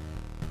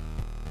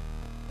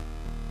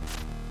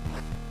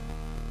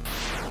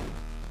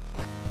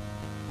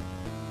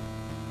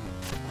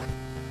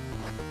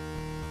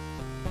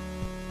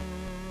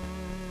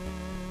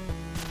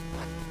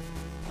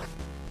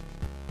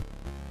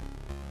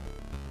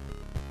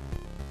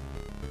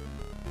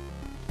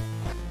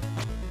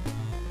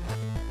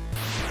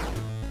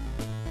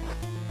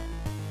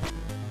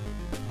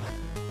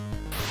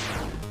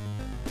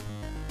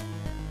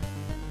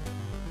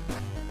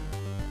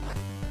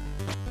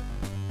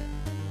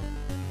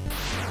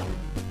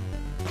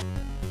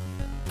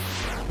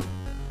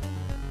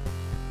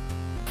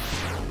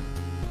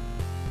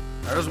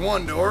 There's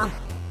one door.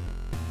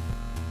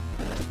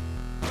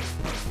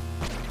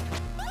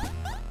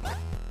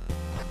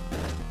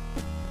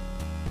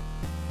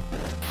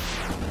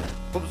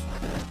 Oops.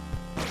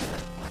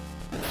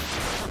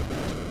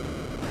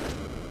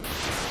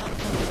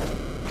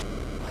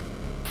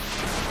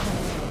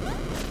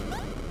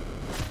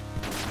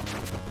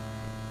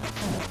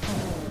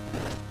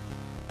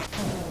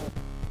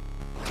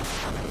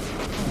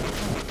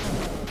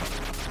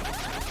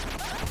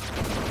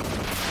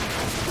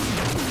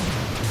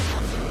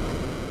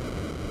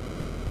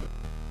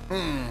 I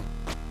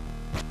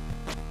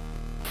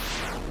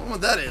wonder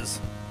what that is.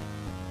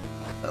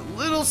 That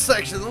little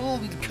section, the little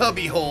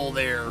cubby hole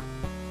there.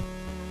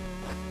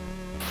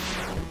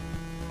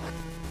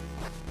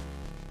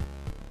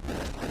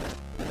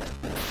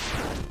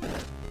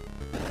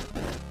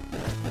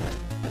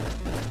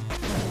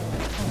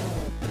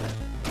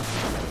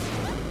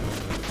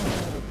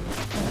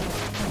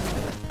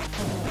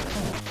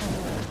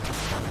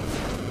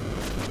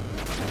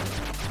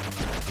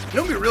 You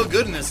know what'd be real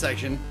good in this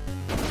section?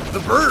 The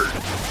bird.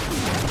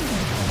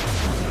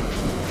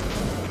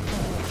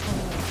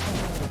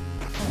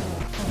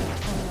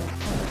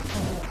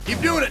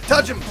 Keep doing it.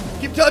 Touch him.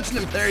 Keep touching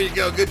him. There you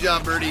go. Good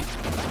job, birdie.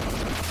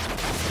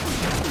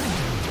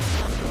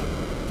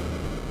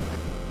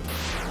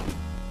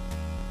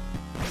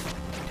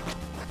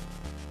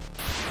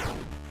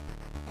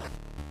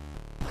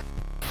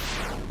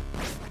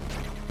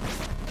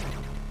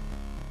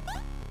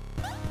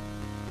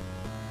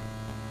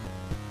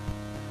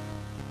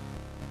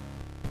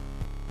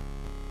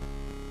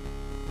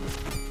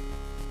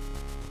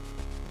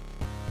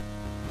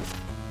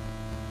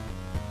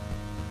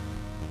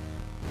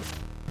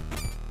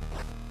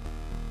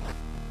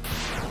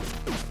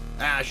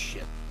 Ah,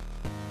 shit.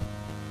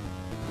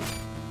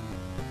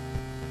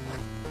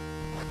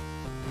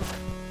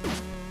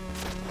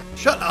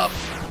 Shut up.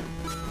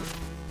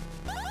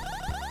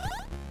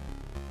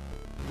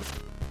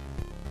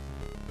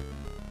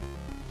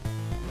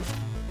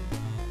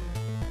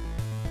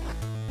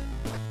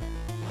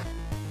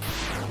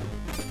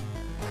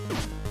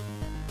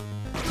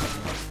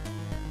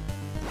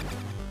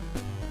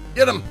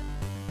 Get him.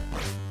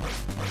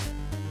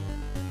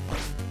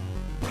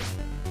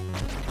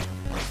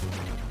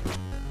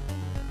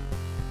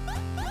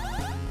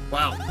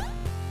 Wow,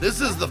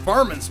 this is the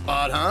farming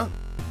spot, huh?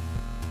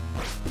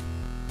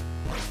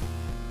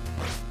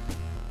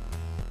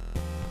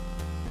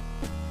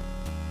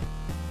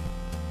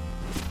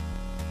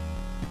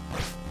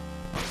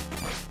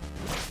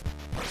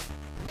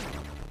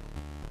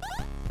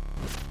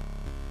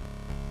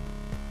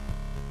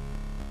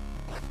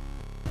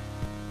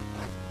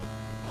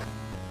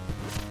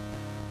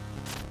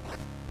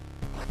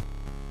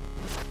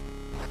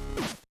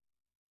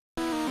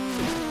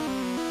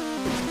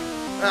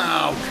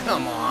 Oh,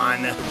 come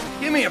on.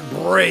 Give me a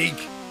break.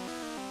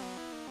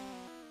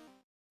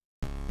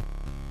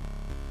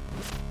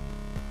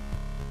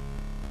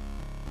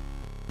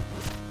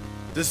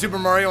 This Super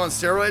Mario on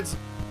steroids?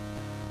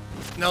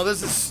 No,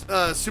 this is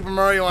Super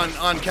Mario on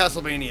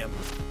Castlevania.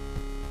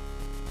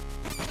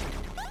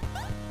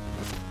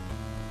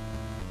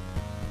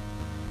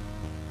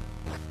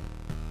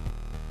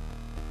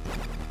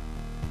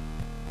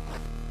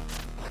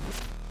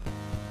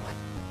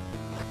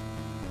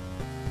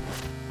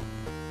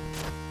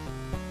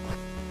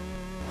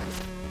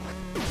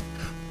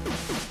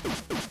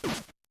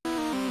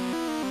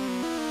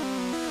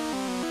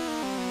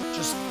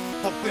 Just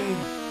fucking...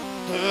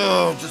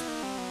 Ugh, just...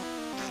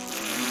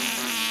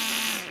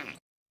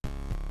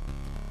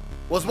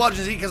 Was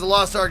watching Zeke because of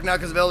Lost Ark, now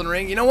because of Elden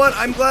Ring. You know what?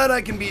 I'm glad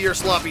I can be your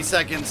sloppy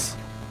seconds.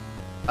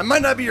 I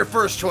might not be your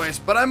first choice,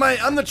 but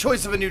I'm the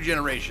choice of a new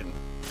generation.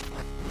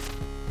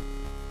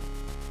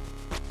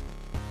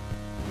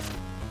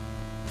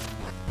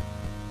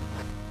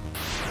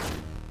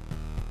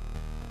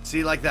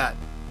 See, like that.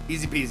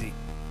 Easy peasy.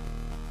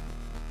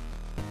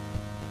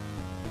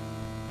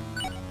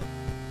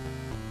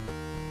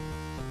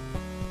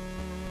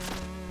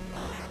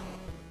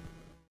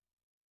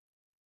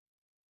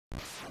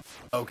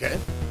 Okay.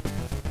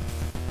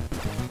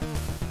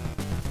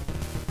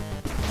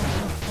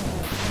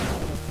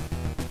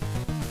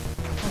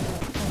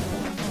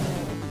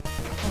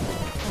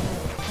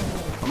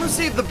 I'm gonna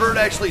see if the bird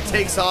actually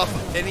takes off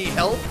any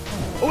health.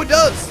 Oh, it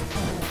does!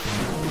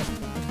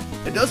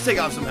 It does take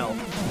off some health.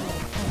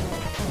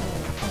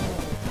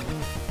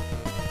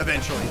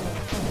 Eventually.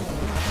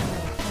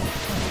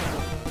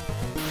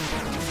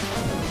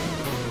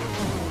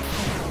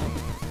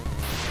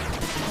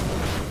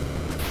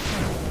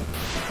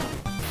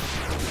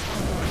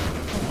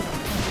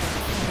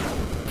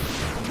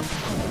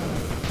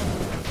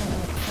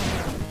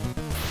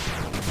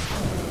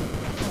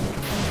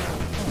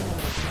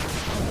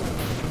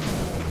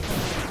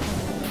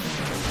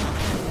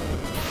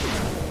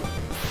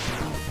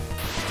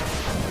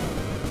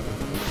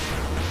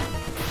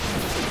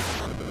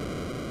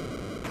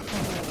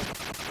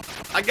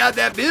 I got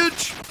that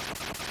bitch.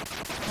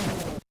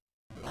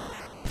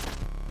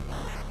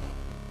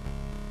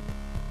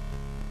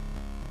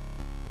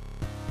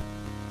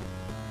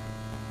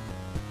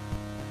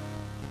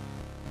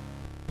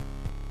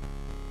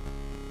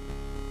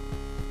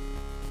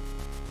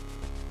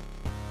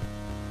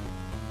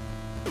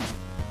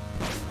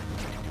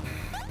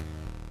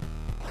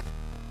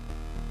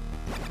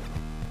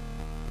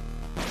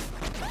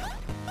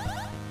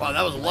 Wow,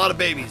 that was a lot of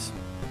babies.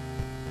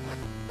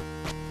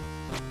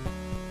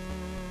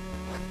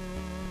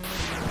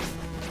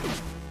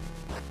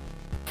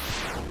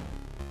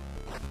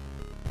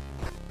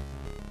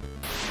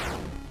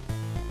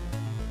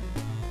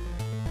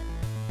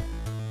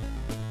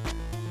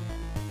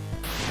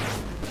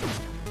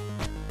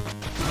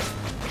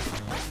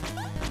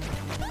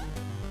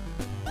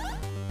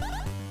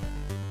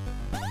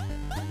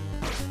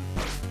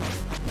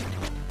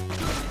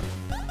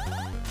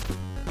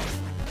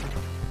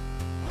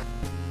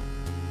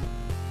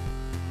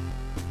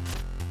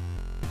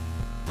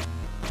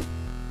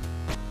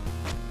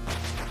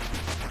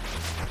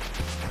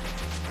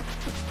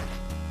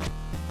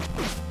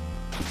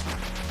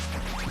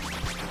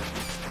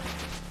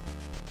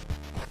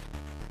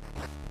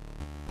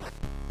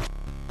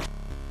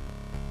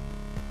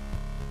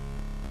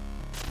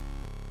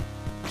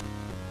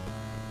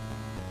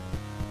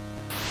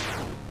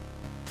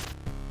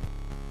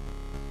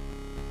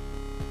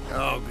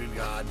 Oh, good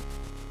God.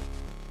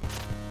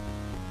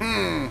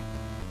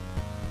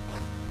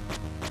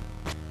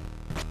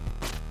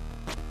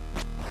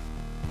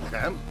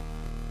 Okay.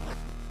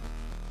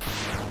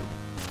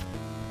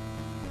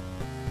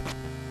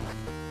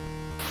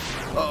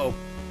 Uh-oh.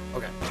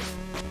 Okay.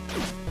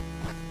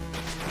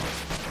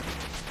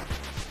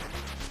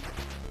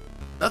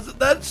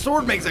 That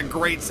sword makes a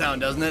great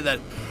sound, doesn't it? That...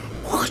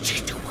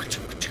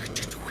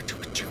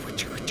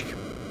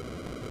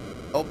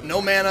 Oh,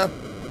 no mana.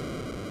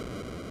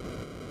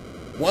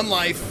 One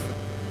life.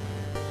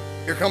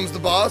 Here comes the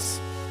boss.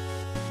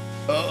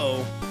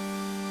 Uh-oh.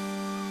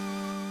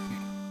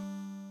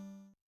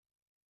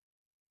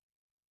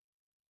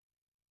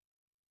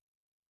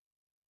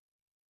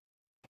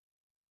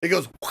 It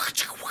goes...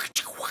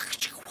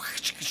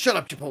 Shut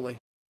up, Chipotle.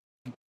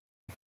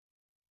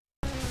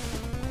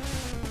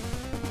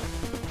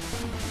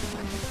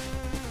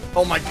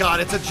 Oh my God,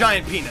 it's a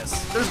giant penis.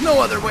 There's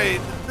no other way.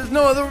 There's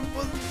no other...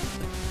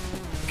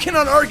 You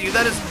cannot argue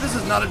that this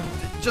is not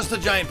just a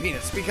giant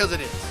penis, because it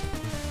is.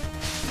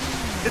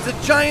 It's a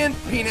giant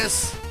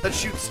penis that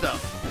shoots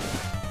stuff.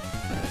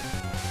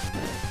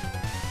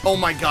 Oh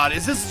my God,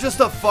 is this just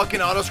a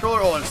fucking auto-scroller?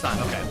 Oh, it's not,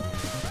 okay.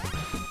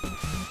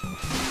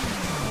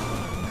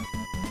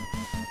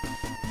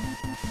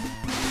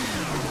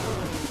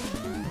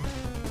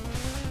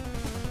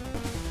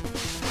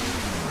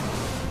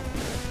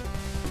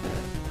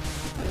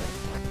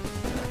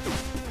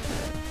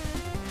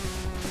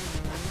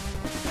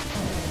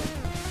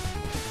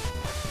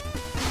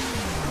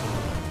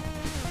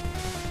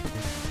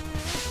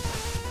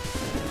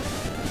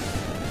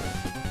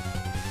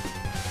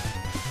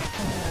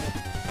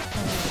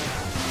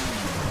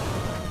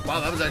 Wow,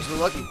 that was actually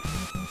lucky.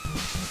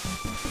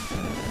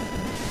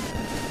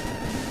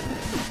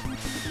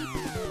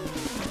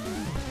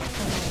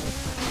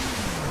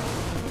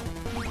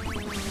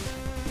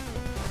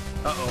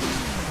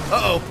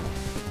 Uh-oh.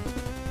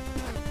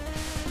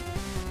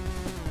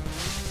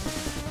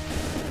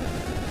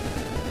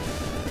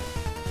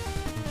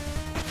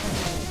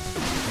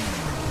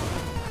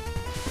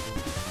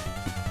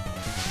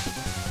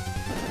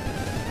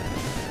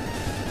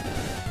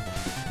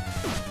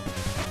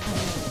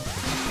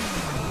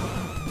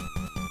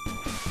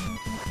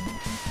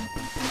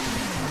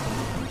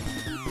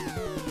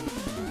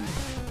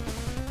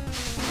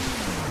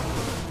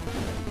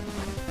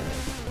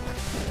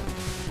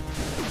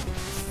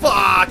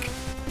 Fuck!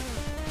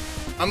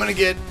 I'm gonna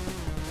get...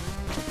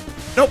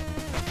 Nope.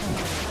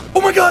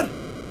 Oh my god!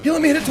 He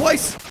let me hit it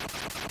twice!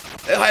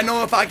 I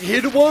know if I can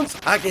hit it once,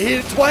 I can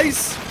hit it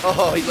twice.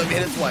 Oh, he let me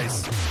hit it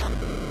twice.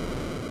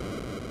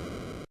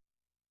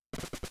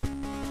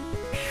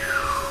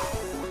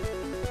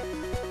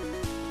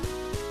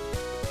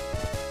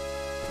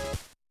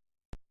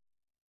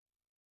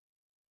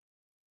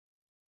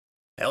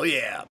 Hell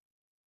yeah.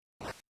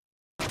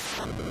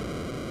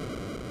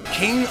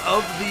 King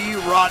of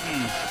the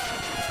Rotten.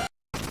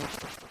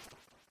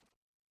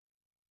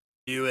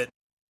 Do it.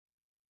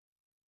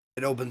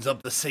 It opens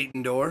up the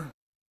Satan door.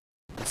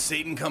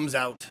 Satan comes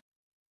out.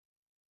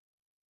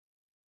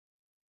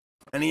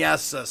 And he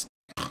asks us,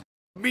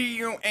 "Be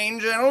you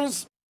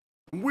angels?"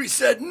 We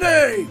said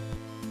nay.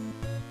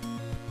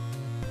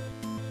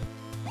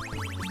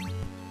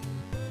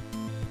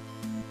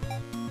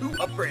 Ooh,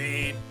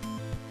 upgrade.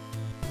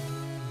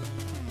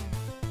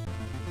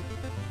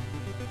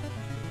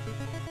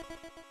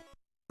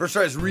 First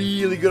try is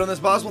really good on this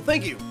boss. Well,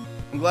 thank you.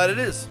 I'm glad it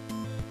is.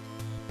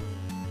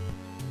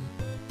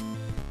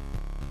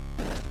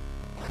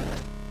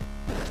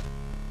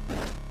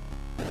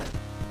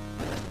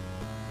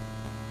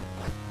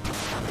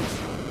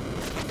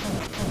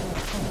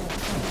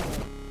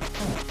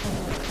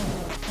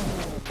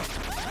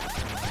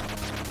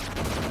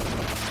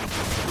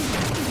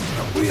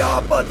 We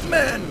are but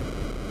men.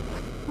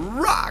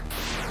 Rock.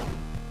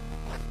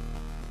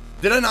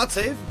 Did I not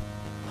save?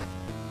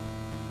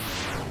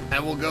 I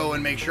will go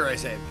and make sure I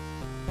saved.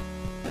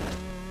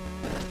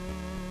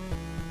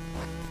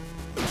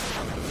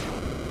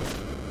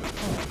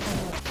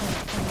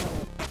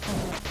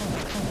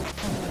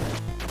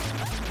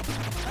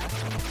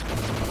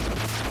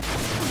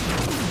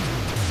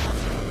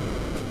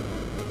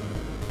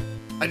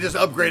 I just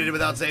upgraded it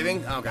without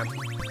saving? Oh, okay.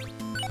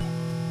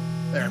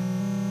 There.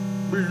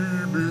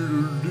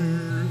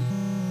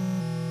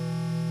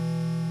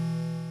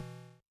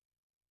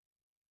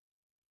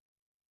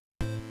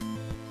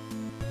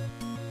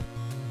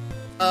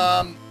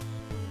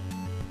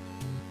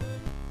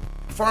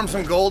 Farm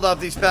some gold off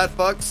these fat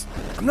fucks.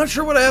 I'm not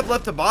sure what I have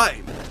left to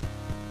buy.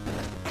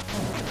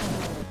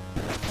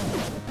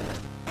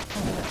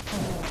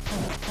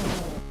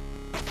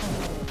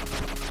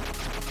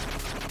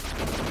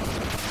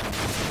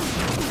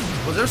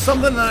 Was there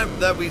something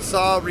that we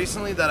saw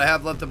recently that I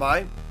have left to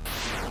buy?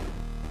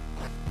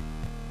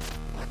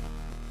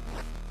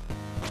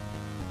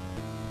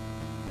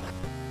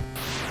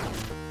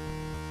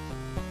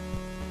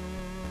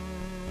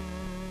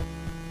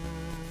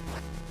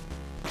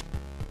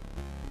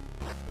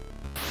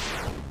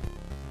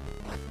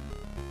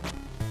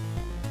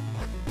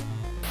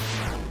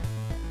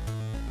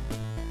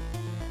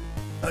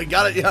 You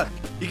gotta, yeah,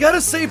 you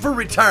gotta save for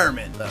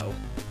retirement, though.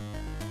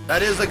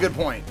 That is a good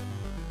point.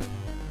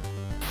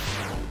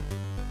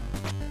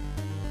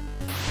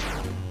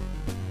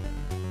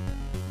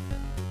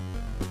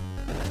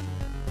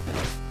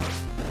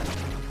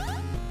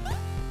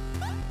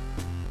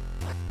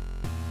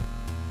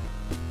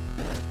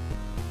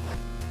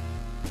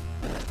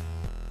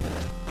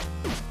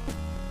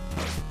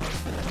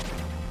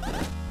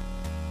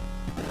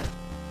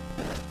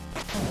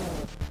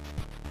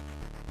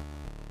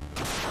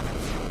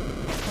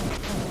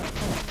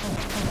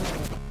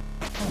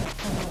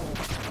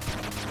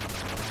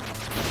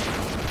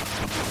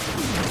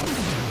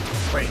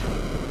 Wait.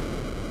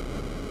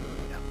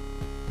 Yeah.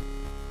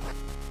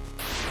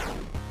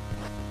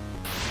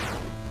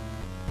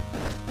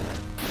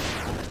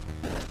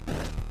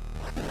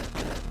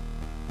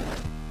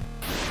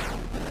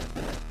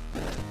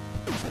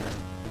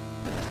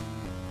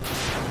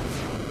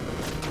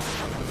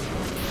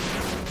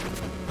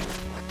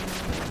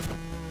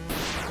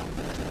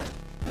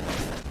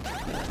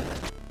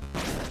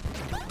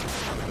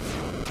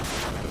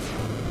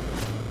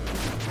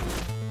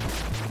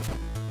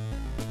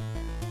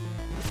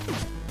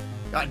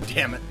 God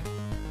damn it.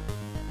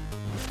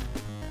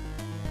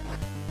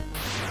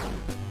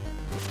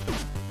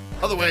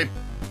 Other way.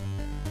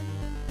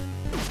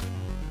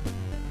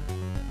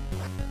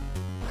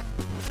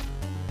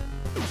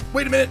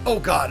 Wait a minute. Oh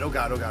god, oh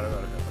god, oh god, oh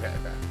god, oh god. Okay,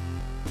 okay.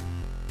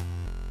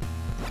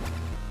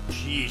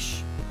 Sheesh.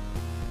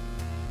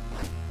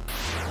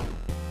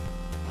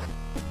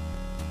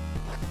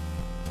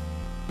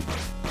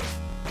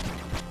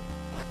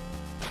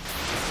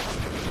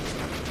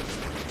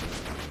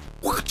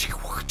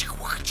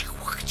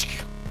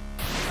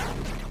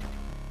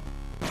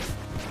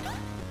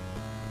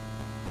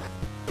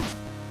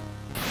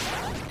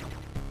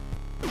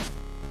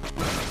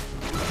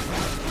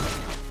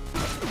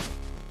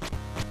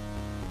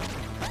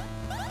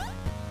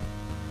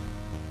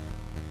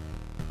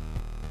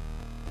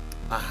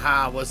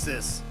 Aha, what's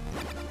this?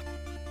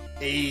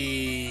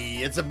 Hey,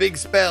 it's a big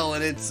spell,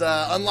 and it's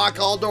unlock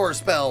all doors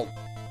spell.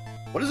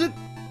 What is it?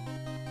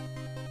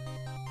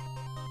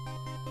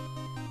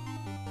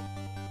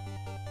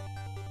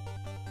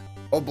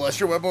 Oh, bless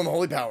your weapon with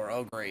holy power.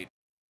 Oh, great.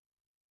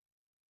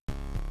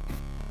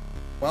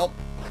 Well,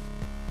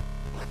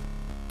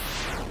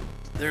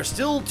 there's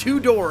still 2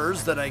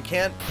 doors that I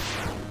can't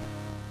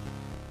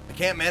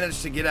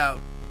manage to get out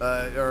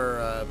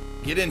or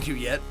get into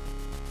yet.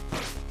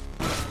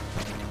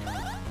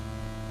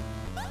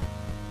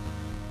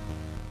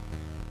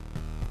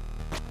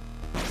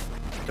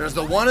 There's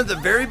the one at the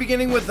very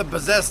beginning with the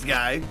possessed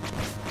guy.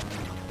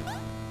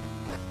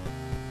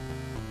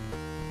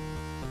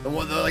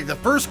 Like the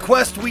first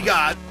quest we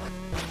got,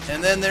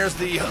 and then there's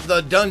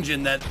the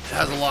dungeon that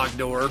has a locked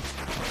door,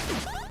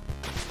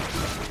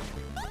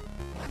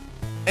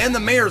 and the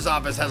mayor's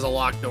office has a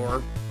locked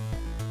door.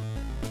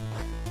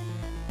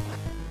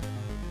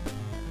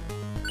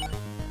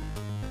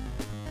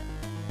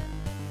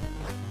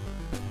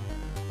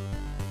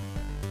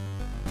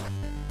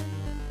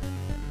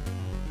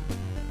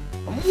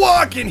 I'm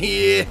walking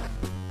here.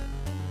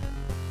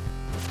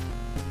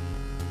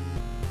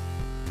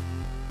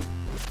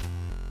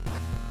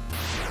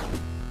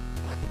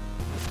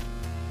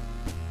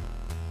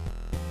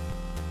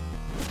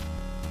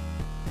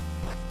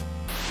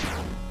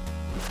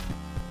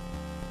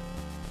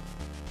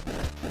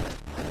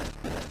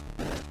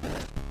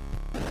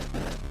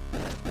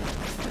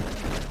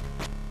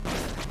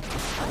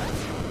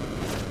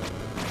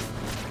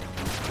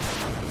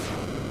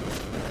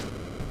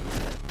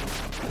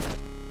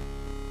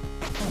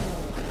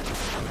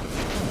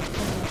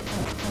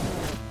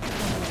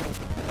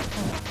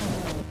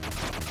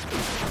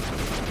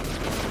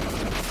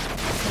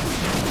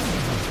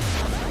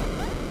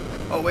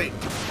 Oh, wait.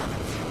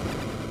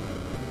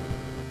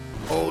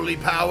 Holy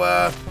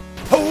power.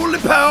 Holy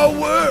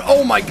power.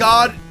 Oh, my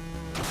God.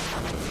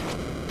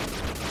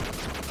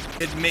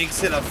 It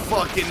makes it a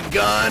fucking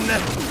gun.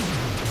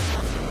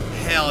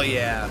 Hell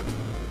yeah.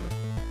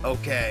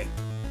 Okay.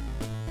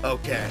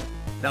 Okay.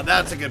 Now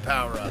that's a good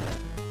power-up.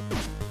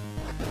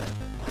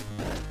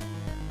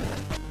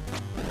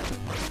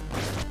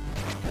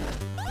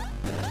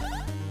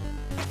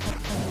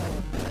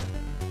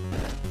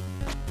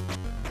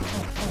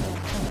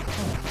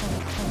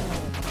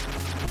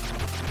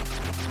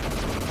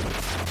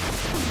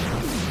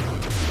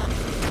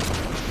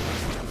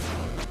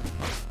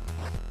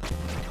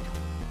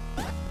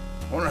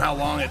 I wonder how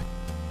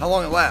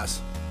long it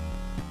lasts.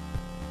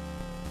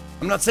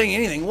 I'm not saying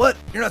anything. What?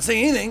 You're not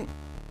saying anything?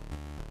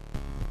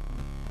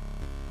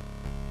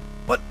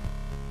 What?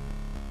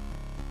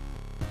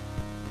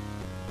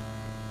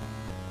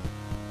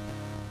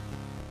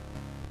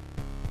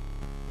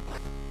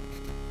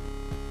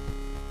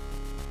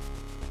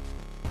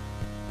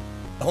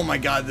 Oh my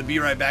God, the be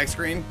right back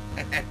screen.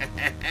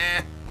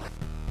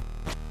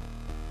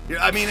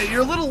 I mean,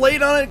 you're a little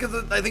late on it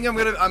because I think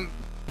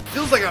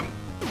feels like I'm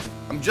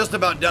just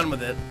about done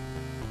with it.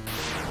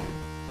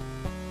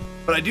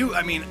 But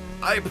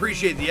I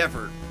appreciate the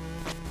effort.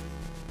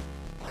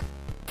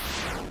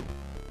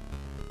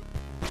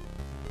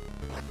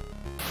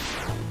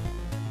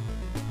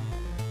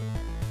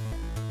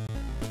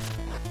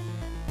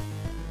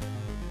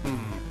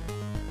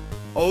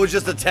 Oh, it was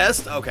just a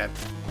test? Okay.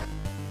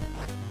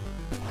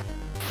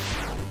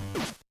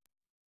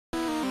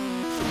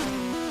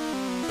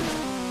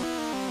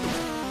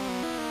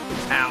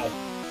 Ow.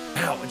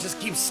 Ow, it just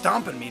keeps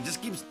stomping me. It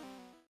just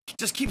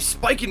keeps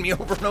spiking me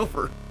over and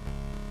over.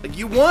 Like,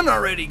 you won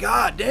already,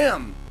 god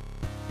damn.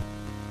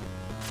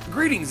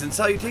 Greetings and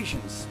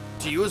salutations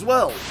to you as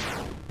well.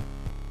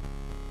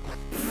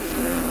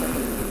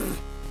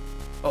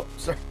 Oh,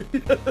 sorry.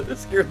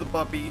 Scared the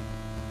puppy.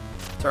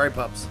 Sorry,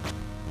 pups.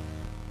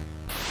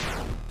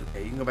 It's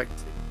okay, you can go back to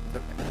sleep. It's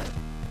okay.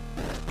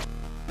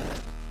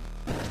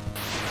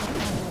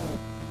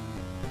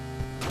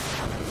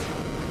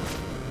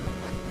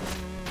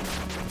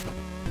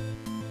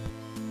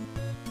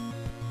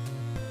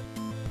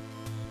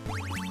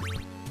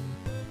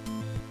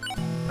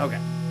 Okay.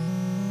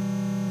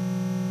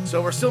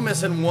 So we're still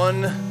missing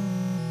one,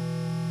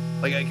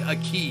 like a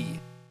key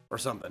or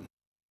something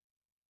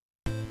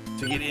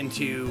to get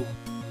into.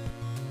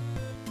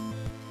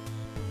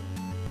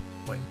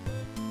 Wait.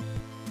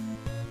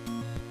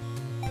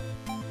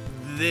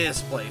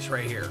 This place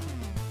right here.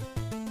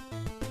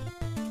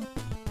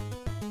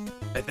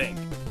 I think.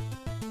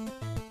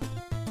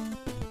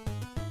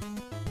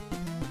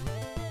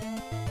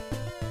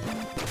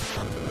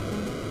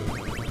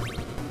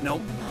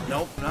 Nope.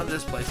 Nope, not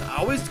this place. I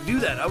always do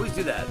that. I always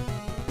do that.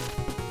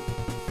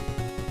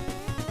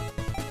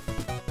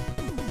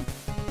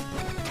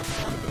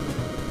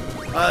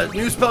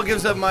 New spell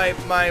gives up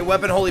my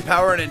weapon holy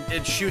power, and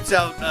it shoots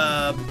out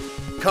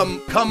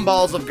cum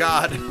balls of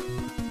God.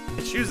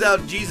 It shoots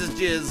out Jesus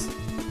jizz.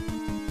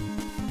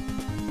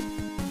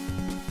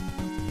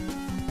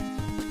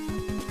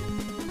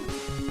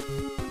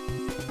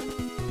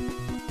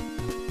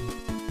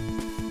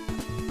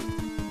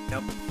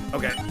 Nope.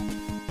 Okay.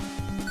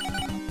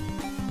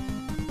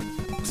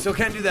 still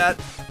can't do that.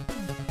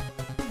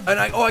 And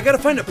I gotta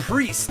find a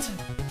priest.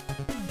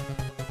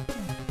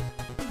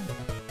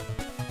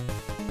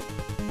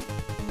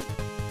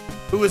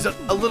 Who is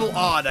a little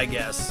odd, I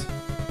guess.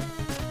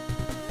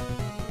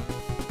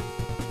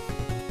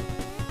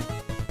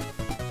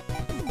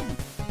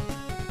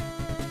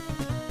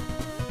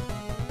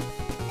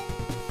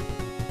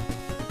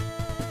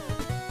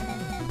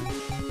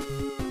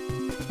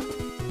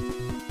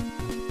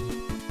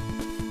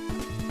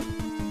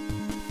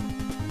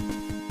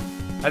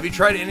 Have you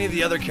tried any of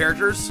the other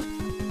characters?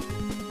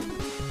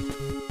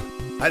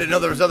 I didn't know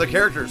there was other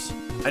characters.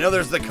 I know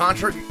there's the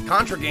Contra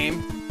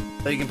game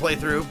that you can play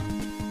through.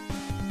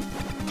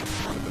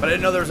 But I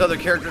didn't know there was other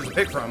characters to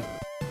pick from.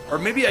 Or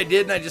maybe I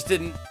did and I just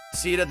didn't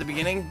see it at the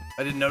beginning.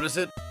 I didn't notice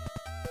it.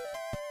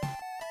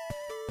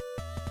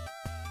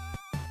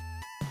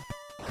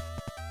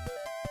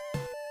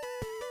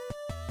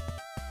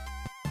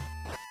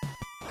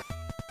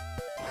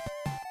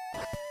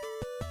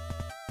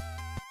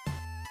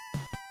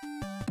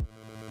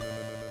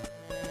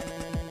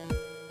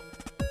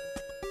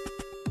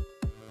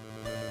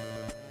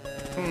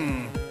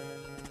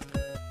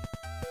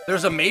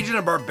 There's a mage and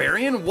a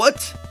barbarian?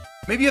 What?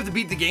 Maybe you have to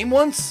beat the game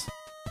once?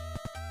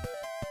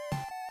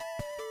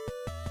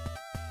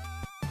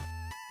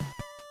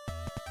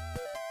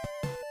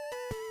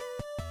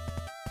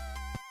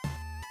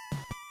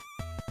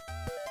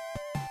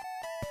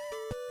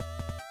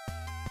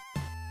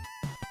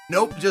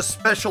 Nope, just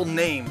special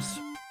names.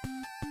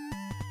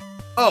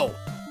 Oh.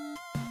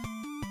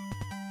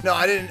 No,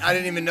 I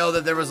didn't even know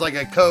that there was like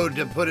a code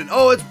to put in.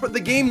 Oh, it's the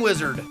game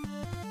wizard.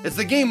 It's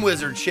the game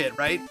wizard shit,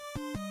 right?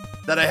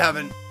 That I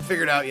haven't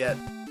figured out yet.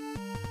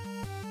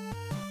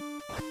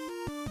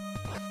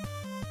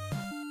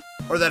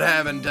 Or that I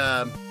haven't,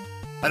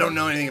 I don't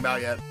know anything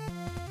about yet.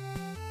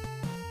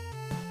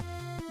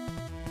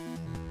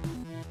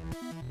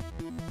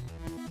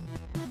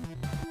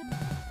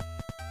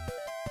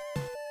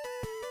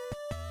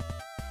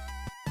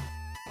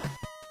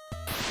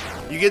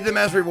 You get them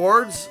as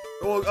rewards?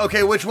 Well,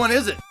 okay, which one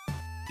is it?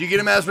 Do you get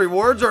them as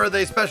rewards or are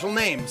they special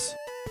names?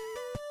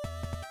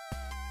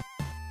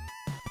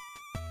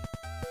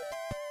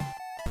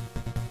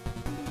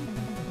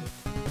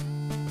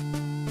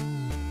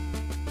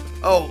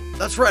 Oh,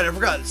 that's right, I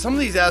forgot. Some of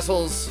these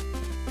assholes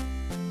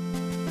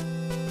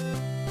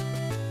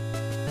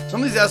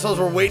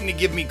were waiting to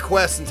give me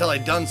quests until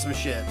I'd done some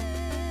shit.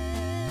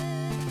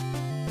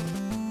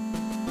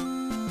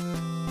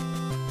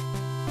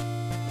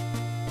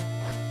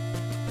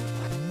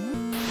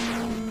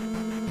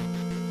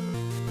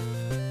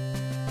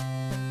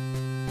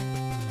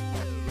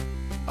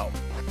 Oh.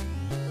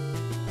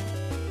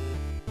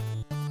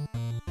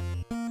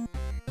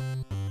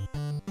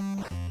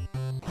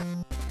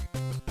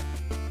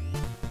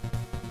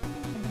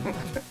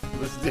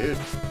 This dude.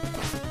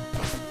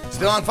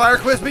 Still on fire,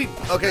 Quispy?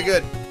 Okay,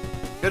 good.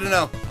 Good to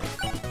know.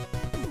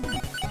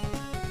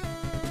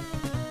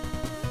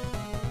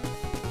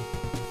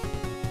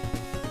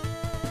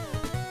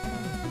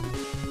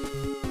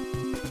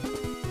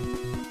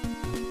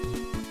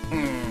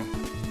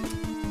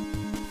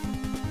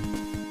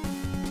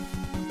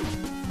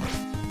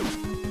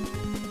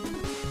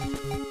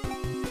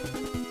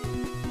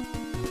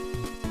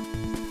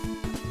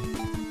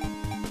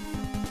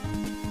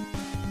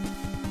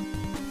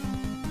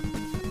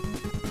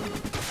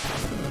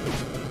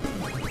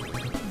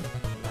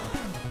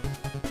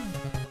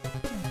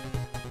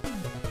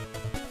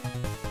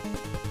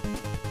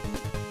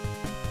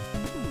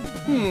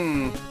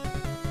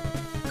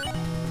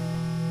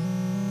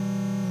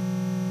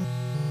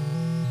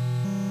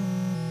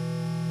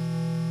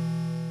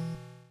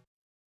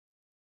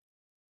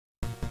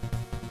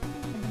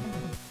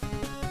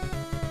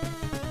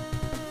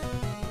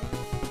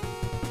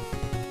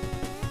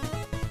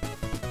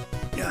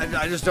 Yeah,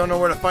 I just don't know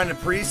where to find a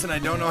priest, and I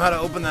don't know how to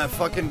open that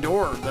fucking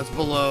door that's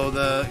below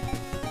the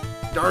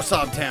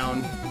Darsov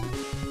town.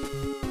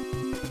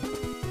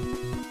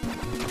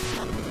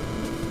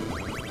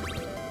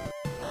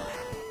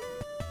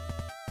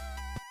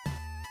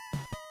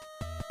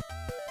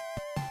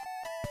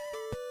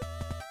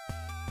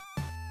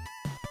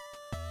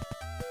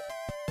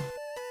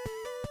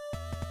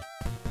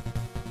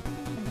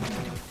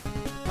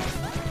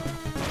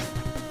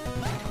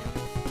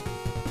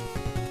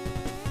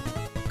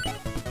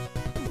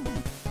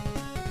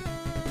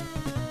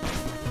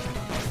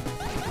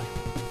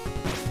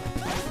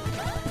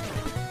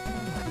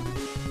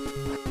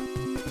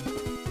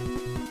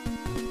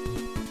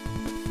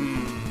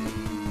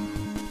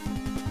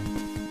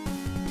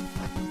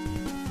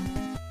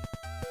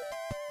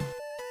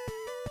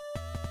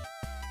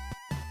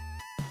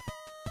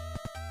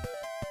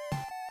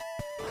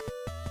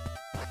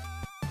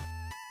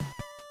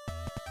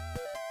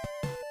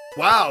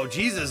 Wow,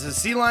 Jesus, is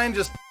Sea Lion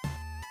just...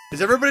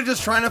 Is everybody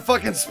just trying to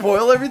fucking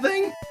spoil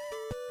everything?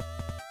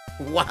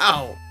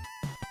 Wow.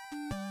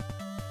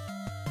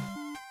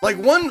 Like,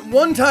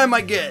 one time I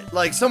get,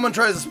 like, someone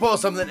tries to spoil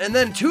something, and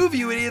then two of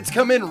you idiots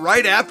come in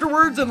right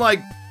afterwards and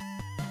like,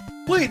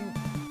 wait,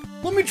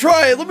 let me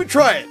try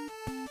it.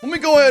 Let me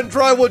go ahead and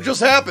try what just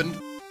happened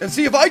and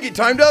see if I get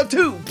timed out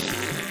too.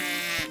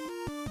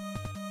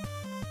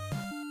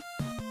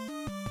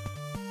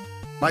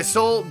 My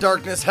soul,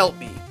 darkness, help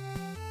me.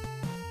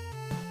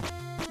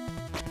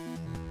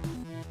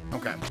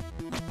 Okay.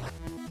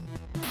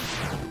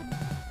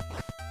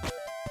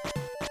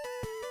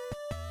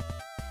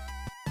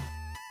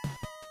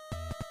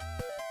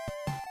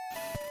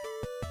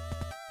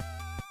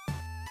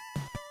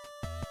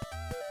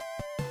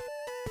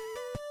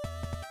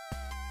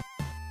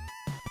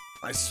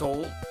 My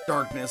soul,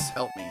 darkness,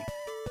 help me.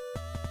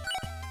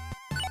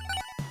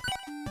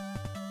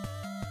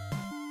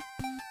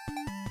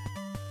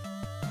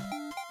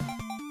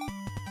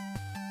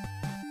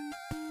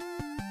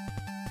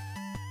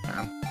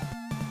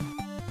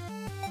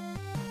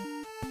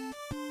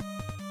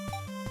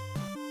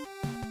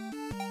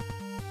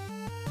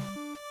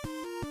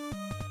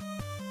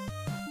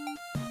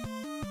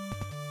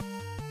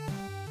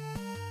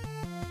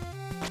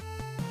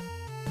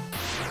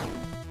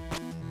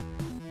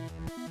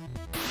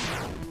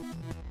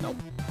 Nope.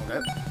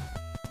 Okay.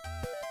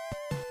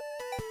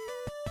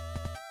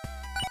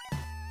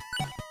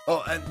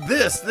 Oh, and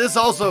this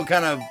also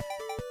kind of...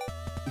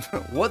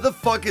 What the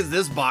fuck is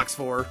this box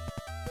for?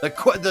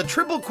 The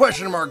triple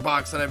question mark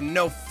box that I have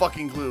no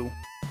fucking clue.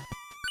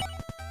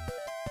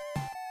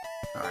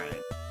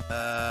 Alright.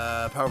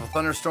 Powerful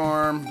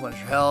thunderstorm, replenish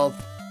your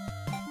health.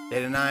 Day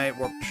to night,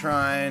 warp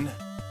shrine.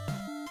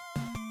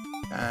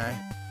 Okay.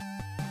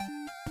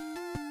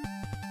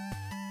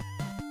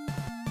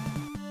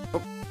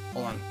 Oh,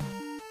 hold on.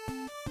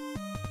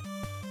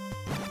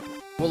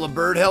 Will a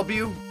bird help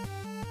you?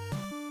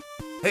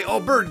 Hey, oh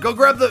bird, go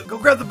grab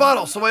the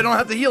bottle so I don't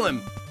have to heal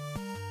him.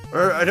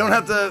 Or I don't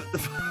have to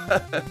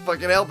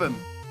fucking help him.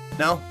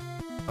 No?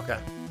 Okay.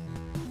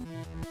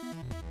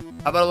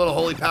 How about a little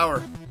holy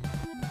power?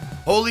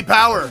 Holy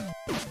power!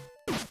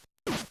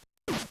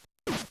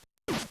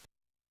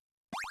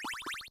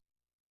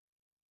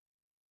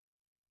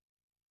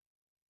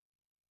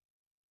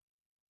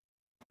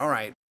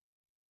 Alright.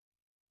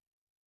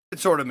 It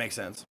sort of makes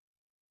sense.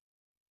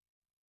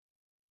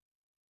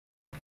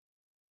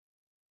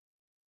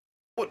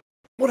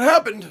 What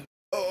happened?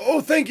 Oh,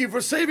 thank you for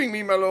saving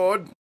me, my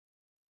lord.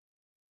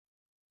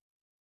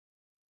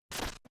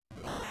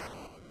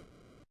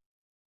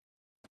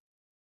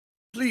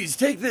 Please,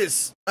 take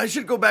this. I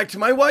should go back to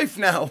my wife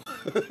now.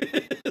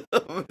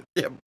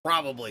 Yeah,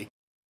 probably.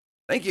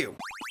 Thank you.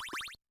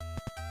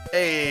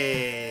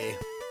 Hey.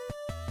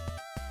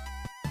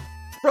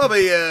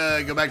 Probably,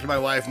 go back to my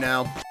wife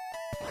now.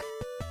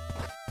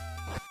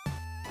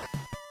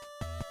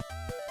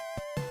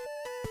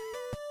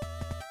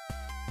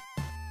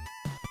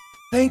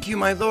 Thank you,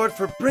 my lord,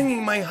 for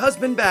bringing my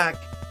husband back.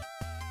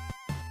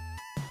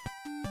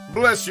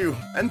 Bless you,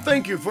 and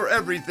thank you for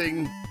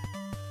everything.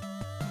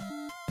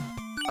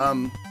 Are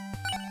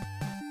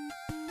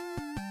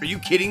you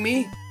kidding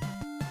me?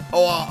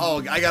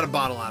 Oh, I got a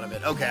bottle out of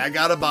it. Okay, I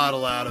got a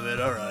bottle out of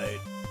it. All right.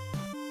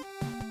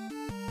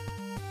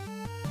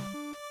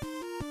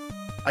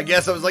 I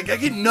guess I was like, I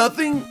get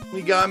nothing.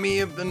 He got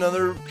me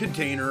another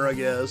container, I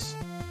guess.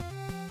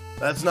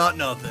 That's not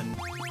nothing.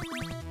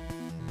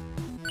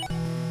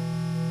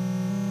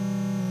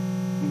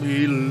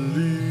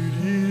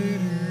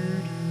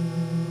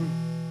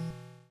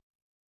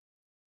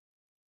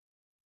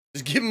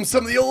 Just give him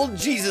some of the old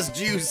Jesus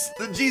juice,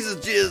 the Jesus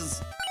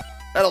jizz.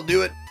 That'll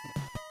do it.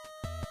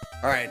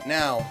 Alright,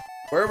 now,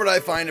 where would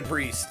I find a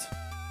priest?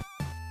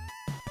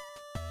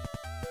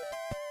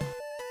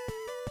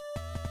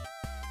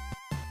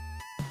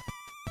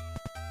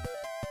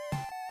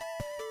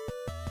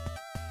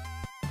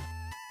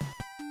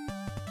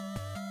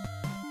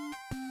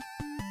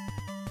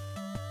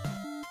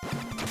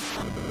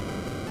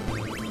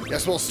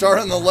 Guess we'll start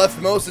on the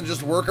leftmost and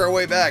just work our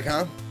way back,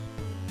 huh?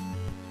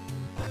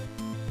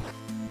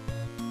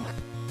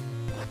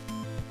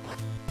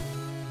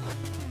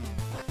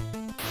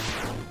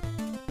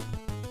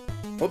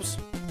 Whoops.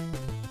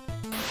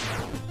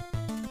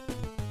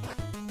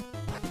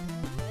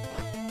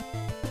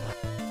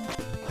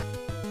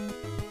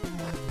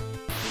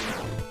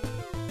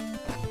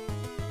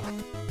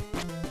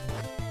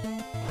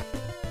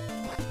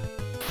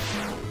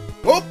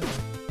 Whoop!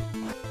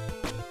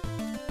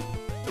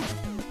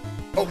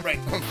 Oh, right.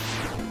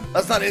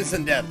 That's not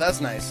instant death.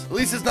 That's nice. At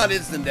least it's not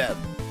instant death.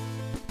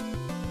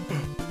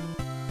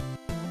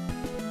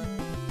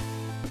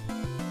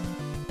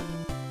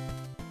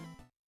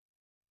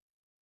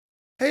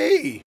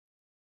 Hey!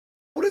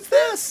 What is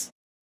this?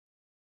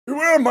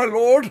 Beware, my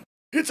lord!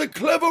 It's a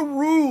clever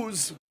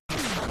ruse!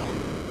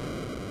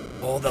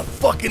 Oh, the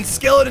fucking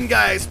skeleton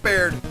guy I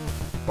spared!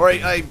 Or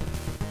I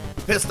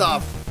pissed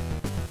off.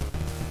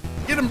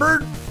 Get him,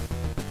 bird!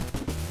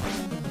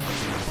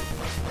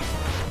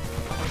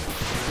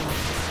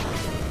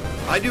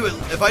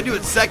 If I do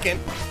it second.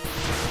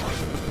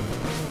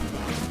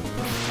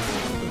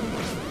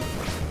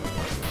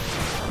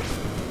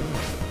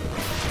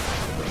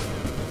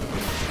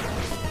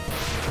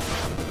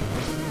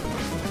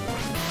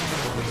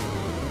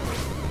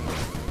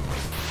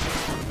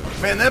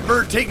 Man, that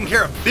bird taking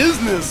care of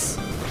business.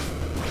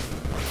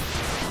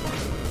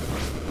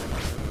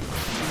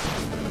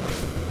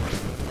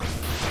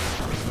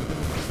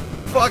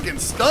 Fucking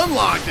stun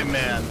locked him,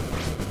 man.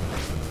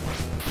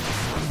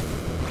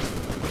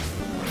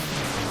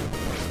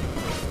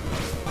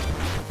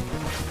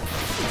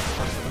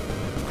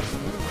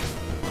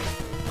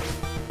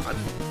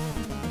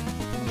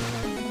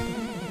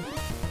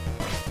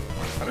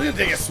 I'm gonna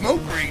take a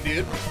smoke break,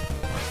 dude.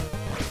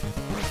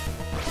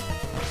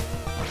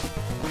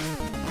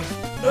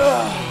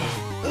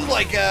 This is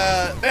like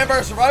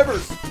Vampire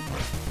Survivors.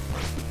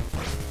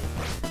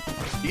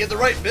 You get the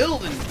right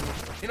build and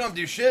you don't have to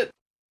do shit.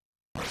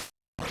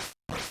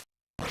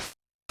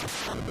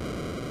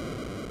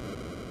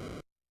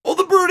 Oh,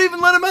 the bird even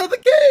let him out of the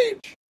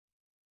cage.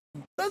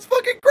 That's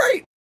fucking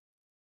great.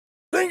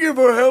 Thank you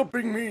for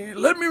helping me.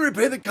 Let me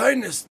repay the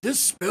kindness. This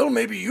spell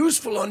may be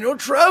useful on your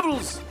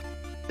travels.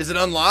 Is it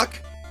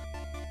unlock?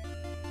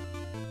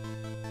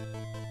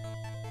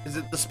 Is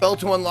it the spell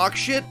to unlock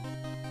shit?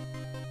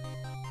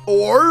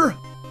 Or...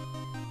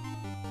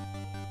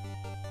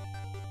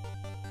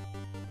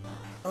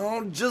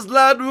 oh, just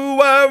like the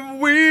white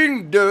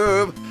winged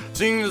dove,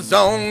 sing the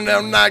song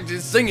down like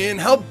just singing.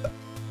 How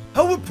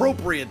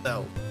appropriate,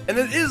 though. And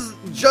it is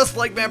just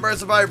like Vampire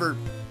Survivor.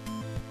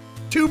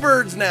 2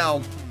 birds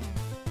now.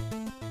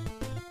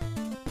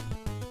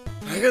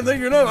 I can't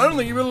think enough. I don't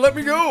think you're gonna let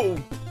me go.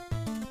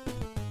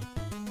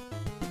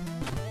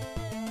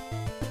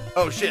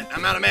 Oh shit,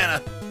 I'm out of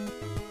mana.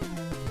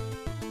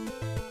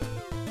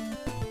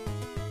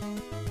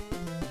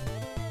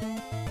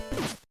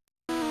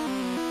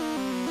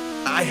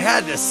 I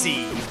had to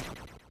see.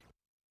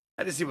 I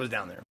had to see what was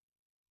down there.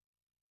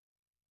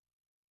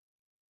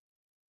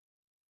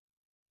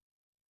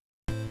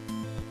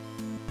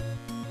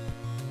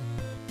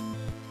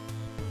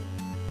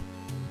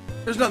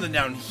 There's nothing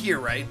down here,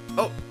 right?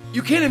 Oh,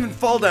 you can't even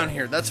fall down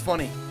here. That's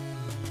funny.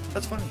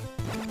 That's funny.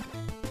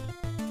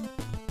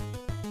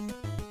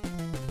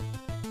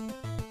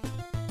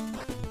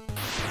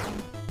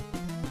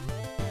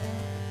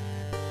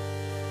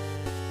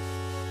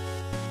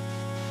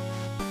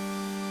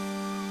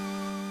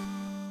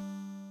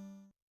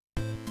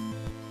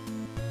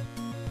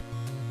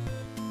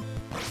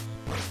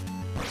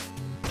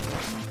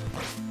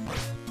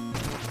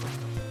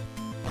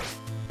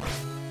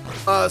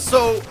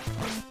 So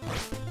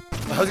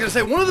I was gonna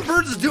say one of the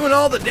birds is doing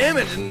all the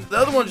damage and the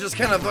other one's just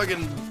kind of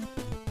fucking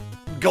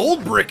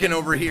gold bricking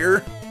over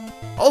here.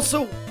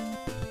 Also,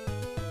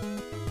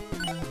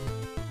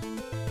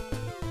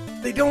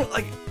 they don't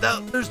like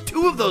that. There's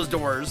 2 of those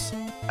doors,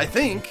 I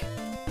think.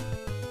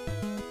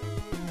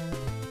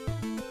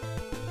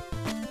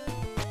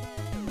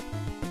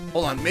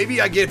 Hold on,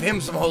 maybe I give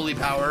him some holy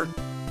power.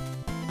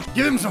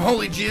 Give him some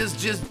holy Jesus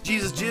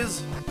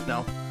jizz.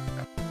 No.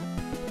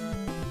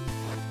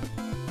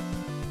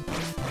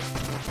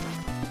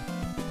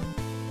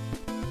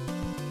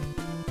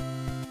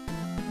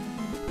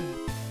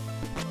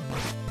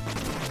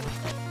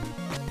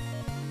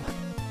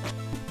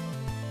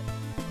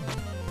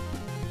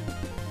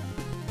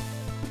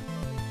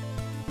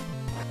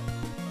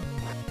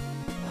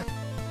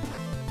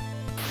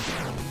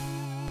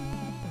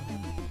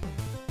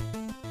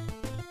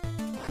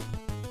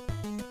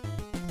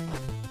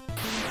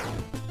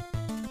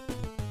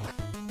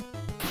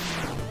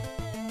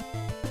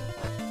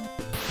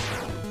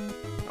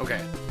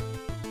 Okay.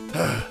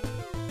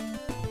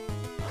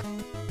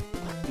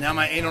 Now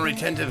my anal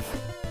retentive,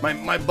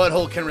 my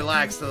butthole can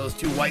relax, so those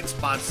 2 white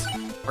spots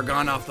are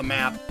gone off the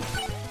map.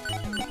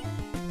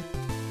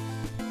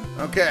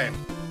 Okay.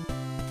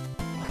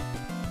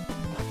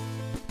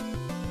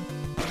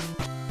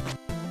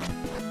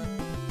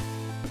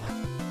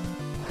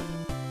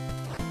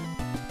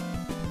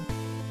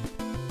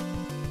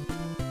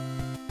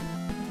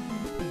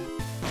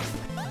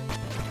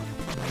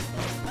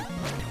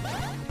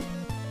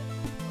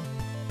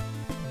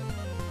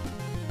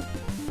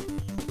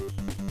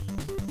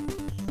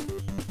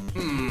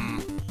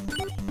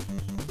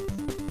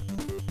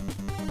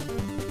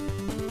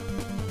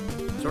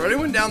 So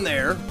anyone down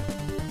there?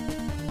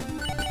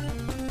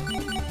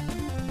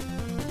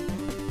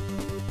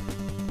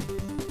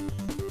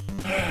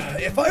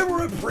 If I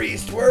were a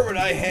priest, where would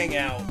I hang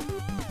out?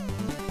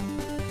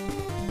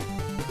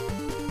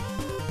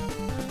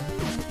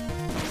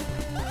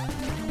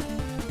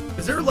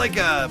 Is there like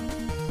a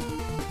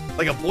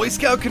Boy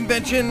Scout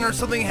convention or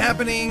something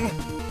happening?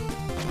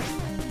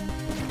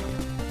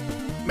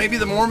 Maybe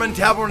the Mormon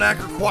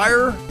Tabernacle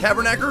Choirs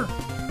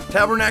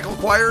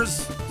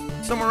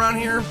somewhere around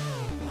here?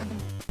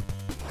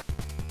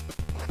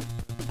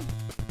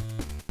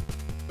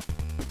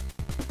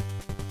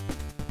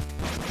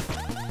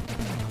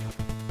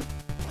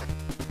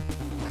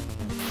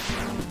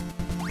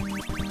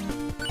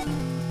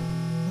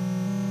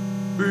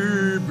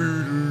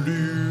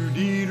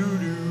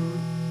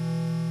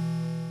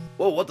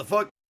 Whoa, what the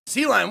fuck?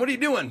 Sea Lion, what are you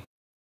doing?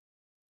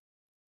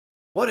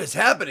 What is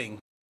happening?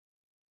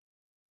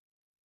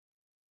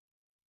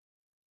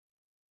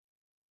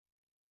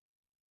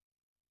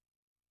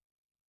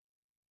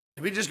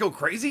 Did we just go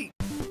crazy?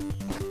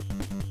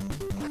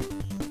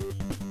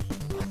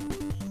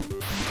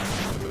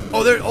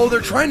 Oh, they're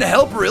trying to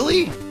help,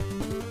 really?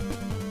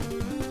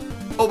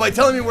 Oh, by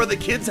telling me where the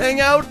kids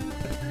hang out?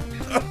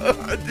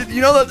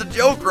 You know that's a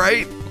joke,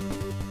 right?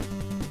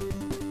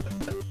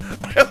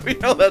 We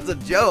know that's a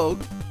joke.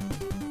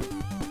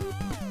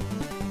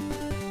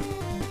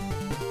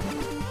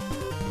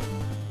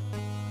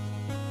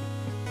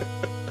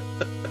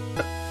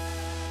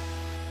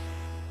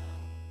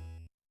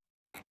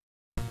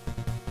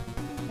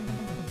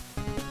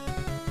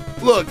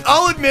 Look,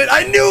 I'll admit,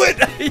 I knew it!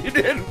 You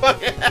didn't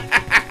fucking...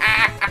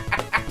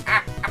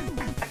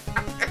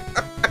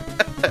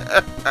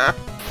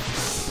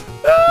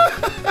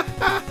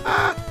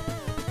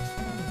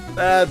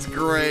 That's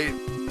great.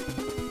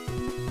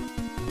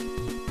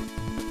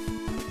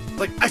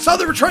 Like, I saw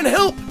they were trying to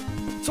help,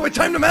 so I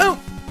timed them out.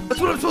 That's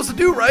what I'm supposed to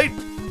do, right?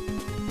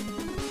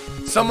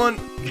 Someone...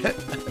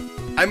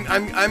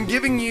 I'm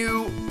giving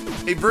you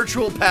a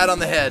virtual pat on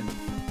the head,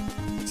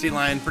 Sea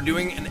Lion, for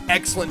doing an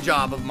excellent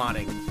job of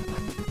modding.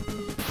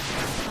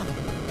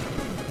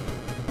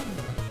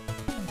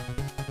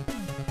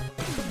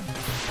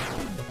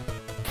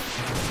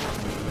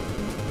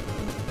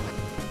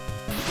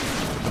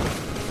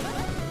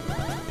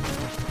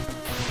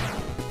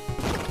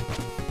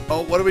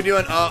 Oh, what are we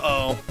doing?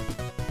 Uh-oh.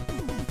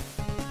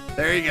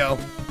 There you go.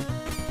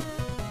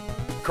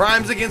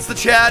 Crimes against the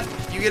chat.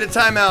 You get a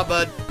timeout,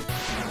 bud.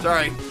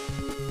 Sorry.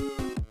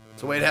 That's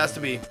the way it has to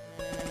be.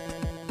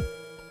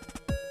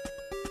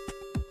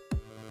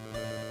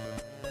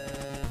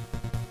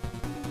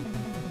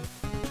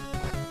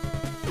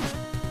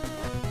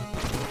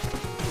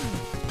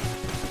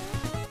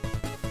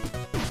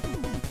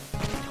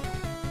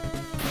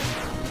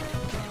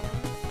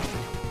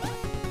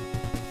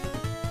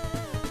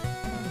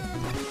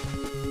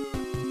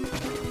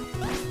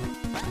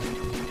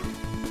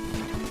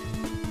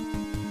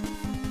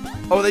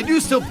 Oh, they do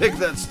still pick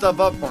that stuff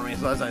up for me,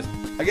 so that's nice.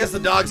 I guess the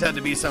dogs had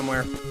to be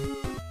somewhere.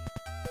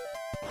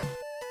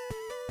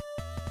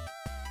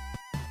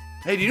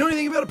 Hey, do you know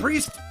anything about a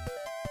priest?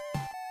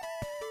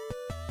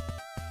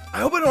 I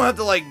hope I don't have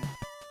to, like,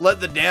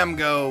 let the dam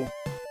go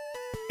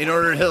in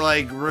order to,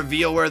 like,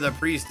 reveal where the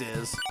priest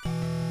is.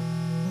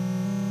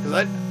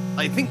 Because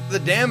I think the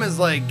dam is,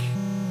 like,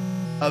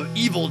 an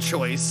evil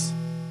choice.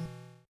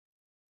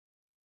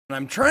 And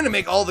I'm trying to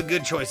make all the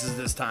good choices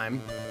this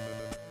time.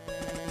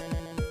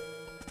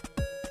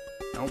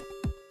 Nope.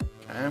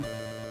 Okay.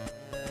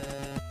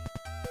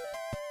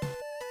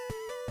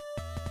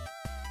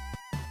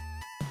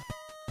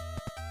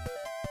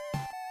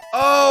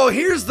 Oh,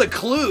 here's the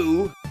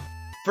clue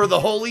for the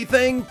holy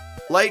thing.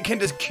 Light can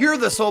just cure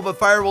the soul, but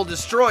fire will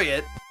destroy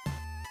it.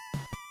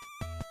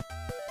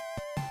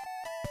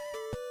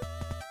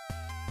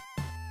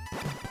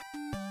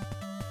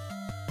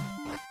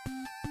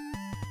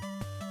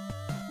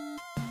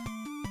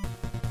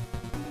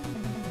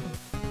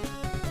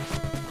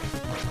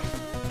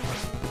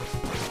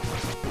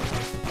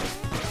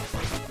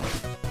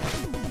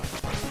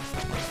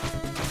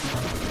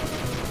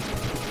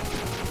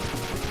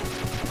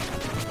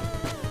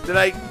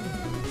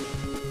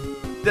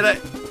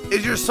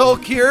 Is your soul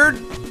cured?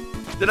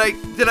 Did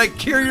I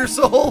cure your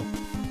soul?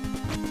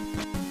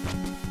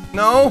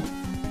 No?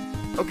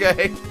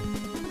 Okay.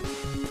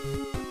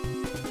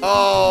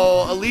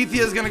 Oh,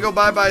 Alethea's gonna go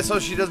bye-bye so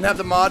she doesn't have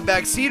to mod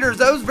back Cedars.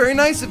 That was very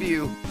nice of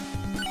you.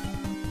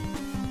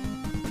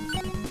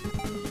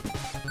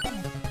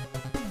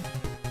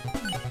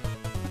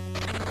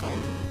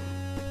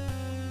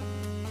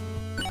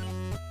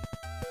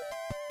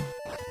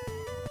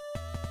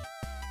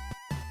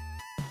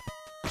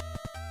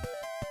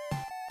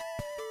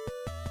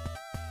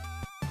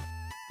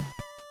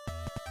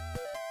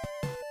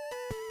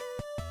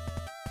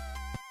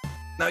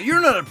 Now,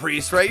 you're not a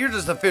priest, right? You're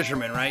just a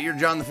fisherman, right? You're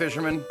John the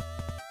Fisherman.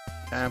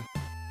 Okay.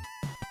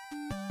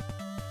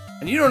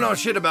 And you don't know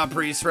shit about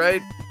priests,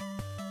 right?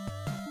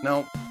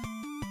 No.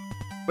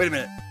 Wait a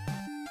minute.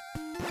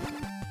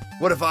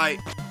 What if I...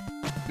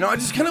 No, I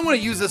just kind of want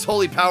to use this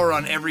holy power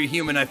on every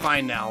human I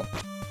find now.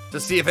 To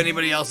see if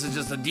anybody else is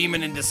just a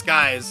demon in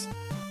disguise.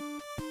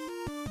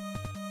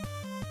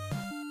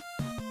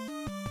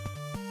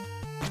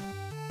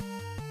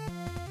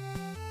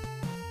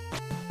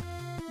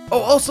 Oh,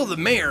 also the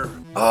mayor.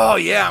 Oh,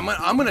 yeah,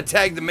 I'm gonna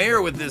tag the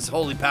mayor with this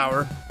holy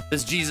power.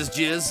 This Jesus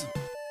jizz.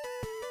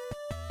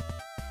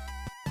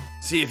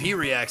 See if he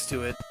reacts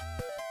to it.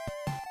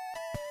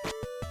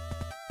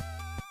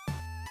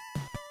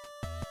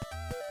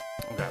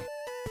 Okay.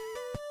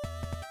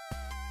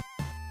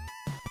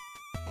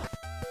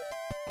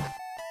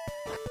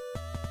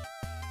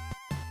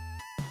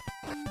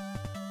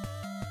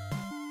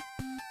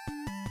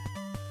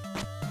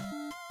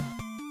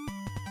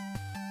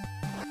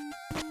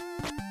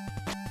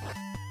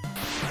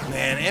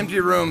 Man, empty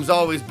rooms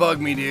always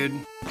bug me,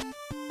 dude.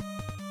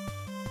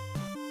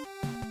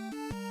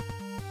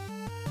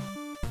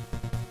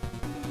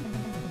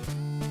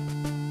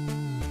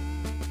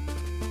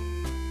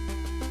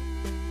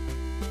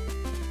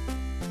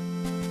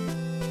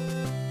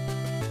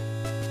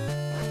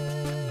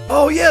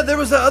 Oh yeah, there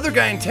was that other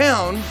guy in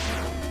town.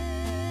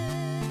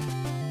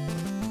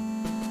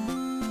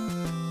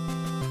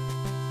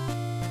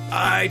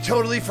 I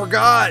totally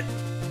forgot.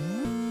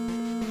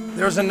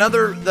 There was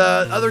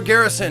the other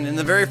garrison in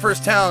the very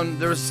first town.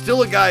 There was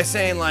still a guy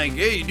saying like,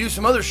 "Hey, you do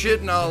some other shit,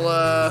 and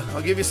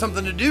I'll give you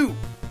something to do."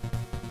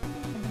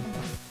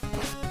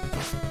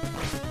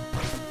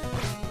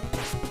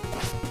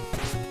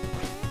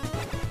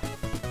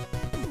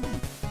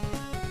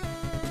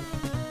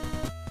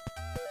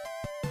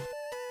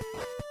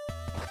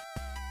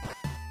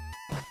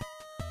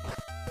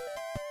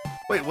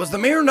 Wait, was the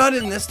mayor not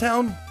in this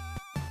town?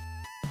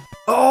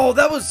 Oh,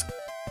 that was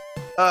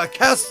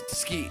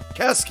Kaski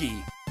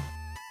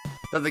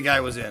that the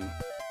guy was in.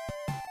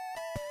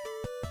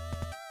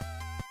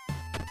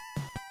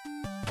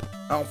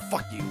 Oh,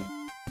 fuck you.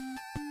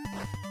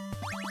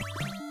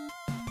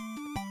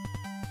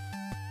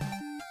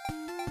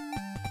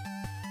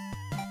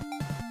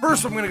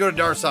 First, I'm gonna go to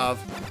Darsov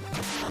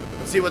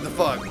and see what the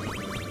fuck.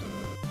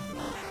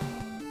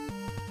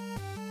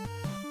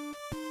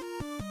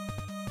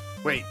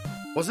 Wait,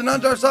 was it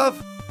not Darsov?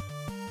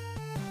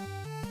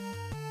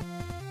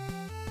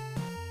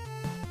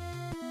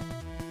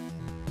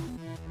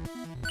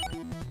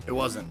 It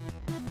wasn't.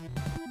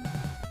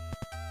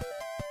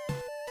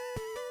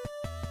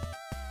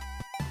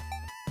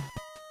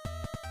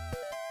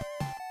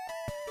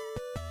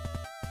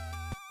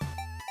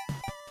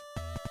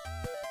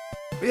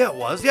 Yeah, it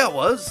was. Yeah, it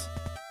was.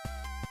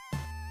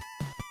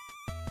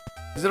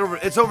 Is it over?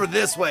 It's over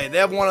this way. They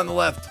have one on the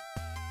left.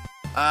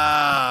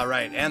 Ah,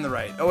 right. And the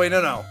right. Oh, wait,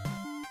 no.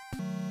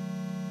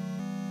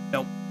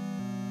 Nope.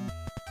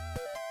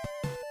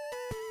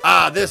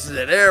 Ah, this is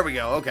it. There we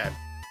go. Okay.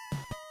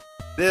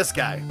 This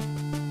guy.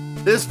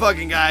 This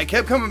fucking guy. I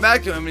kept coming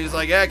back to him, and he's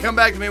like, yeah, come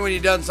back to me when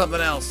you've done something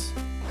else.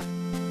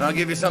 And I'll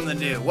give you something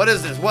to do. What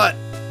is this? What?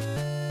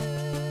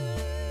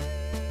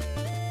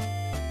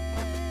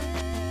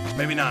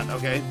 Maybe not.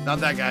 Okay. Not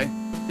that guy.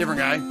 Different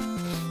guy.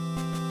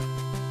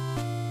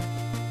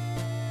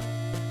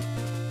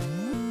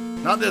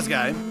 Not this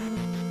guy.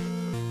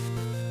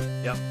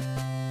 Yep.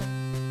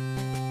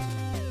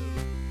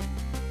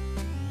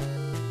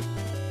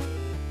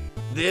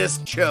 This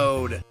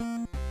chode.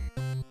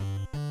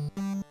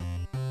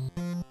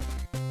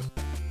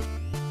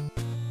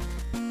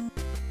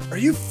 Are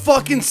you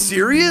fucking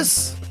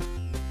serious?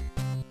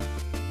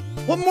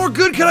 What more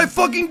good could I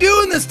fucking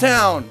do in this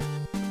town?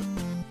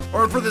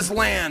 Or for this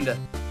land?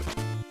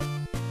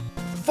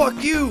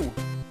 Fuck you.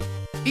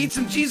 Eat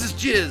some Jesus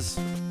jizz.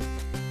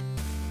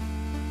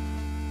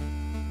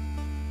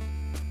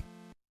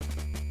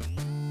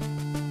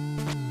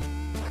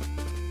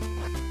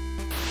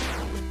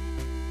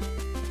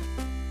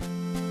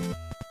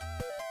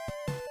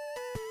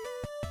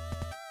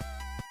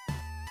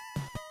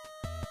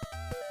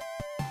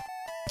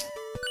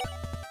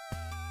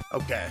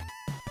 Okay.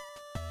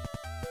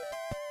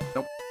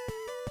 Nope.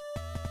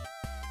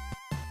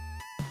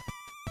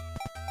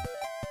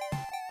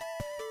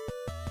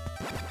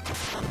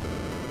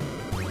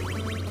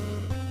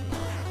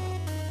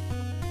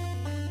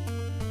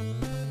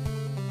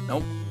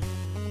 Nope.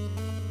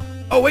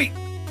 Oh, wait.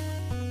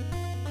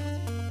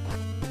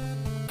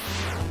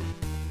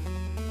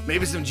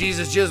 Maybe some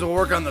Jesus jizz will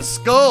work on the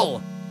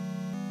skull.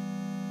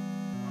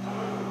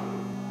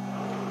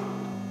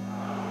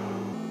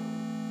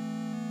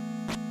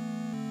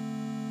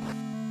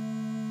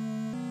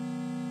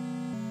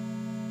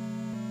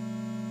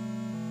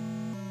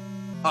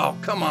 Oh,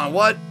 come on,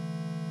 what?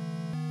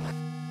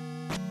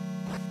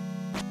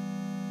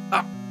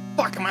 Ah,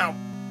 fuck him out.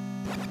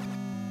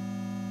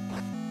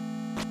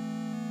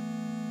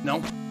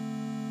 No.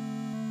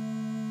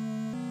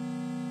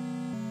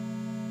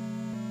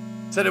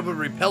 Said it would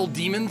repel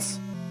demons?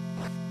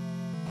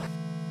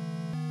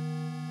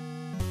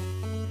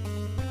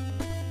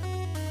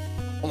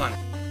 Hold on.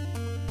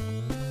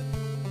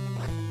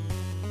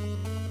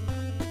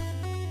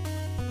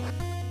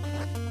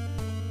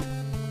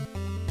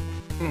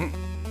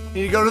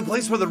 Need to go to the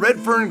place where the red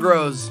fern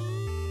grows.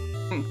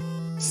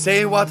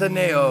 Say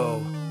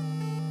Wataneo.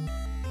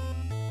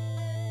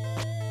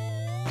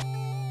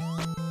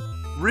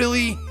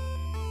 Really?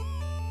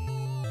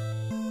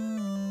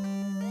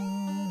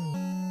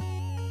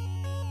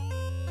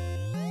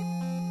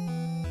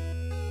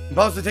 I'm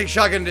supposed to take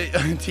shotgun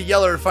to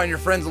Yeller to find your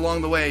friends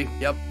along the way.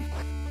 Yep.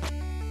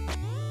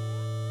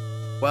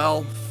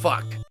 Well,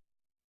 fuck.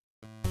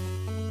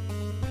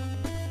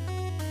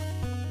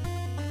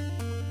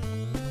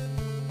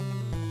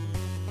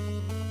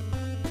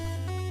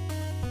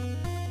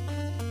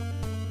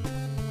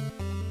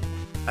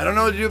 I don't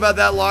know what to do about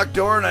that locked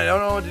door, and I don't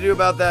know what to do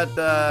about that,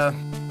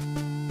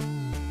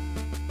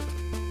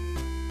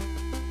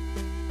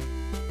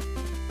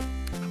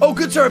 Oh,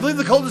 good sir, I believe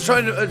the cult is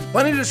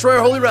planning to destroy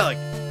our holy relic.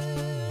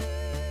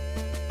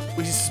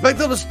 We suspect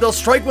they'll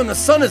strike when the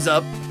sun is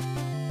up,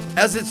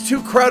 as it's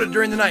too crowded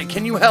during the night.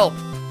 Can you help?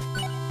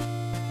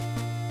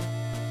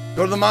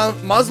 Go to the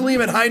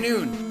mausoleum at high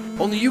noon.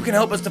 Only you can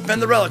help us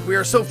defend the relic. We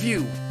are so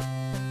few.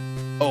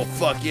 Oh,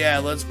 fuck yeah,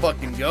 let's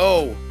fucking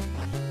go.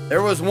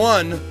 There was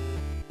one.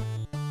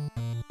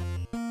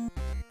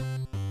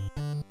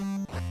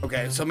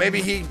 Okay, so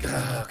maybe he...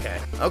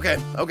 Okay.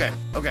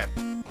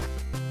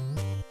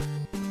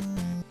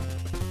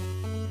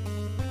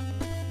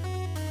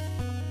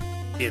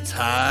 It's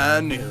high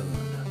noon.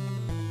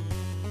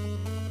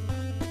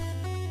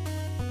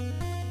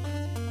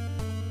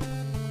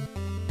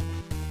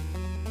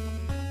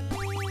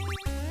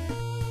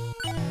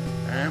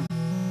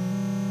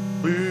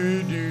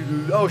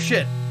 Oh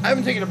shit, I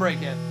haven't taken a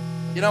break yet.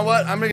 You know what? I'm gonna